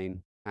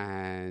 2009.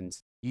 And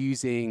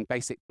using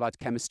basic blood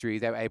chemistry,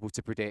 they were able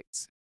to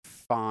predict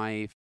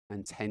 5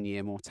 and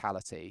 10-year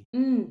mortality.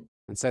 And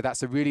so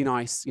that's a really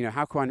nice, you know,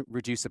 how can I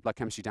reduce the blood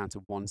chemistry down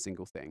to one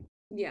single thing?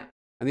 Yeah.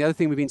 And the other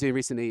thing we've been doing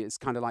recently is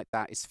kind of like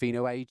that is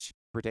phenoage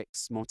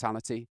predicts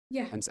mortality.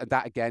 Yeah. And so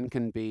that again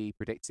can be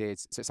predicted.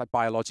 So it's like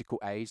biological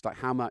age, like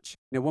how much,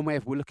 you know, one way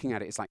of looking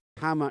at it is like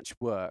how much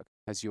work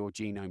has your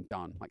genome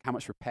done? Like how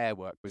much repair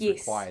work was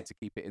required to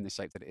keep it in the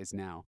shape that it is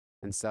now?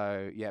 And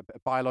so, yeah, but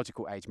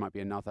biological age might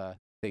be another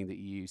thing that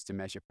you use to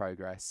measure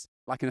progress.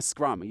 Like in a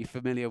Scrum, are you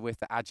familiar with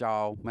the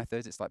Agile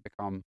method? It's like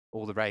become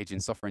all the rage in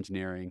software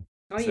engineering.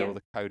 Oh, so yeah. all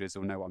the coders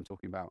will know what I'm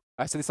talking about.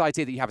 So this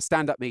idea that you have a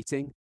stand-up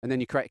meeting and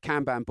then you create a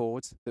Kanban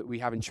board that we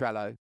have in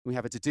Trello. We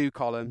have a to-do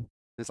column.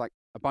 There's like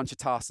a bunch of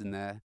tasks in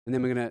there. And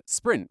then we're going to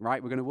sprint,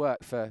 right? We're going to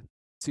work for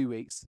 2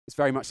 weeks. It's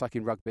very much like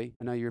in rugby.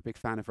 I know you're a big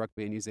fan of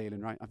rugby in New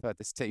Zealand, right? I've heard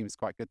this team is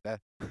quite good there.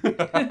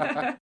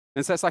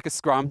 And so it's like a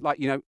Scrum, like,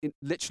 you know,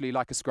 literally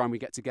like a Scrum. We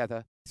get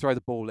together, throw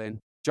the ball in,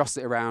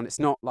 jostle it around. It's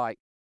not like,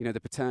 you know,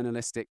 the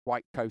paternalistic,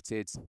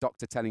 white-coated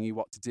doctor telling you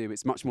what to do.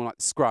 It's much more like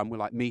the Scrum. We're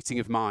like meeting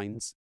of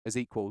minds as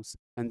equals.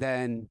 And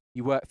then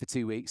you work for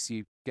 2 weeks,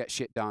 you get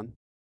shit done.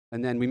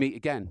 And then we meet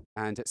again.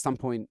 And at some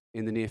point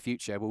in the near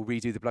future, we'll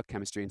redo the blood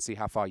chemistry and see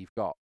how far you've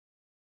got.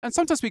 And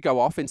sometimes we go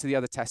off into the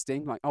other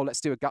testing, like, oh,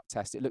 let's do a gut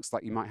test. It looks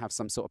like you might have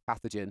some sort of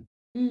pathogen.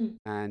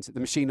 And the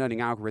machine learning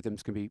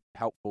algorithms can be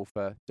helpful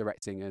for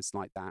directing us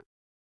like that.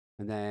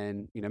 And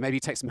then, you know, maybe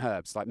you take some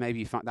herbs. Like maybe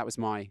you find that was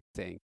my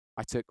thing.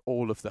 I took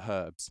all of the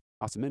herbs,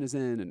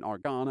 artemisinin and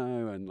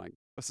oregano, and like,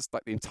 that's just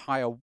like the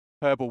entire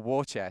herbal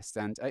war chest.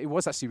 And it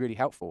was actually really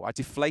helpful. I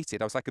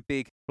deflated. I was like a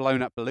big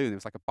blown up balloon. It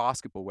was like a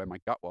basketball where my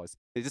gut was.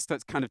 It just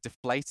kind of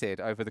deflated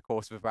over the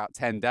course of about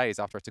 10 days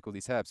after I took all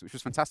these herbs, which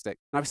was fantastic.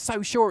 And I was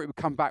so sure it would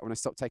come back when I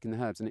stopped taking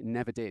the herbs, and it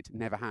never did. It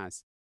never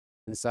has.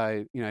 And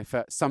so, you know,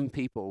 for some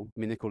people, I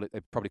mean, they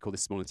probably call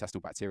this small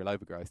intestinal bacterial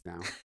overgrowth now,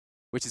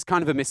 which is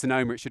kind of a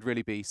misnomer. It should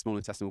really be small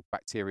intestinal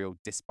bacterial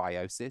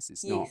dysbiosis.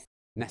 It's not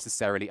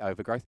necessarily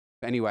overgrowth.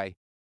 But anyway,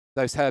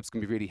 those herbs can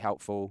be really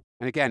helpful.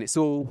 And again, it's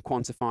all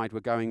quantified.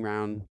 We're going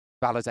around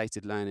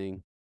validated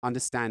learning,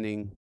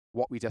 understanding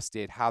what we just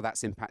did, how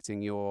that's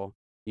impacting your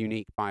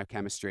unique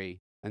biochemistry,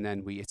 and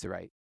then we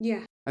iterate.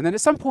 Yeah. And then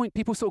at some point,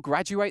 people sort of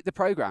graduate the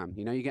program.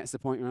 You know, you get to the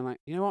point where I'm like,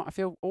 you know what, I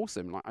feel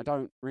awesome. Like, I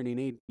don't really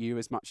need you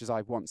as much as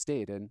I once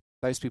did. And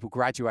those people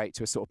graduate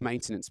to a sort of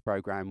maintenance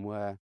program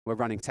where we're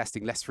running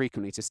testing less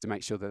frequently just to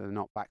make sure that they're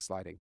not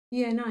backsliding.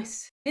 Yeah,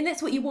 nice. And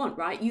that's what you want,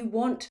 right? You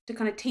want to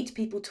kind of teach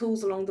people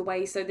tools along the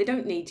way so they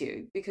don't need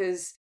you,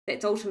 because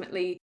that's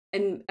ultimately,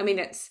 and I mean,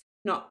 it's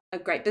not a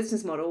great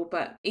business model,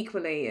 but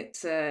equally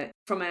it's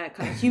from a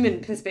kind of human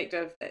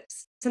perspective,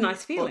 it's a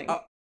nice feeling.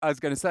 Well, I was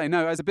going to say,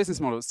 no, as a business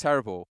model, it's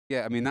terrible.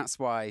 Yeah, I mean, that's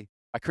why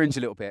I cringe a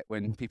little bit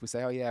when people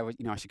say, oh, yeah, well,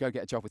 you know, I should go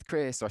get a job with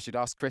Chris, or I should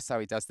ask Chris how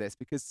he does this,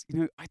 because, you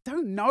know, I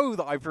don't know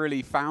that I've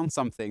really found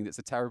something that's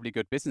a terribly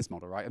good business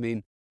model, right? I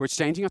mean, we're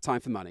exchanging our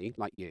time for money,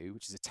 like you,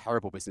 which is a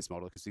terrible business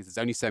model because there's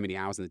only so many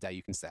hours in the day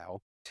you can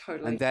sell.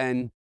 Totally. And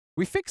then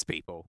we fix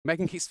people.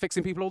 Megan keeps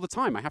fixing people all the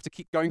time. I have to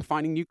keep going,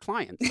 finding new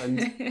clients.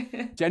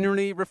 And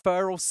generally,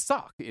 referrals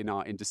suck in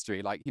our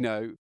industry. Like, you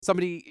know,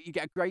 you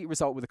get a great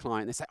result with a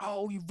client. They say,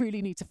 oh, you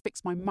really need to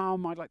fix my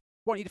mum. I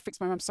want you to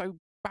fix my mum so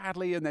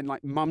badly. And then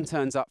like mum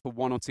turns up for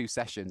 1 or 2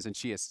 sessions and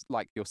she is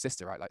like your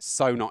sister, right? Like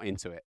so not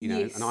into it, you know?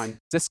 Yes. And I'm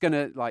just going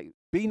to like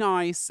be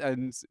nice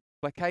and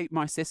placate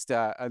my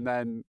sister, and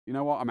then you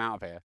know what, I'm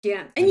out of here.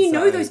 Yeah, and you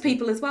know those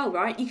people as well,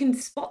 right? You can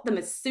spot them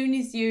as soon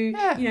as you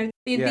know,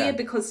 they're there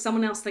because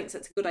someone else thinks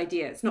it's a good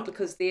idea. It's not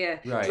because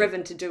they're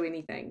driven to do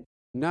anything.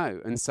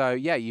 No, and so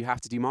yeah, you have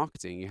to do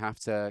marketing. You have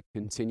to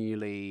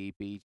continually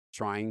be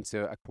trying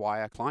to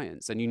acquire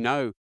clients, and you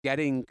know,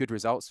 getting good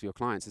results for your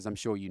clients, as I'm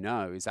sure you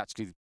know, is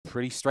actually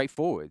pretty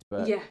straightforward.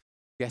 But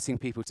getting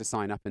people to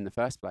sign up in the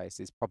first place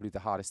is probably the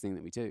hardest thing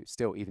that we do,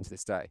 still, even to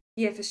this day.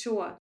 Yeah, for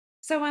sure.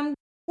 So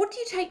what do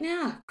you take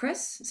now,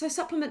 Chris? So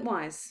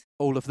supplement-wise?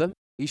 All of them.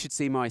 You should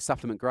see my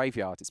supplement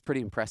graveyard. It's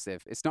pretty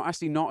impressive. It's not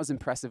as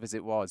impressive as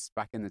it was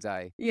back in the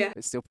day. Yeah.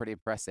 It's still pretty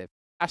impressive.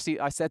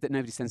 Actually, I said that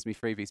nobody sends me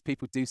freebies.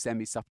 People do send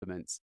me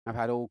supplements. I've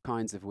had all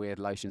kinds of weird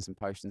lotions and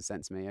potions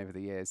sent to me over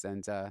the years,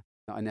 and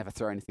I never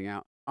throw anything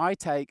out. I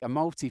take a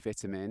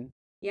multivitamin.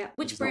 Yeah.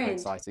 Which Which is not very brand?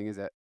 exciting, is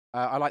it?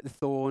 I like the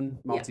Thorn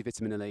Yeah.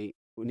 Multivitamin Elite.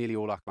 Nearly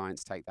all our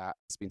clients take that.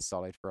 It's been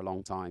solid for a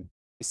long time.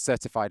 It's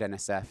certified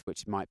NSF,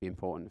 which might be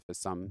important for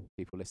some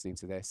people listening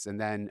to this.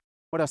 And then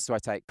what else do I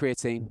take?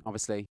 Creatine,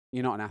 obviously.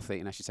 You're not an athlete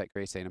unless you take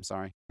creatine. I'm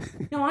sorry.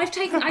 No, I I'm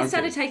started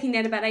kidding. taking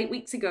that about 8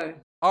 weeks ago.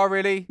 Oh,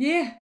 really?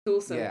 Yeah. It's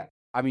awesome. Yeah.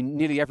 I mean,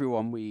 nearly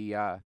everyone we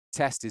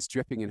test is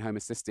dripping in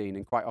homocysteine,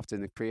 and quite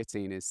often the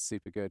creatine is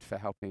super good for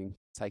helping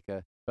take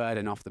a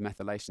burden off the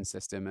methylation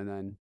system, and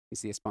then you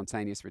see a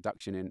spontaneous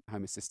reduction in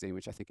homocysteine,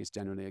 which I think is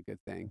generally a good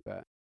thing.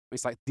 But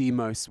it's like the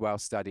most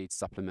well-studied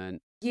supplement.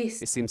 Yes.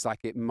 It seems like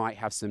it might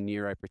have some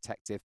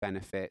neuroprotective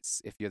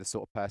benefits if you're the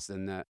sort of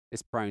person that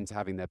is prone to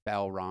having their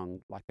bell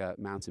rung, like a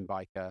mountain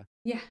biker.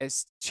 Yeah.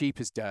 It's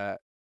cheap as dirt,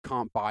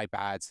 can't buy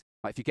bad.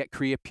 Like if you get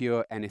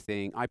Creapure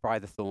anything, I buy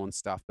the Thorn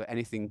stuff, but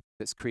anything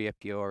that's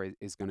Creapure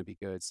is going to be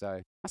good.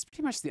 So that's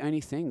pretty much the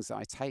only things that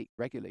I take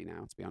regularly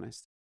now, to be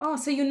honest. Oh,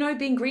 so you know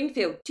Ben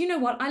Greenfield. Do you know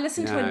what? I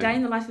listened to A Day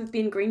in the Life of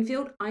Ben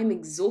Greenfield. I'm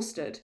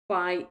exhausted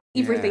by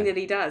everything that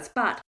he does,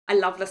 but I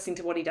love listening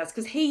to what he does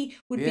because he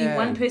would be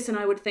one person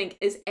I would think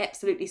is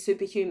absolutely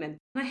superhuman.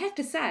 And I have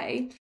to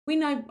say,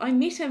 I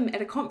met him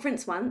at a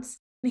conference once,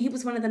 and he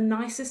was one of the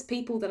nicest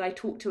people that I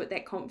talked to at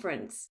that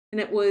conference.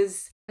 And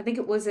I think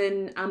it was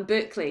in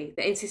Berkeley,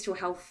 the Ancestral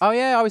Health. Oh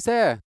yeah, I was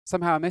there.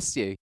 Somehow I missed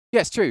you.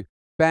 Yeah, it's true.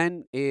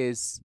 Ben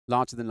is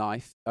larger than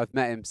life. I've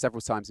met him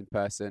several times in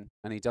person,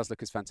 and he does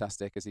look as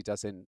fantastic as he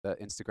does in the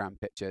Instagram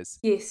pictures.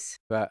 Yes.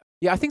 But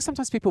yeah, I think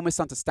sometimes people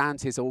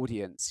misunderstand his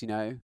audience, you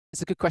know.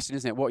 It's a good question,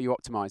 isn't it? What are you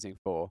optimizing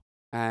for?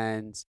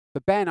 And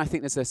for Ben, I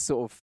think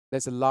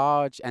there's a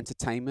large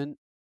entertainment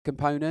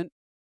component,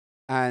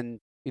 and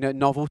you know,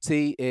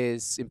 novelty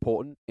is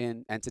important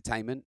in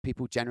entertainment.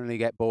 People generally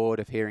get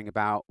bored of hearing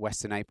about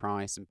Western A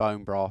Price and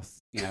bone broth,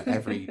 you know,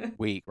 every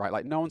week, right?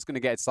 Like no one's going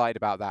to get excited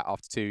about that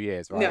after 2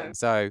 years, right? No. And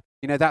so,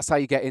 you know, that's how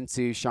you get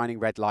into shining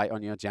red light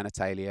on your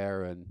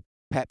genitalia and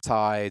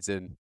peptides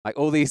and like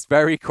all these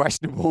very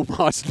questionable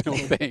marginal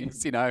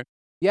things, you know.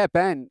 Yeah,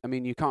 Ben, I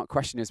mean, you can't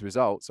question his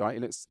results, right? He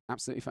looks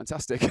absolutely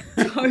fantastic.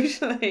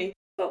 Totally.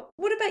 But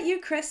what about you,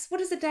 Chris? What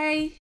does a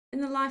day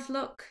in the life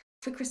look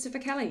for Christopher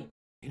Kelly?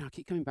 You know, I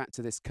keep coming back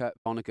to this Kurt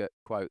Vonnegut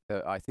quote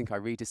that I think I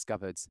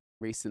rediscovered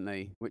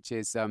recently, which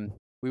is,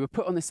 we were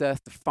put on this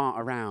earth to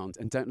fart around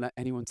and don't let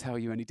anyone tell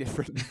you any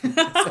different.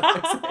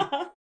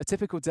 A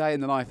typical day in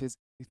the life it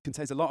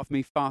contains a lot of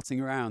me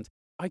farting around.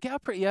 I get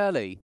up pretty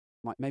early,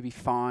 like maybe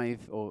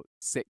 5 or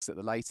 6 at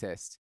the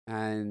latest.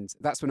 And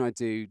that's when I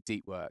do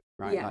deep work,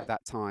 right? Yeah. Like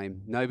that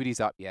time, nobody's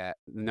up yet.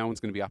 No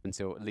one's going to be up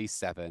until at least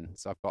 7.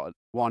 So I've got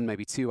 1,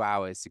 maybe 2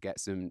 hours to get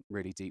some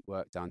really deep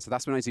work done. So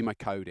that's when I do my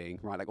coding,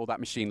 right? Like all that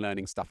machine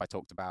learning stuff I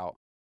talked about.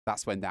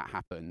 That's when that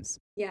happens.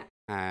 Yeah.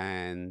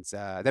 And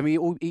then we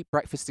all eat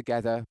breakfast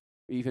together.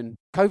 Even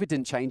COVID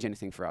didn't change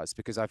anything for us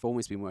because I've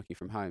always been working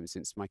from home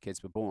since my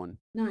kids were born.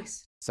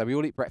 Nice. So we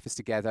all eat breakfast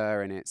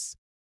together, and it's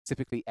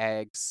typically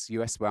eggs,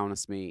 US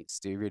wellness meats,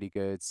 do really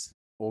good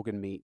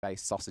organ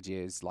meat-based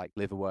sausages like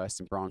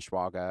liverwurst and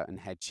braunschweiger and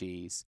head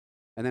cheese.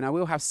 And then I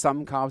will have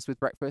some carbs with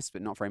breakfast,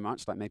 but not very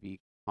much, like maybe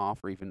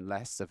half or even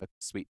less of a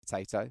sweet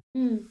potato.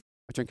 I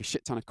drink a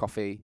shit ton of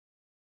coffee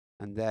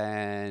and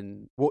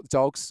then walk the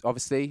dogs,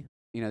 obviously.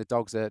 You know, the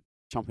dogs are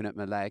chomping at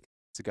my leg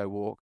to go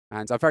walk.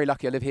 And I'm very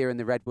lucky I live here in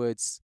the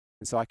Redwoods,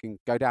 and so I can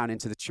go down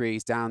into the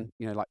trees, down,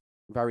 you know, like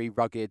very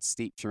rugged,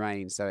 steep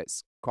terrain. So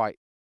it's quite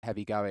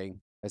heavy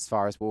going as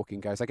far as walking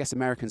goes. I guess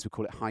Americans would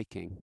call it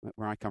hiking.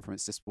 Where I come from,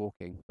 it's just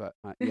walking. But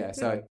yeah,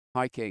 so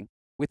hiking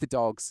with the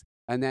dogs.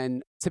 And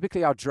then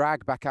typically I'll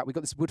drag back out. We've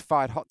got this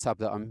wood-fired hot tub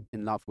that I'm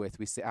in love with.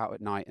 We sit out at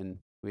night and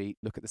we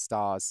look at the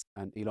stars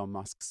and Elon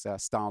Musk's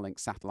Starlink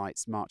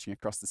satellites marching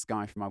across the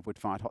sky from our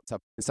wood-fired hot tub.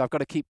 And so I've got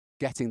to keep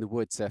getting the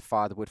wood to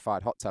fire the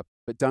wood-fired hot tub.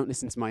 But don't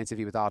listen to my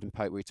interview with Arden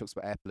Pope where he talks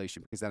about air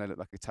pollution, because then I look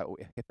like a total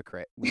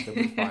hypocrite with the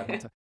wood-fired hot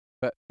tub.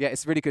 But yeah,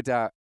 it's a really good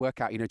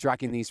workout, you know,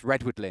 dragging these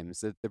redwood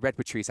limbs. The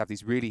redwood trees have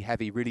these really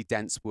heavy, really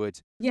dense wood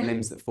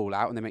limbs that fall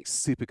out, and they make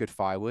super good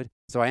firewood.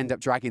 So I end up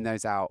dragging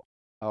those out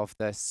of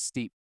the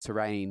steep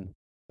terrain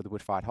for the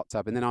wood-fired hot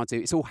tub. And then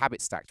it's all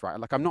habit stacked, right?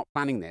 Like I'm not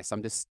planning this.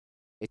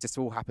 It just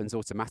all happens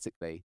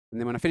automatically. And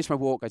then when I finish my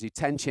walk, I do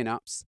 10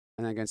 chin-ups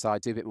and then go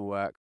inside, do a bit more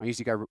work. I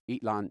usually go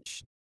eat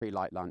lunch, pretty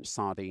light lunch,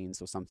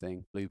 sardines or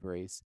something,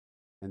 blueberries.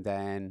 And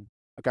then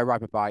I go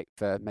ride my bike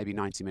for maybe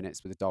 90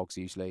 minutes with the dogs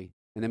usually.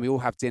 And then we all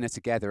have dinner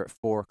together at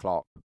 4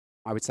 o'clock.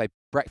 I would say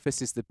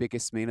breakfast is the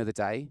biggest meal of the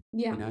day.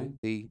 Yeah. You know,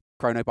 the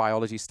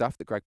chronobiology stuff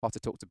that Greg Potter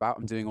talked about.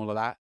 I'm doing all of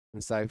that.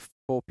 And so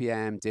 4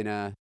 p.m.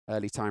 dinner,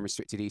 early time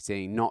restricted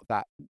eating, not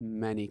that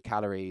many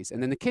calories.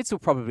 And then the kids will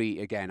probably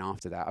eat again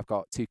after that. I've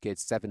got 2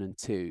 kids, 7 and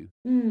 2.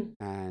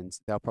 And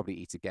they'll probably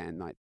eat again.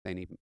 Like they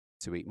need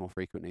to eat more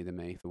frequently than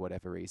me for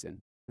whatever reason.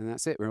 And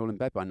that's it. We're all in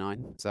bed by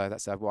 9. So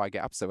that's why I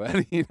get up so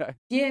early, you know.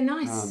 Yeah,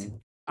 nice.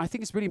 I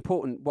think it's really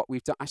important what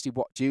we've done, actually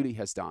what Julie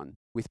has done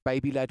with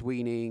baby-led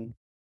weaning,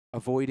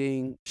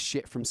 avoiding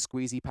shit from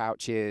squeezy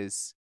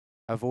pouches,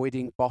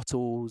 avoiding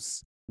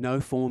bottles, no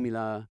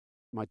formula.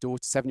 My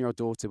daughter, 7-year-old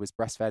daughter, was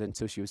breastfed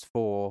until she was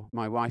 4.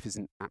 My wife is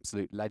an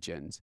absolute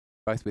legend,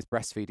 both with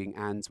breastfeeding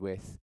and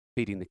with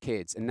feeding the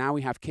kids. And now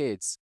we have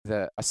kids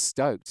that are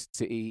stoked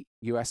to eat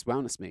US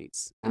wellness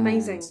meats.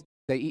 Amazing. And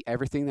they eat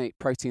everything. They eat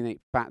protein, they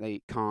eat fat, they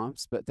eat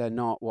carbs, but they're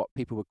not what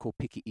people would call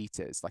picky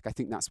eaters. Like, I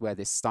think that's where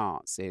this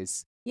starts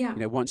is, Yeah.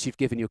 once you've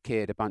given your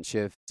kid a bunch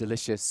of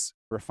delicious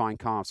refined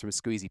carbs from a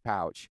squeezy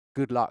pouch,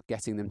 good luck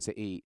getting them to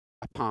eat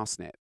a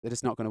parsnip. They're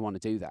just not going to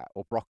want to do that,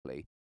 or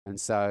broccoli. And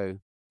so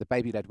the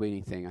baby-led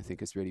weaning thing, I think,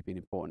 has really been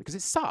important because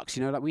it sucks.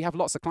 Like, we have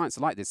lots of clients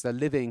like this. They're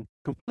living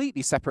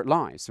completely separate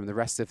lives from the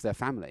rest of their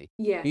family.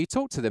 Yeah. And you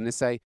talk to them, they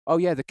say, oh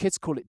yeah, the kids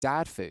call it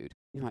dad food.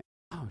 You're like,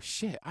 oh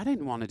shit, I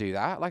didn't want to do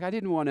that. Like, I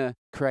didn't want to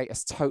create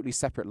a totally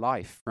separate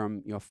life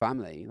from your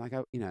family. Like,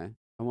 I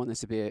want this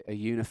to be a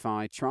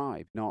unified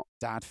tribe, not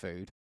dad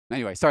food.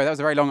 Anyway, sorry, that was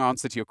a very long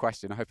answer to your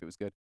question. I hope it was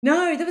good.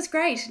 No, that was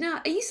great.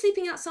 Now, are you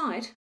sleeping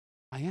outside?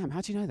 I am. How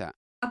do you know that?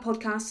 A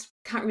podcast.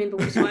 Can't remember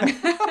which one.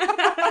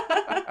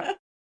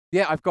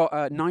 Yeah, I've got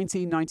a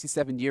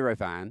 1997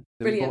 Eurovan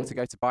that we bought to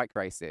go to bike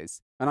races.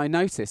 And I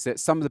noticed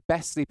that some of the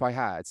best sleep I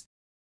had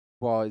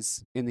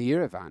was in the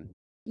Eurovan.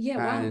 Yeah,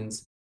 wow. And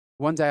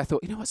one day I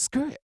thought, you know what,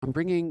 screw it.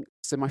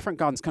 So my front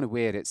garden's kind of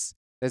weird.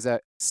 There's a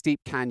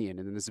steep canyon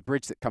and then there's a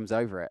bridge that comes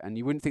over it. And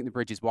you wouldn't think the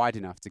bridge is wide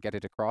enough to get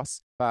it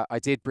across. But I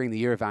did bring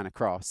the Eurovan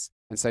across.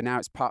 And so now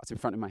it's parked in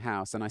front of my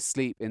house and I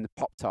sleep in the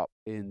pop top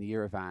in the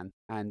Eurovan.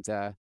 And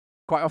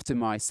quite often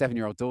my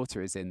 7-year-old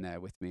daughter is in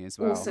there with me as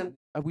well. Awesome.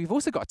 We've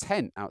also got a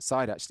tent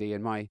outside actually.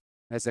 And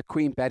there's a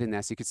queen bed in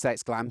there. So you could say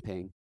it's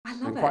glamping. I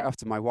love And it. quite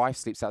often my wife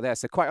sleeps out there.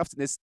 So quite often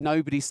there's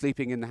nobody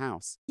sleeping in the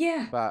house.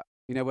 Yeah. But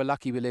we're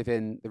lucky we live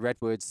in the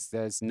Redwoods.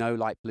 There's no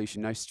light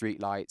pollution, no street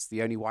lights.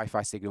 The only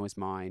Wi-Fi signal is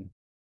mine.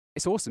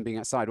 It's awesome being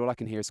outside. All I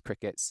can hear is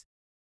crickets.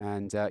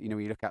 And, when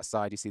you look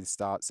outside, you see the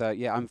stars. So,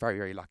 yeah, I'm very,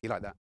 very lucky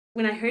like that.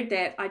 When I heard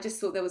that, I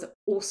just thought that was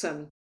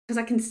awesome. Because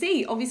I can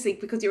see, obviously,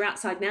 because you're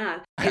outside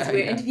now, as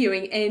we're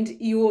interviewing, and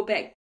your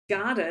back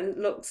garden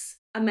looks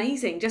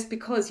amazing just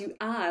because you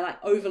are, like,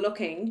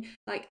 overlooking,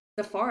 like,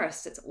 the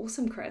forest. It's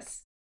awesome,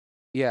 Chris.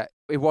 Yeah,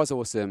 it was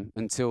awesome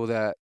until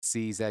the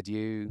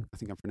CZU, I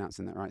think I'm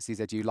pronouncing that right,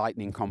 CZU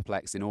lightning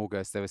complex in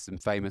August. There were some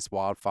famous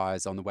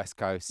wildfires on the West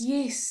Coast.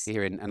 Yes.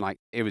 Here, and like,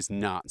 it was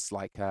nuts.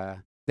 Like,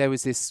 there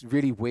was this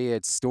really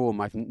weird storm.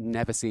 I've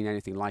never seen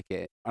anything like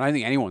it. I don't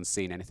think anyone's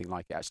seen anything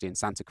like it, actually, in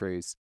Santa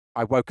Cruz.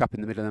 I woke up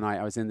in the middle of the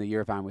night. I was in the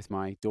Eurovan with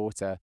my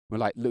daughter. We're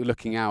like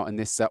looking out, and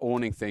this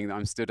awning thing that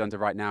I'm stood under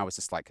right now was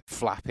just like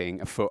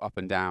flapping a foot up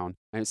and down.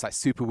 And it's like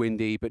super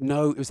windy, but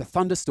it was a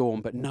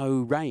thunderstorm, but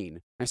no rain.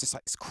 And it's just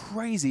like this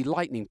crazy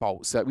lightning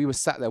bolt. So we were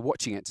sat there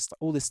watching it, just like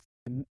all this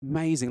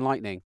amazing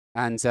lightning.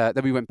 And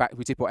then we went back,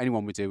 we did what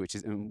anyone would do,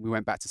 and we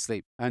went back to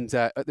sleep. And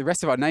the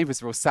rest of our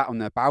neighbors were all sat on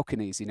their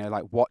balconies,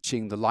 like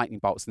watching the lightning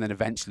bolts. And then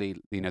eventually,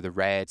 the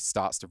red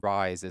starts to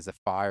rise as a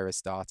fire has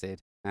started.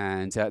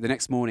 And the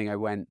next morning I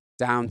went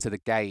down to the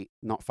gate,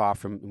 not far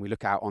from, and we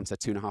look out onto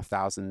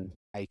 2,500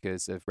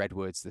 acres of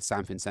redwoods, the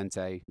San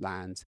Vicente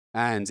land.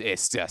 And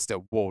it's just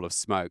a wall of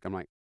smoke. I'm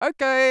like,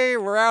 okay,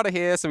 we're out of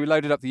here. So we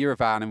loaded up the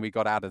Eurovan and we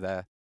got out of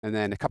there. And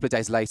then a couple of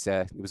days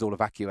later, it was all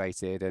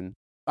evacuated and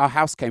our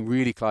house came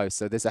really close.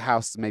 So there's a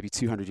house maybe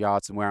 200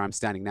 yards from where I'm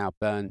standing now,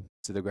 burned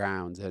to the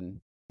ground. And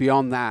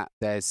beyond that,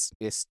 it's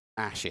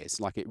ashes,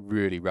 like it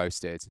really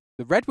roasted.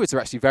 The redwoods are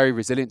actually very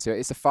resilient to it.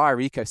 It's a fire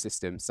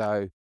ecosystem.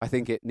 So I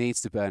think it needs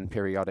to burn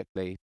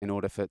periodically in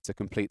order to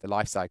complete the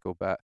life cycle.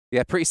 But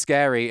yeah, pretty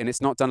scary. And it's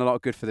not done a lot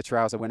of good for the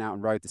trails I went out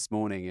and rode this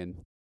morning.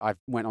 And I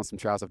went on some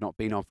trails I've not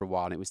been on for a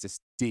while, and it was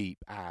just deep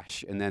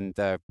ash. And then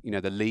the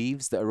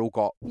leaves that are all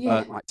got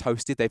burnt, like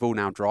toasted, they've all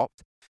now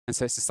dropped. And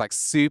so it's just like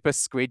super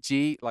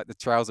squidgy, like the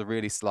trails are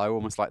really slow,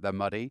 almost like they're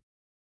muddy.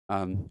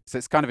 So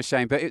it's kind of a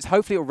shame, but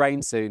hopefully it'll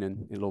rain soon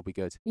and it'll all be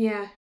good.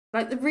 Yeah,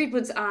 like the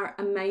redwoods are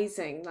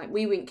amazing. Like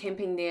we went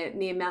camping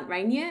near Mount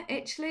Rainier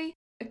actually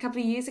a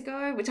couple of years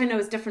ago, which I know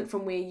is different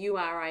from where you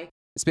are.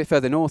 It's a bit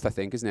further north, I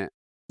think, isn't it?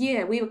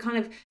 Yeah, we were kind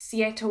of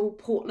Seattle,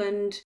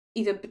 Portland,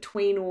 either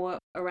between or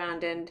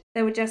around, and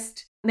they were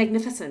just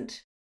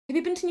magnificent. Have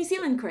you been to New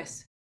Zealand,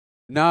 Chris?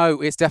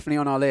 No, it's definitely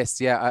on our list.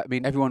 Yeah, I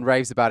mean, everyone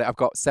raves about it. I've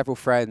got several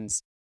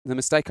friends. The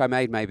mistake I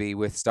made maybe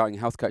with starting a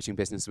health coaching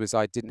business was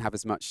I didn't have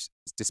as much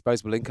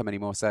disposable income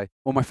anymore. So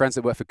all my friends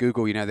that work for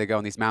Google, they go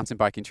on these mountain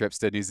biking trips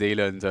to New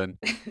Zealand and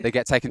they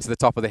get taken to the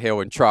top of the hill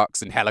in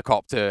trucks and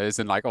helicopters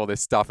and like all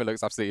this stuff. It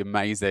looks absolutely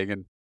amazing.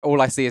 And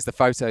all I see is the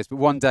photos. But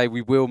one day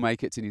we will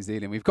make it to New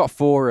Zealand. We've got a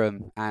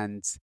forum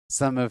and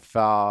some of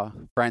our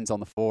friends on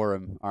the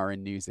forum are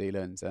in New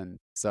Zealand. And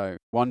so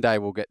one day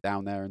we'll get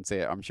down there and see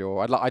it, I'm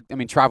sure. I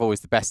mean, travel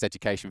is the best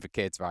education for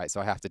kids, right? So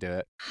I have to do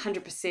it.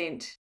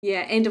 100%.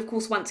 Yeah. And of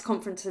course, once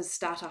conferences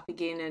start up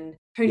again, and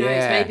who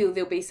knows, maybe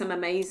there'll be some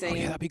amazing... Oh,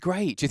 yeah, that'd be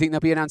great. Do you think there'll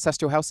be an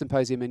ancestral health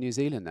symposium in New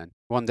Zealand then?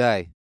 One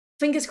day?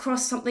 Fingers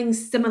crossed something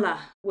similar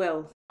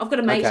will. I've got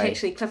a mate,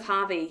 actually, Cliff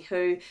Harvey,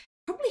 who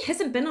probably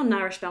hasn't been on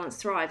Nourish, Balance,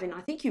 Thrive, and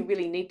I think you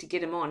really need to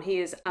get him on. He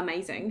is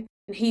amazing.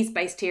 And he's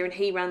based here and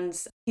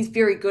he's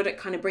very good at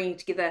kind of bringing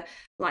together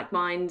like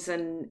minds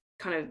and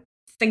kind of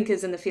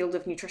thinkers in the field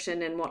of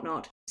nutrition and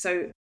whatnot.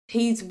 So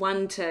he's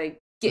one to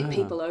get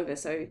people over.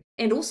 So,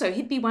 and also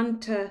he'd be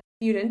one for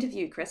you to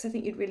interview, Chris. I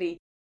think you'd really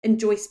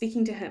enjoy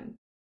speaking to him.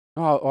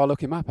 Oh, I'll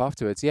look him up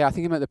afterwards. Yeah, I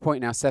think I'm at the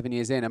point now, 7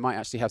 years in, I might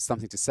actually have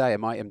something to say.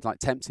 I'm like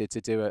tempted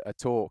to do a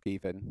talk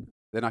even.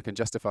 Then I can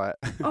justify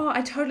it. Oh,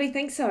 I totally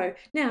think so.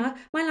 Now,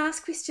 my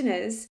last question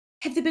is,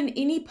 have there been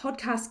any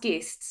podcast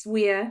guests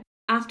where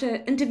after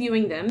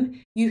interviewing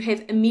them, you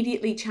have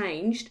immediately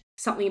changed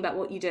something about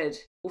what you did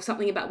or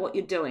something about what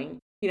you're doing?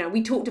 You know,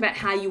 we talked about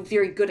how you're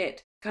very good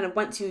at kind of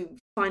once you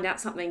find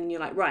out something and you're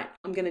like, right,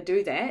 I'm going to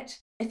do that.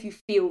 If you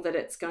feel that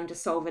it's going to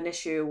solve an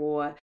issue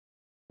or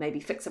maybe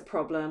fix a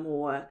problem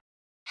or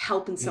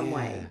help in some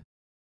way.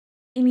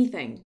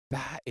 Anything.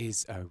 That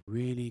is a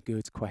really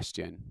good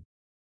question.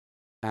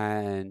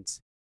 And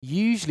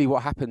usually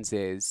what happens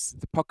is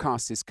the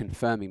podcast is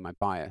confirming my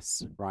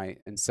bias, right?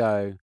 And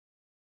so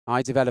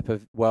I develop a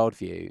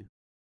worldview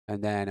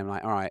and then I'm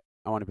like, all right,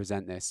 I want to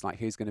present this. Like,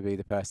 who's going to be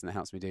the person that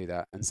helps me do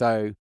that? And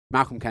so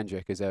Malcolm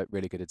Kendrick is a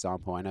really good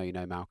example. I know you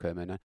know Malcolm.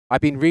 And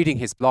I've been reading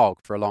his blog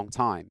for a long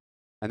time.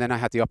 And then I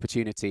had the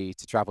opportunity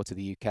to travel to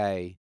the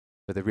UK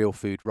for the Real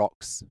Food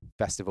Rocks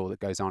festival that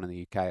goes on in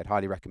the UK. I'd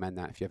highly recommend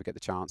that if you ever get the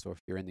chance or if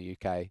you're in the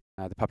UK.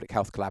 The Public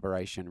Health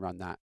Collaboration run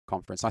that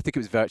conference. I think it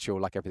was virtual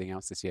like everything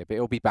else this year, but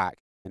it'll be back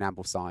in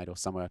Ambleside or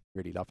somewhere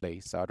really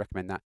lovely. So I'd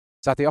recommend that.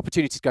 So I had the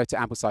opportunity to go to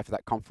Ambleside for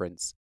that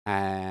conference.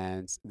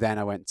 And then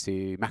I went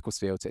to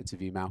Macclesfield to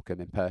interview Malcolm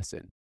in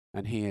person.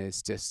 And he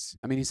is just,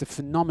 I mean, he's a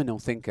phenomenal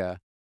thinker.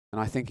 And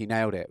I think he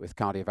nailed it with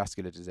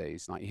cardiovascular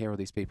disease. Like, you hear all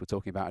these people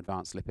talking about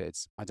advanced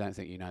lipids. I don't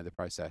think you know the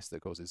process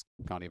that causes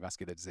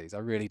cardiovascular disease. I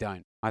really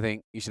don't. I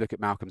think you should look at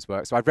Malcolm's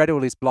work. So I've read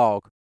all his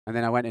blog and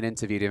then I went and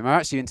interviewed him. I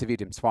actually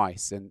interviewed him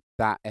twice. And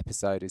that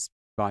episode is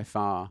by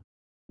far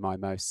my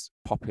most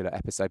popular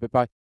episode.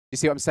 But you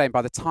see what I'm saying?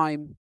 By the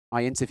time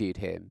I interviewed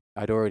him,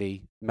 I'd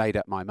already made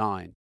up my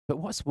mind. But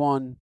what's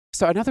one?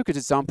 So another good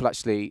example,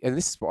 actually, and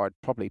this is what I'd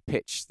probably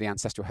pitch the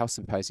Ancestral Health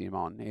Symposium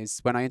on, is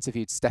when I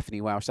interviewed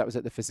Stephanie Welsh. That was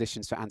at the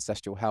Physicians for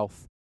Ancestral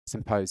Health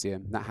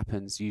Symposium. That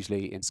happens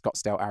usually in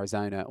Scottsdale,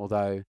 Arizona,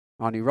 although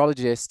our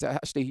neurologist,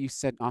 actually, you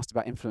asked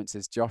about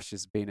influences. Josh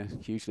has been a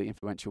hugely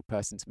influential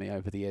person to me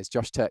over the years.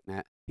 Josh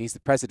Turknett, he's the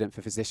president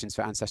for Physicians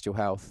for Ancestral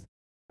Health,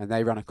 and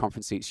they run a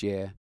conference each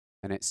year,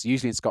 and it's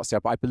usually in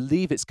Scottsdale, but I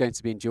believe it's going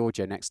to be in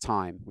Georgia next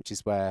time, which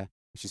is where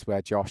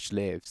Josh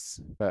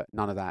lives, but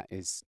none of that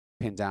is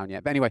pinned down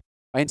yet. But anyway,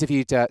 I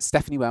interviewed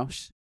Stephanie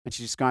Welsh, and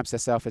she describes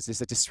herself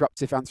as a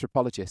disruptive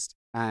anthropologist.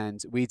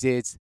 And we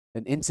did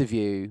an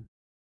interview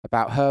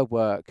about her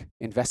work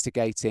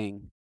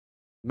investigating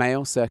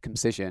male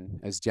circumcision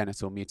as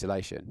genital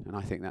mutilation. And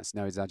I think that's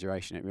no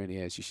exaggeration. It really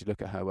is. You should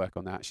look at her work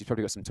on that. She's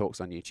probably got some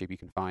talks on YouTube you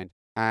can find.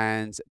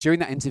 And during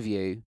that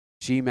interview,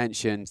 she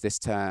mentioned this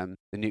term,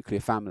 the nuclear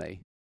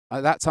family.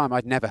 At that time,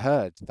 I'd never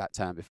heard that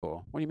term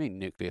before. What do you mean,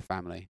 nuclear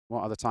family?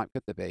 What other type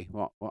could there be?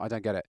 What? I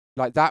don't get it.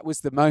 Like, that was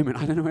the moment.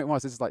 I don't know what it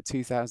was. This is like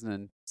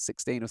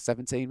 2016 or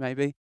 17,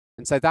 maybe.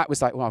 And so that was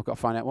like, well, I've got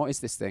to find out, what is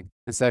this thing?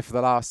 And so for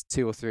the last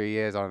 2 or 3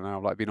 years, I don't know,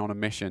 I've like been on a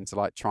mission to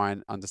like try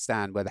and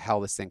understand where the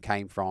hell this thing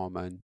came from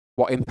and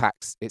what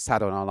impacts it's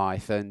had on our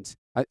life. And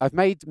I've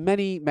made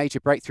many major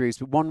breakthroughs,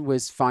 but one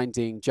was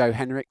finding Joe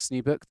Henrich's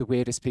new book, The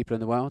Weirdest People in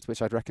the World,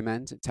 which I'd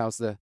recommend. It tells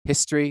the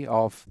history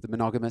of the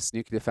monogamous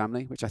nuclear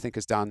family, which I think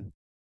has done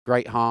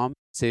great harm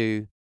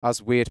to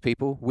us weird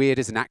people. Weird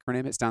is an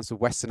acronym. It stands for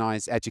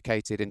Westernized,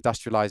 Educated,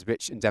 Industrialized,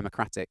 Rich, and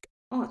Democratic.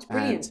 Oh, it's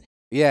brilliant. And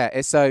yeah,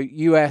 it's so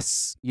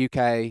US,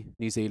 UK,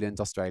 New Zealand,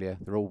 Australia,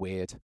 they're all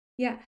weird.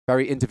 Yeah.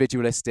 Very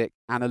individualistic,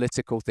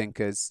 analytical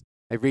thinkers.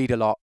 They read a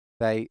lot.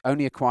 They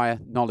only acquire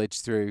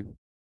knowledge through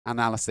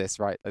analysis,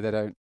 right? They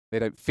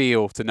don't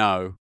feel to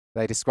know.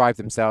 They describe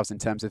themselves in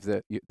terms of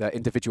their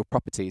individual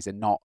properties and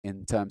not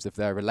in terms of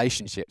their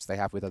relationships they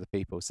have with other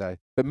people. So,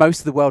 but most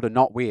of the world are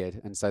not weird.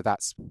 And so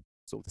that's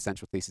sort of the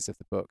central thesis of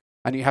the book.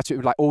 And you have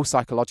to, like, all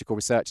psychological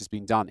research has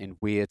been done in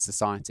weird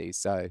societies.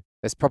 So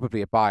there's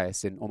probably a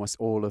bias in almost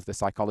all of the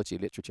psychology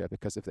literature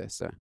because of this.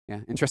 So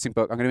yeah, interesting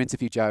book. I'm going to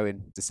interview Joe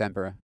in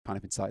December. Kind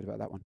of excited about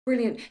that one.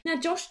 Brilliant. Now,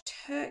 Josh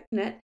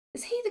Turknett,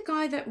 is he the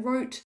guy that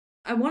wrote,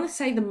 I want to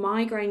say, The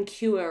Migraine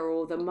Cure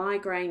or The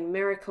Migraine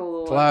Miracle?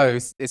 Or...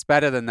 Close. It's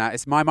better than that.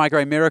 It's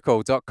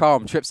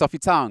mymigrainемiracle.com. Trips off your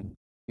tongue.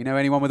 You know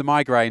anyone with a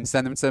migraine,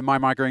 send them to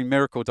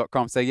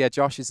mymigrainemiracle.com. Say, yeah,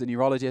 Josh is a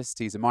neurologist.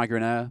 He's a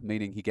migraineur,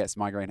 meaning he gets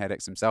migraine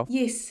headaches himself.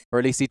 Yes. Or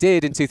at least he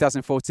did in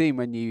 2014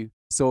 when you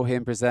saw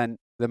him present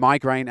The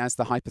Migraine as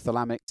the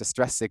Hypothalamic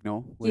Distress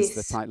Signal was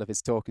the title of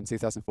his talk in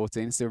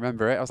 2014. I still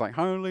remember it. I was like,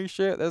 holy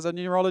shit, there's a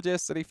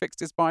neurologist and he fixed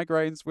his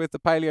migraines with the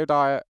paleo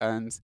diet.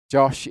 And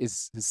Josh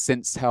has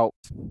since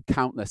helped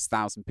countless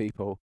thousand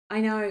people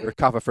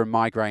recover from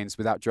migraines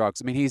without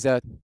drugs. I mean, he's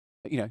a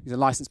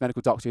licensed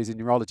medical doctor. He's a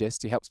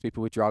neurologist. He helps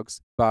people with drugs.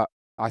 But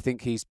I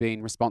think he's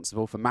been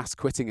responsible for mass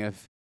quitting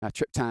of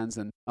triptans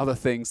and other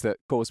things that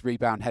cause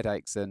rebound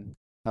headaches and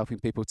helping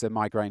people to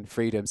migraine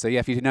freedom. So yeah,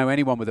 if you know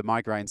anyone with a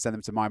migraine, send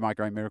them to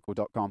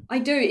mymigrainemiracle.com. I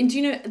do. And do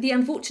you know, the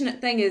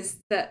unfortunate thing is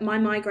that My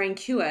Migraine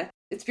Cure,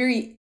 it's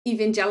very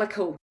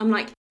evangelical. I'm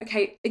like,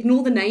 okay,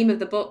 ignore the name of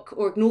the book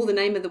or ignore the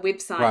name of the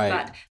website, Right.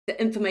 but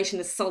the information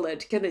is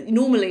solid.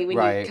 Normally, when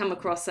Right. you come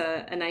across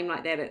a name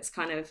like that, it's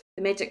kind of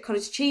the Magic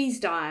Cottage Cheese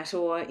diet,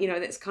 or,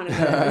 that's kind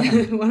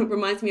of what it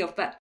reminds me of.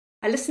 But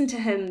I listened to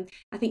him,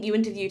 I think you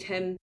interviewed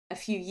him a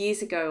few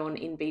years ago on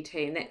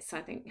NBT, and that's,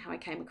 I think, how I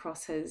came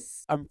across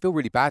his. I feel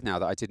really bad now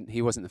that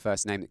he wasn't the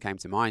first name that came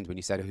to mind when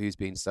you said who's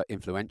been so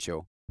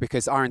influential,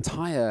 because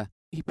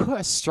he put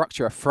a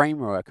structure, a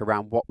framework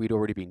around what we'd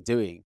already been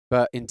doing.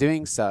 But in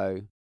doing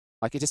so,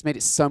 like, it just made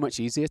it so much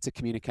easier to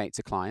communicate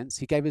to clients.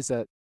 He gave us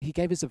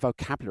a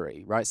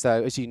vocabulary, right?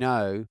 So as you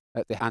know,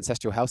 at the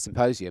Ancestral Health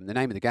Symposium, the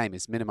name of the game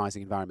is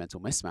minimizing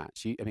environmental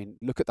mismatch.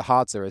 Look at the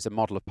Hadza as a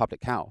model of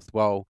public health.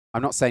 Well,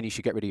 I'm not saying you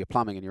should get rid of your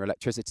plumbing and your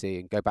electricity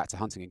and go back to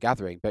hunting and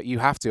gathering, but you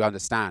have to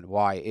understand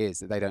why it is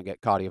that they don't get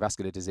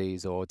cardiovascular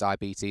disease or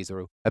diabetes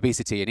or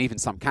obesity and even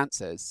some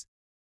cancers.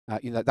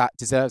 That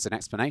deserves an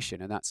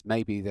explanation, and that's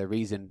maybe the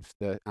reason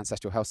the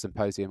Ancestral Health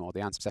Symposium or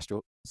the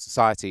Ancestral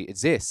Society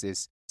exists,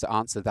 is to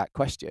answer that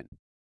question.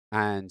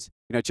 And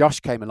Josh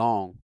came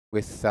along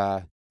with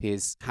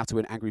his How to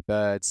Win Angry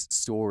Birds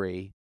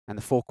story and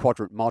the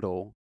 4-quadrant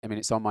model.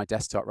 It's on my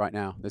desktop right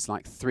now. There's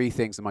like 3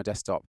 things on my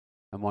desktop,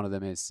 and one of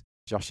them is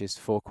Josh's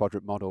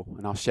 4-quadrant model.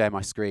 And I'll share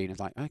my screen. It's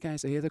like, okay,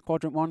 so here are the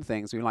quadrant 1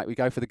 things. We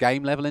go for the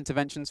game level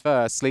interventions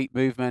first: sleep,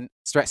 movement,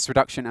 stress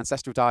reduction,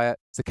 ancestral diet,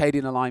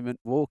 circadian alignment,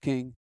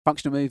 walking,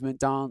 functional movement,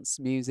 dance,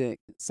 music,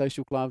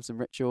 social clubs and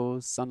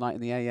rituals, sunlight in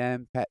the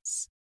AM,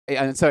 pets.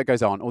 And so it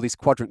goes on, all these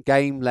quadrant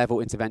game level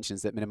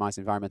interventions that minimize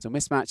environmental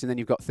mismatch. And then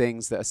you've got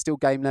things that are still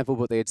game level,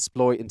 but they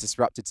exploit and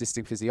disrupt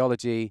existing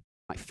physiology,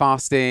 like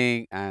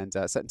fasting and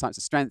certain types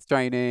of strength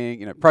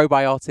training,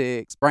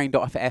 probiotics,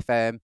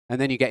 brain.fm.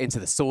 And then you get into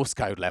the source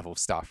code level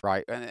stuff,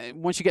 right?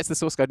 And once you get to the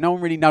source code, no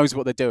one really knows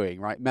what they're doing,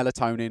 right?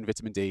 Melatonin,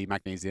 vitamin D,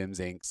 magnesium,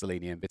 zinc,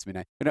 selenium,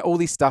 vitamin A, all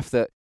these stuff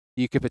that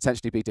you could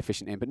potentially be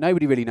deficient in, but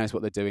nobody really knows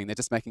what they're doing. They're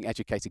just making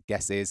educated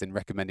guesses and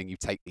recommending you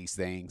take these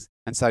things.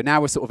 And so now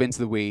we're sort of into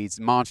the weeds,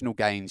 marginal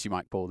gains, you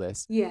might call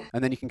this. Yeah.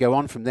 And then you can go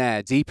on from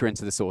there, deeper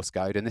into the source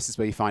code. And this is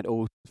where you find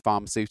all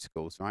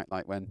pharmaceuticals, right?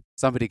 Like when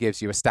somebody gives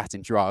you a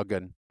statin drug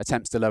and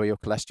attempts to lower your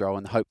cholesterol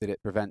and hope that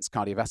it prevents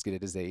cardiovascular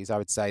disease, I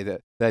would say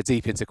that they're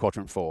deep into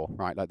quadrant 4,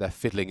 right? Like they're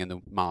fiddling in the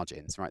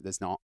margins, right?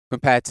 There's not,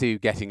 compared to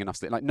getting enough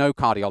sleep. Like no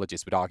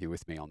cardiologist would argue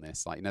with me on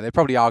this. Like, they'd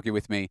probably argue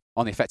with me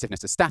on the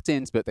effectiveness of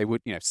statins, but they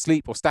would,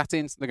 sleep or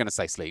statins, they're going to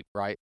say sleep,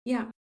 right?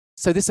 Yeah.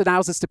 So this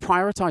allows us to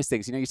prioritize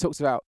things. You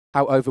talked about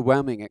how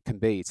overwhelming it can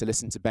be to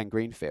listen to Ben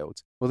Greenfield.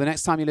 Well, the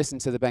next time you listen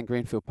to the Ben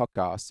Greenfield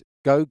podcast,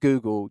 go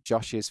Google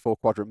Josh's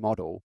 4-quadrant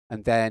model.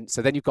 And then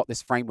you've got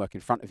this framework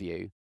in front of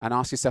you, and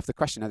ask yourself the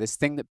question, now this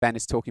thing that Ben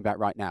is talking about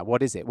right now,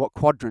 what is it? What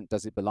quadrant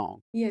does it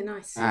belong? Yeah,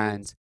 nice.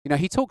 And,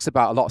 he talks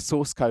about a lot of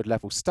source code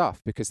level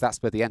stuff because that's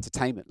where the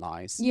entertainment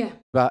lies. Yeah.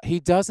 But he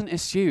doesn't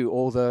eschew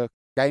all the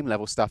game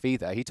level stuff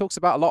either. He talks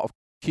about a lot of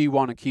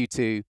Q1 and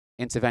Q2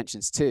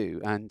 interventions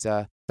too. And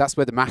that's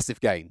where the massive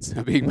gains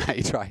are being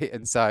made, right?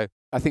 And so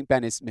I think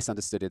Ben is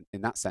misunderstood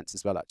in that sense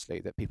as well,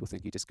 actually, that people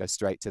think he just goes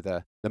straight to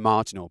the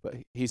marginal, but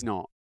he's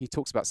not. He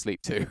talks about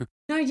sleep too.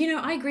 No,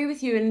 I agree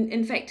with you. And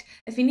in fact,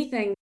 if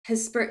anything,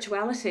 his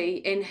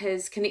spirituality and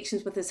his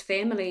connections with his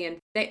family, and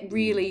that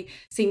really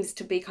seems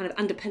to be kind of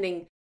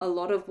underpinning a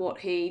lot of what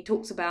he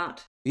talks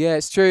about. Yeah,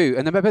 it's true.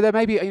 And but there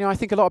may be, I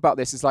think a lot about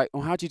this is like,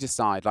 well, how do you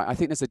decide? Like, I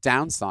think there's a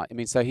downside.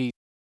 So he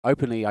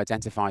openly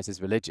identifies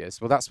as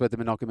religious. Well, that's where the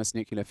monogamous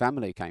nuclear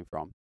family came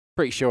from.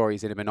 Pretty sure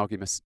he's in a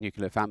monogamous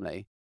nuclear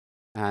family.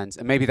 And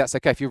maybe that's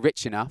okay. If you're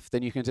rich enough,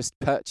 then you can just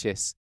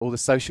purchase all the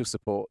social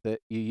support that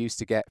you used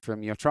to get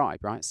from your tribe,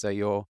 right? So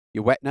your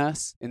wet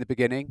nurse in the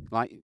beginning,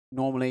 like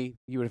normally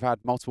you would have had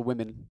multiple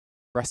women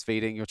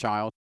breastfeeding your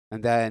child.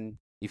 And then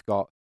you've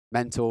got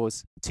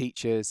mentors,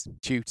 teachers,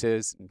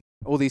 tutors,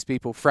 all these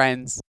people,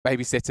 friends,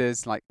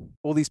 babysitters, like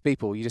all these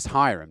people, you just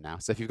hire them now.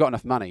 So if you've got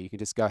enough money, you can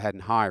just go ahead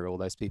and hire all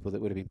those people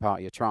that would have been part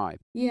of your tribe.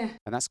 Yeah.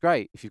 And that's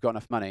great if you've got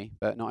enough money,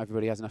 but not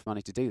everybody has enough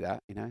money to do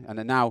that, And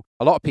then now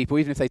a lot of people,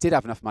 even if they did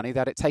have enough money, they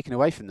had it taken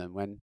away from them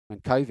when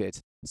COVID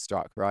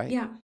struck, right?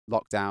 Yeah.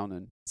 Lockdown,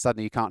 and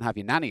suddenly you can't have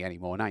your nanny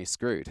anymore. Now you're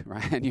screwed,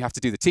 right? And you have to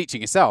do the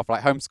teaching yourself,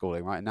 like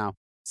homeschooling right now.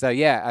 So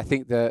yeah, I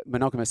think the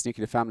monogamous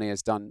nuclear family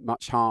has done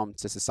much harm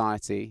to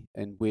society,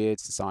 and weird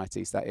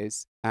societies, that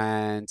is.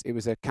 And it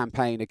was a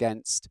campaign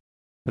against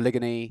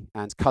polygamy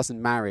and cousin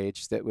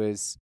marriage that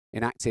was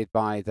enacted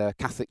by the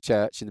Catholic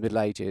Church in the Middle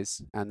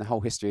Ages. And the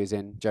whole history is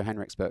in Joe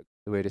Henrich's book,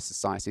 The Weirdest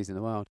Societies in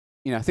the World.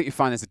 I think you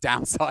find there's a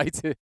downside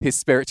to his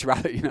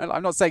spirituality.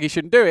 I'm not saying he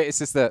shouldn't do it. It's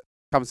just that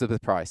it comes with a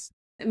price.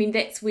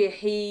 That's where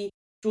he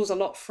draws a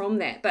lot from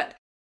that. But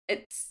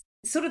it's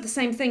sort of the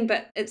same thing,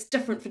 but it's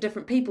different for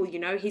different people.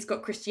 He's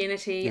got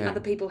Christianity. Yeah. Other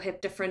people have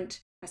different,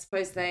 I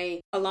suppose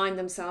they align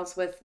themselves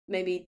with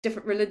maybe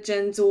different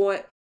religions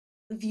or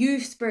view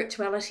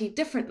spirituality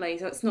differently.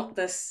 So it's not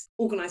this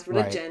organized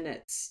religion. Right.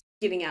 It's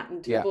getting out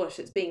into the bush.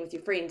 It's being with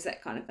your friends,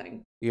 that kind of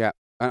thing. Yeah.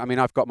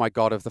 I've got my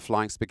god of the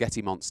flying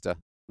spaghetti monster.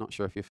 Not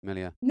sure if you're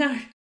familiar. No.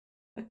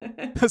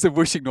 There's a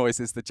whooshing noise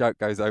as the joke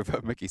goes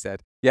over, Mickey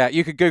said. Yeah,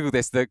 you could Google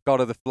this, the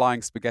god of the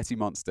flying spaghetti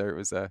monster. It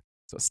was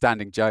sort of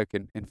standing joke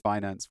in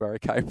finance where I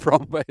came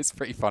from, but it's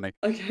pretty funny.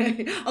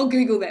 Okay, I'll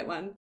Google that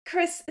one.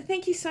 Chris,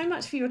 thank you so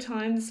much for your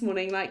time this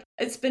morning. Like,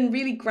 it's been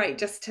really great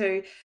just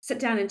to sit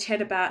down and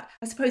chat about,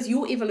 I suppose,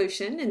 your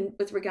evolution and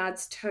with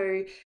regards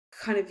to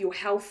kind of your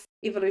health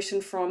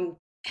evolution from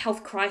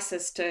health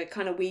crisis to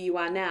kind of where you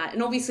are now.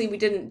 And obviously we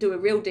didn't do a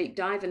real deep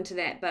dive into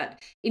that, but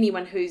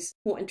anyone who's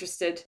more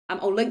interested,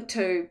 I'll link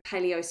to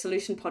Paleo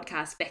Solution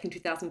podcast back in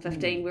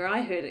 2015 where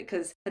I heard it,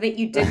 because I think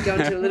you did go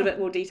into a little bit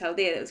more detail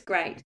there. It was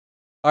great.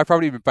 I'd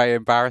probably be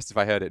embarrassed if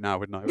I heard it now,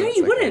 wouldn't I? No,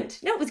 you wouldn't.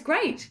 No, it was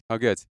great. Oh,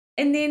 good.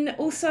 And then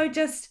also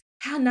just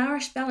how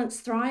Nourish, Balance,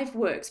 Thrive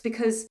works,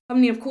 because, I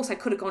mean, of course, I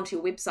could have gone to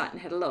your website and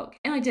had a look,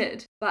 and I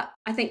did, but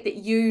I think that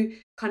you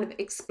kind of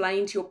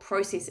explained your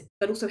process,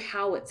 but also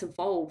how it's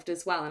evolved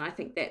as well. And I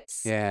think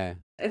I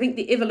think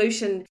the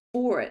evolution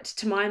for it,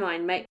 to my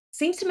mind,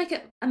 seems to make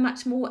it a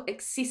much more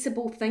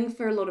accessible thing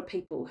for a lot of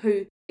people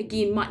who,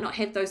 again, might not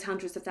have those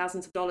hundreds of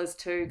thousands of dollars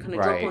to kind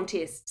of drop on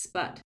tests.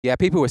 But yeah,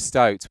 people were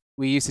stoked.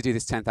 We used to do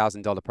this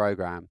 $10,000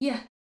 program.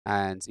 Yeah.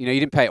 And, you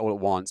didn't pay it all at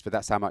once, but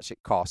that's how much it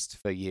cost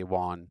for year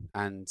one.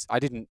 And I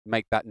didn't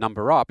make that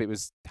number up. It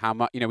was how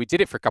much, we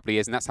did it for a couple of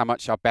years, and that's how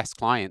much our best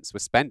clients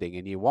were spending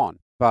in year one.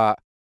 But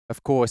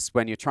of course,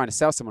 when you're trying to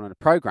sell someone on a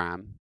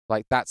program,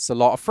 like, that's a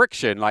lot of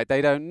friction. Like,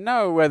 they don't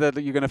know whether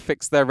you're going to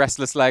fix their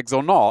restless legs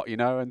or not,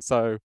 And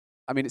so,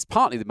 I mean, it's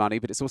partly the money,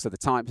 but it's also the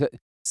time.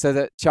 So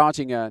that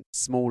charging a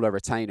smaller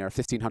retainer, a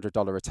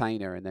 $1,500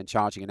 retainer, and then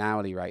charging an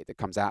hourly rate that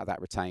comes out of that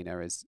retainer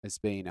has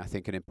been, I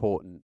think, an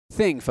important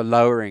thing for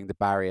lowering the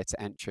barrier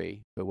to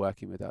entry for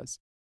working with us.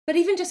 But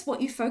even just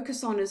what you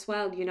focus on as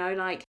well,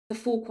 like the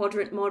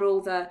 4-quadrant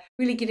model, the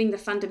really getting the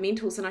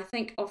fundamentals. And I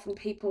think often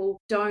people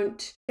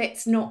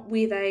that's not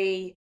where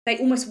they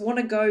almost want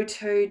to go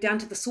down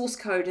to the source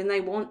code, and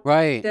they want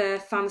the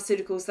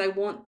pharmaceuticals, they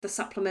want the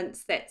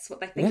supplements. That's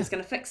what they think is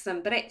going to fix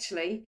them. But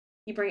actually,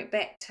 you bring it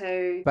back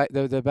to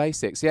the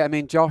basics. Yeah, I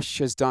mean, Josh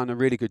has done a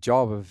really good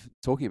job of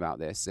talking about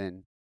this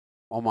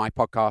on my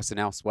podcast and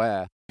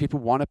elsewhere. People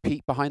want to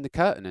peek behind the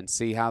curtain and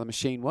see how the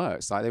machine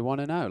works. Like, they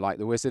want to know, like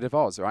the Wizard of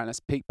Oz, right? Let's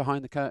peek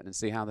behind the curtain and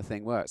see how the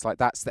thing works. Like,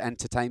 that's the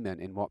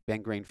entertainment in what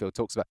Ben Greenfield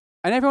talks about.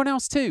 And everyone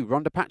else too.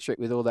 Rhonda Patrick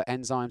with all the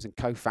enzymes and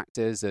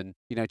cofactors and,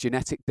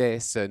 genetic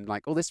this and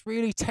like all this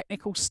really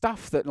technical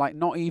stuff that like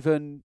not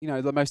even,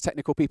 the most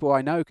technical people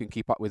I know can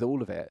keep up with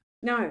all of it.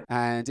 No.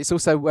 And it's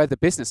also where the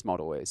business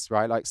model is,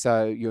 right? Like,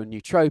 so your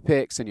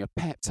nootropics and your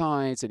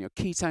peptides and your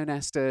ketone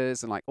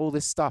esters and like all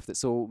this stuff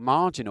that's all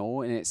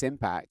marginal in its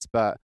impact,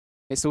 but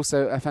it's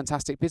also a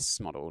fantastic business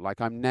model.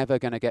 Like, I'm never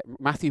going to get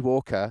Matthew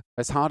Walker,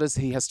 as hard as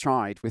he has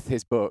tried with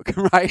his book,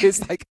 right?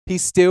 It's like,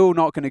 he's still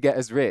not going to get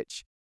as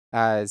rich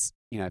as,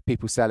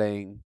 people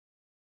selling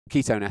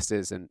ketone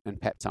esters and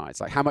peptides.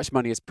 Like, how much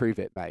money has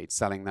Pruvit made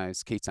selling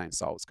those ketone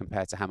salts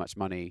compared to how much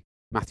money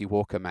Matthew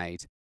Walker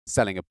made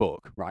selling a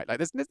book, right? Like,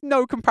 there's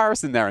no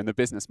comparison there in the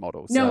business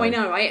model. No, so, I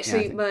know. I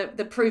actually,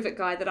 the Pruvit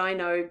guy that I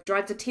know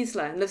drives a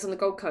Tesla and lives on the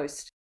Gold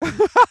Coast.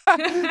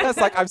 That's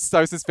like, I'm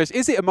so suspicious.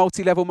 Is it a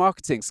multi-level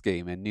marketing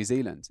scheme in New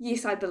Zealand?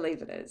 Yes, I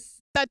believe it is.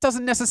 That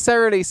doesn't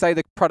necessarily say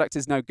the product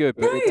is no good,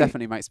 but it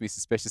definitely makes me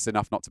suspicious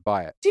enough not to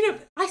buy it. Do you know,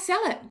 I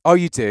sell it. Oh,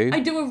 you do? I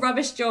do a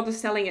rubbish job of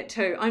selling it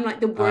too. I'm like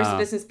the worst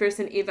business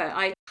person ever.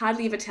 I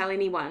hardly ever tell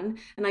anyone,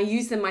 and I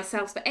use them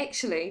myself. But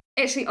actually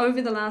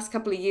over the last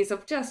couple of years,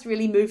 I've just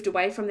really moved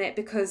away from that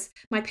because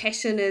my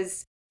passion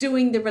is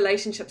doing the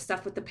relationship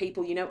stuff with the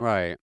people,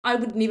 Right. I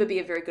would never be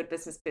a very good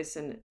business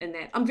person in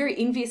that. I'm very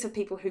envious of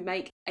people who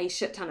make a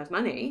shit ton of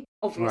money,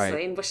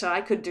 obviously, and wish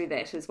I could do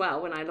that as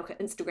well when I look at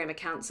Instagram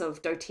accounts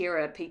of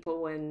doTERRA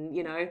people and,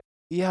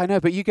 Yeah, I know,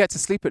 but you get to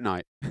sleep at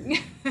night.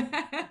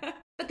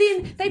 But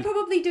then they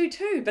probably do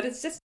too, but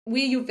it's just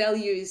where your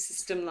value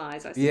system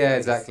lies, I suppose. Yeah,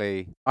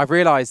 exactly. I've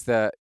realised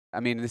that, I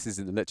mean, this is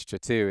in the literature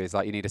too, is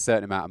like you need a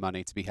certain amount of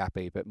money to be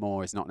happy, but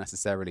more is not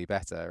necessarily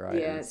better, right?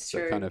 Yeah, it's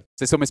true. So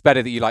it's almost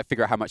better that you like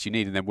figure out how much you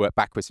need and then work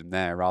backwards from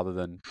there rather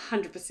than...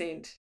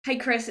 100%. Hey,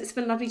 Chris, it's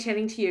been lovely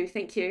chatting to you.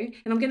 Thank you.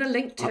 And I'm going to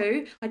link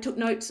to, I took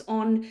notes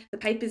on the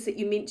papers that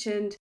you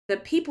mentioned, the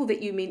people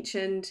that you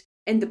mentioned,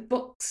 and the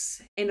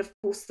books, and of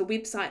course the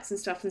websites and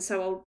stuff. And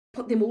so I'll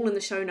put them all in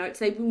the show notes.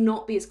 They will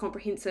not be as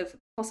comprehensive,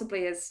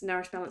 possibly, as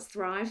Nourish, Balance,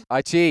 Thrive.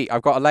 I cheat.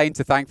 I've got Elaine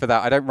to thank for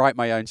that. I don't write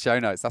my own show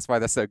notes. That's why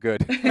they're so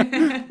good.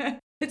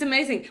 It's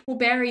amazing. Well,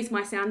 Barry's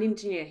my sound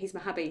engineer. He's my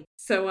hubby.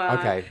 So,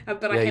 okay.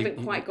 But I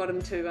haven't quite got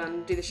him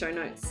to do the show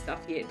notes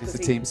stuff yet. It's a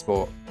team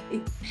sport.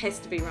 It has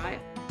to be, right?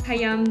 Hey,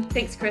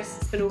 thanks, Chris.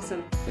 It's been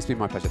awesome. It's been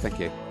my pleasure. Thank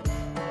you.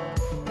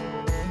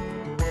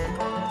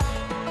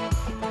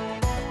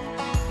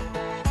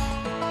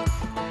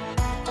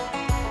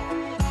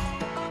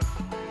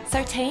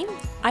 So team,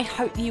 I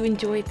hope you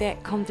enjoyed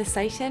that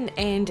conversation,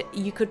 and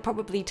you could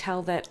probably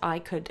tell that I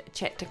could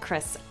chat to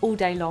Chris all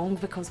day long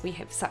because we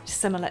have such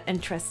similar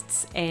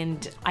interests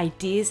and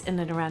ideas in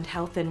and around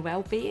health and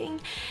well-being.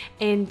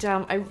 And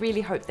I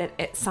really hope that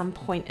at some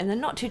point in the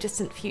not too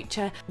distant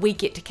future, we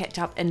get to catch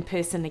up in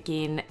person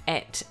again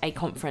at a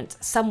conference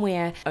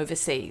somewhere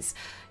overseas.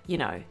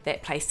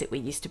 that place that we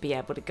used to be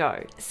able to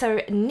go.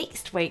 So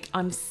next week,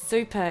 I'm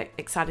super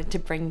excited to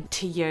bring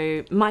to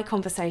you my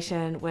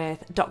conversation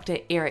with Dr.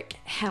 Eric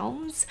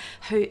Helms,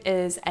 who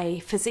is a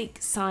physique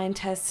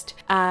scientist.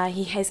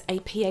 He has a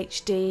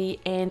PhD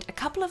and a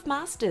couple of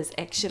masters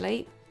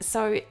actually.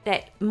 So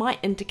that might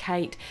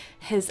indicate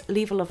his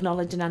level of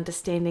knowledge and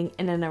understanding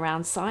in and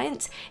around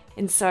science.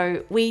 And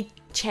so we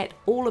chat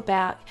all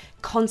about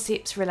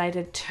concepts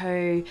related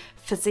to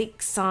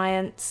physique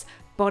science,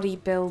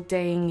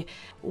 bodybuilding,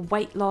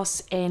 weight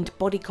loss and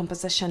body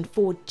composition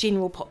for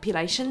general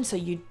population. So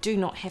you do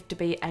not have to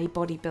be a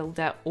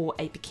bodybuilder or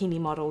a bikini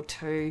model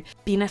to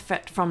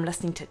benefit from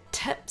listening to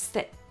tips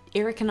that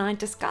Eric and I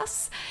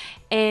discuss,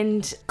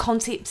 and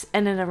concepts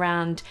in and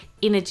around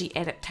energy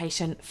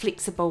adaptation,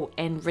 flexible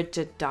and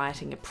rigid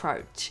dieting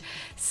approach.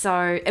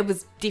 So it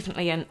was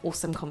definitely an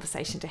awesome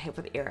conversation to have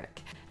with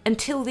Eric.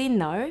 Until then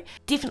though,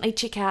 definitely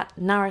check out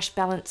Nourish,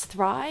 Balance,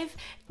 Thrive,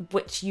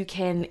 which you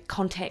can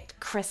contact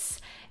Chris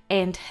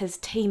and his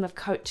team of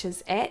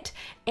coaches at.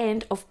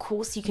 And of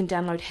course, you can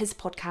download his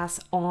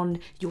podcast on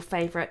your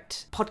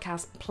favourite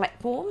podcast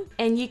platform.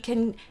 And you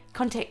can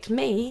contact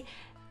me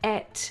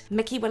at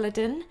Mickey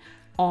Williden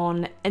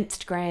on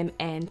Instagram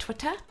and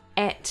Twitter,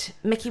 at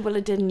Mickey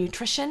Williden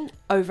Nutrition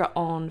over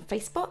on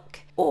Facebook,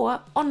 or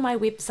on my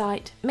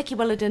website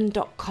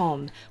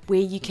mickeywilliden.com, where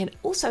you can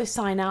also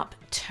sign up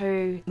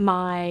to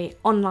my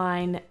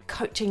online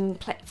coaching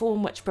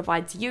platform, which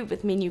provides you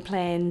with menu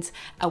plans,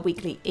 a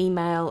weekly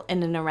email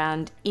in and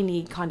around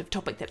any kind of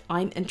topic that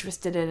I'm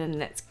interested in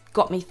and that's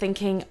got me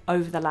thinking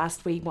over the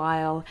last wee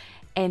while,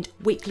 and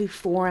weekly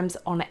forums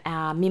on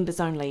our members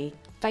only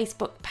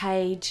Facebook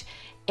page,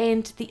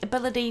 and the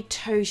ability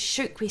to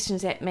shoot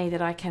questions at me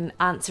that I can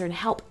answer and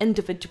help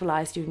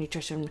individualize your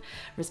nutrition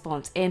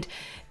response. And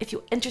if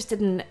you're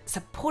interested in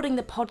supporting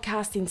the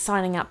podcast, then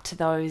signing up to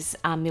those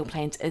meal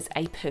plans is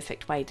a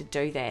perfect way to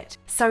do that.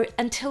 So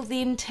until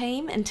then,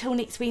 team, until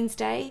next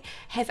Wednesday,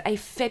 have a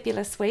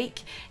fabulous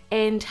week.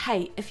 And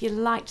hey, if you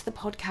liked the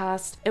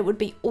podcast, it would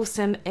be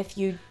awesome if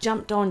you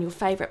jumped on your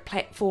favorite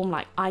platform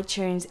like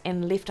iTunes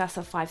and left us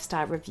a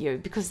 5-star review,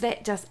 because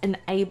that just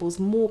enables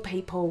more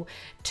people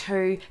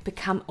to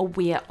become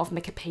aware of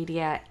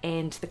Wikipedia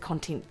and the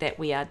content that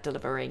we are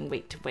delivering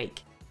week to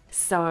week.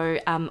 So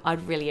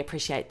I'd really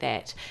appreciate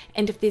that.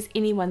 And if there's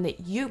anyone that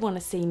you want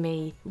to see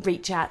me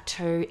reach out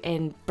to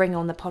and bring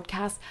on the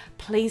podcast,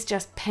 please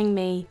just ping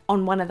me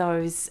on one of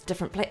those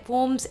different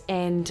platforms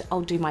and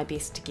I'll do my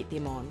best to get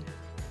them on.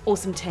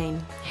 Awesome team.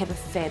 Have a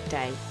fab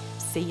day.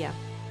 See ya.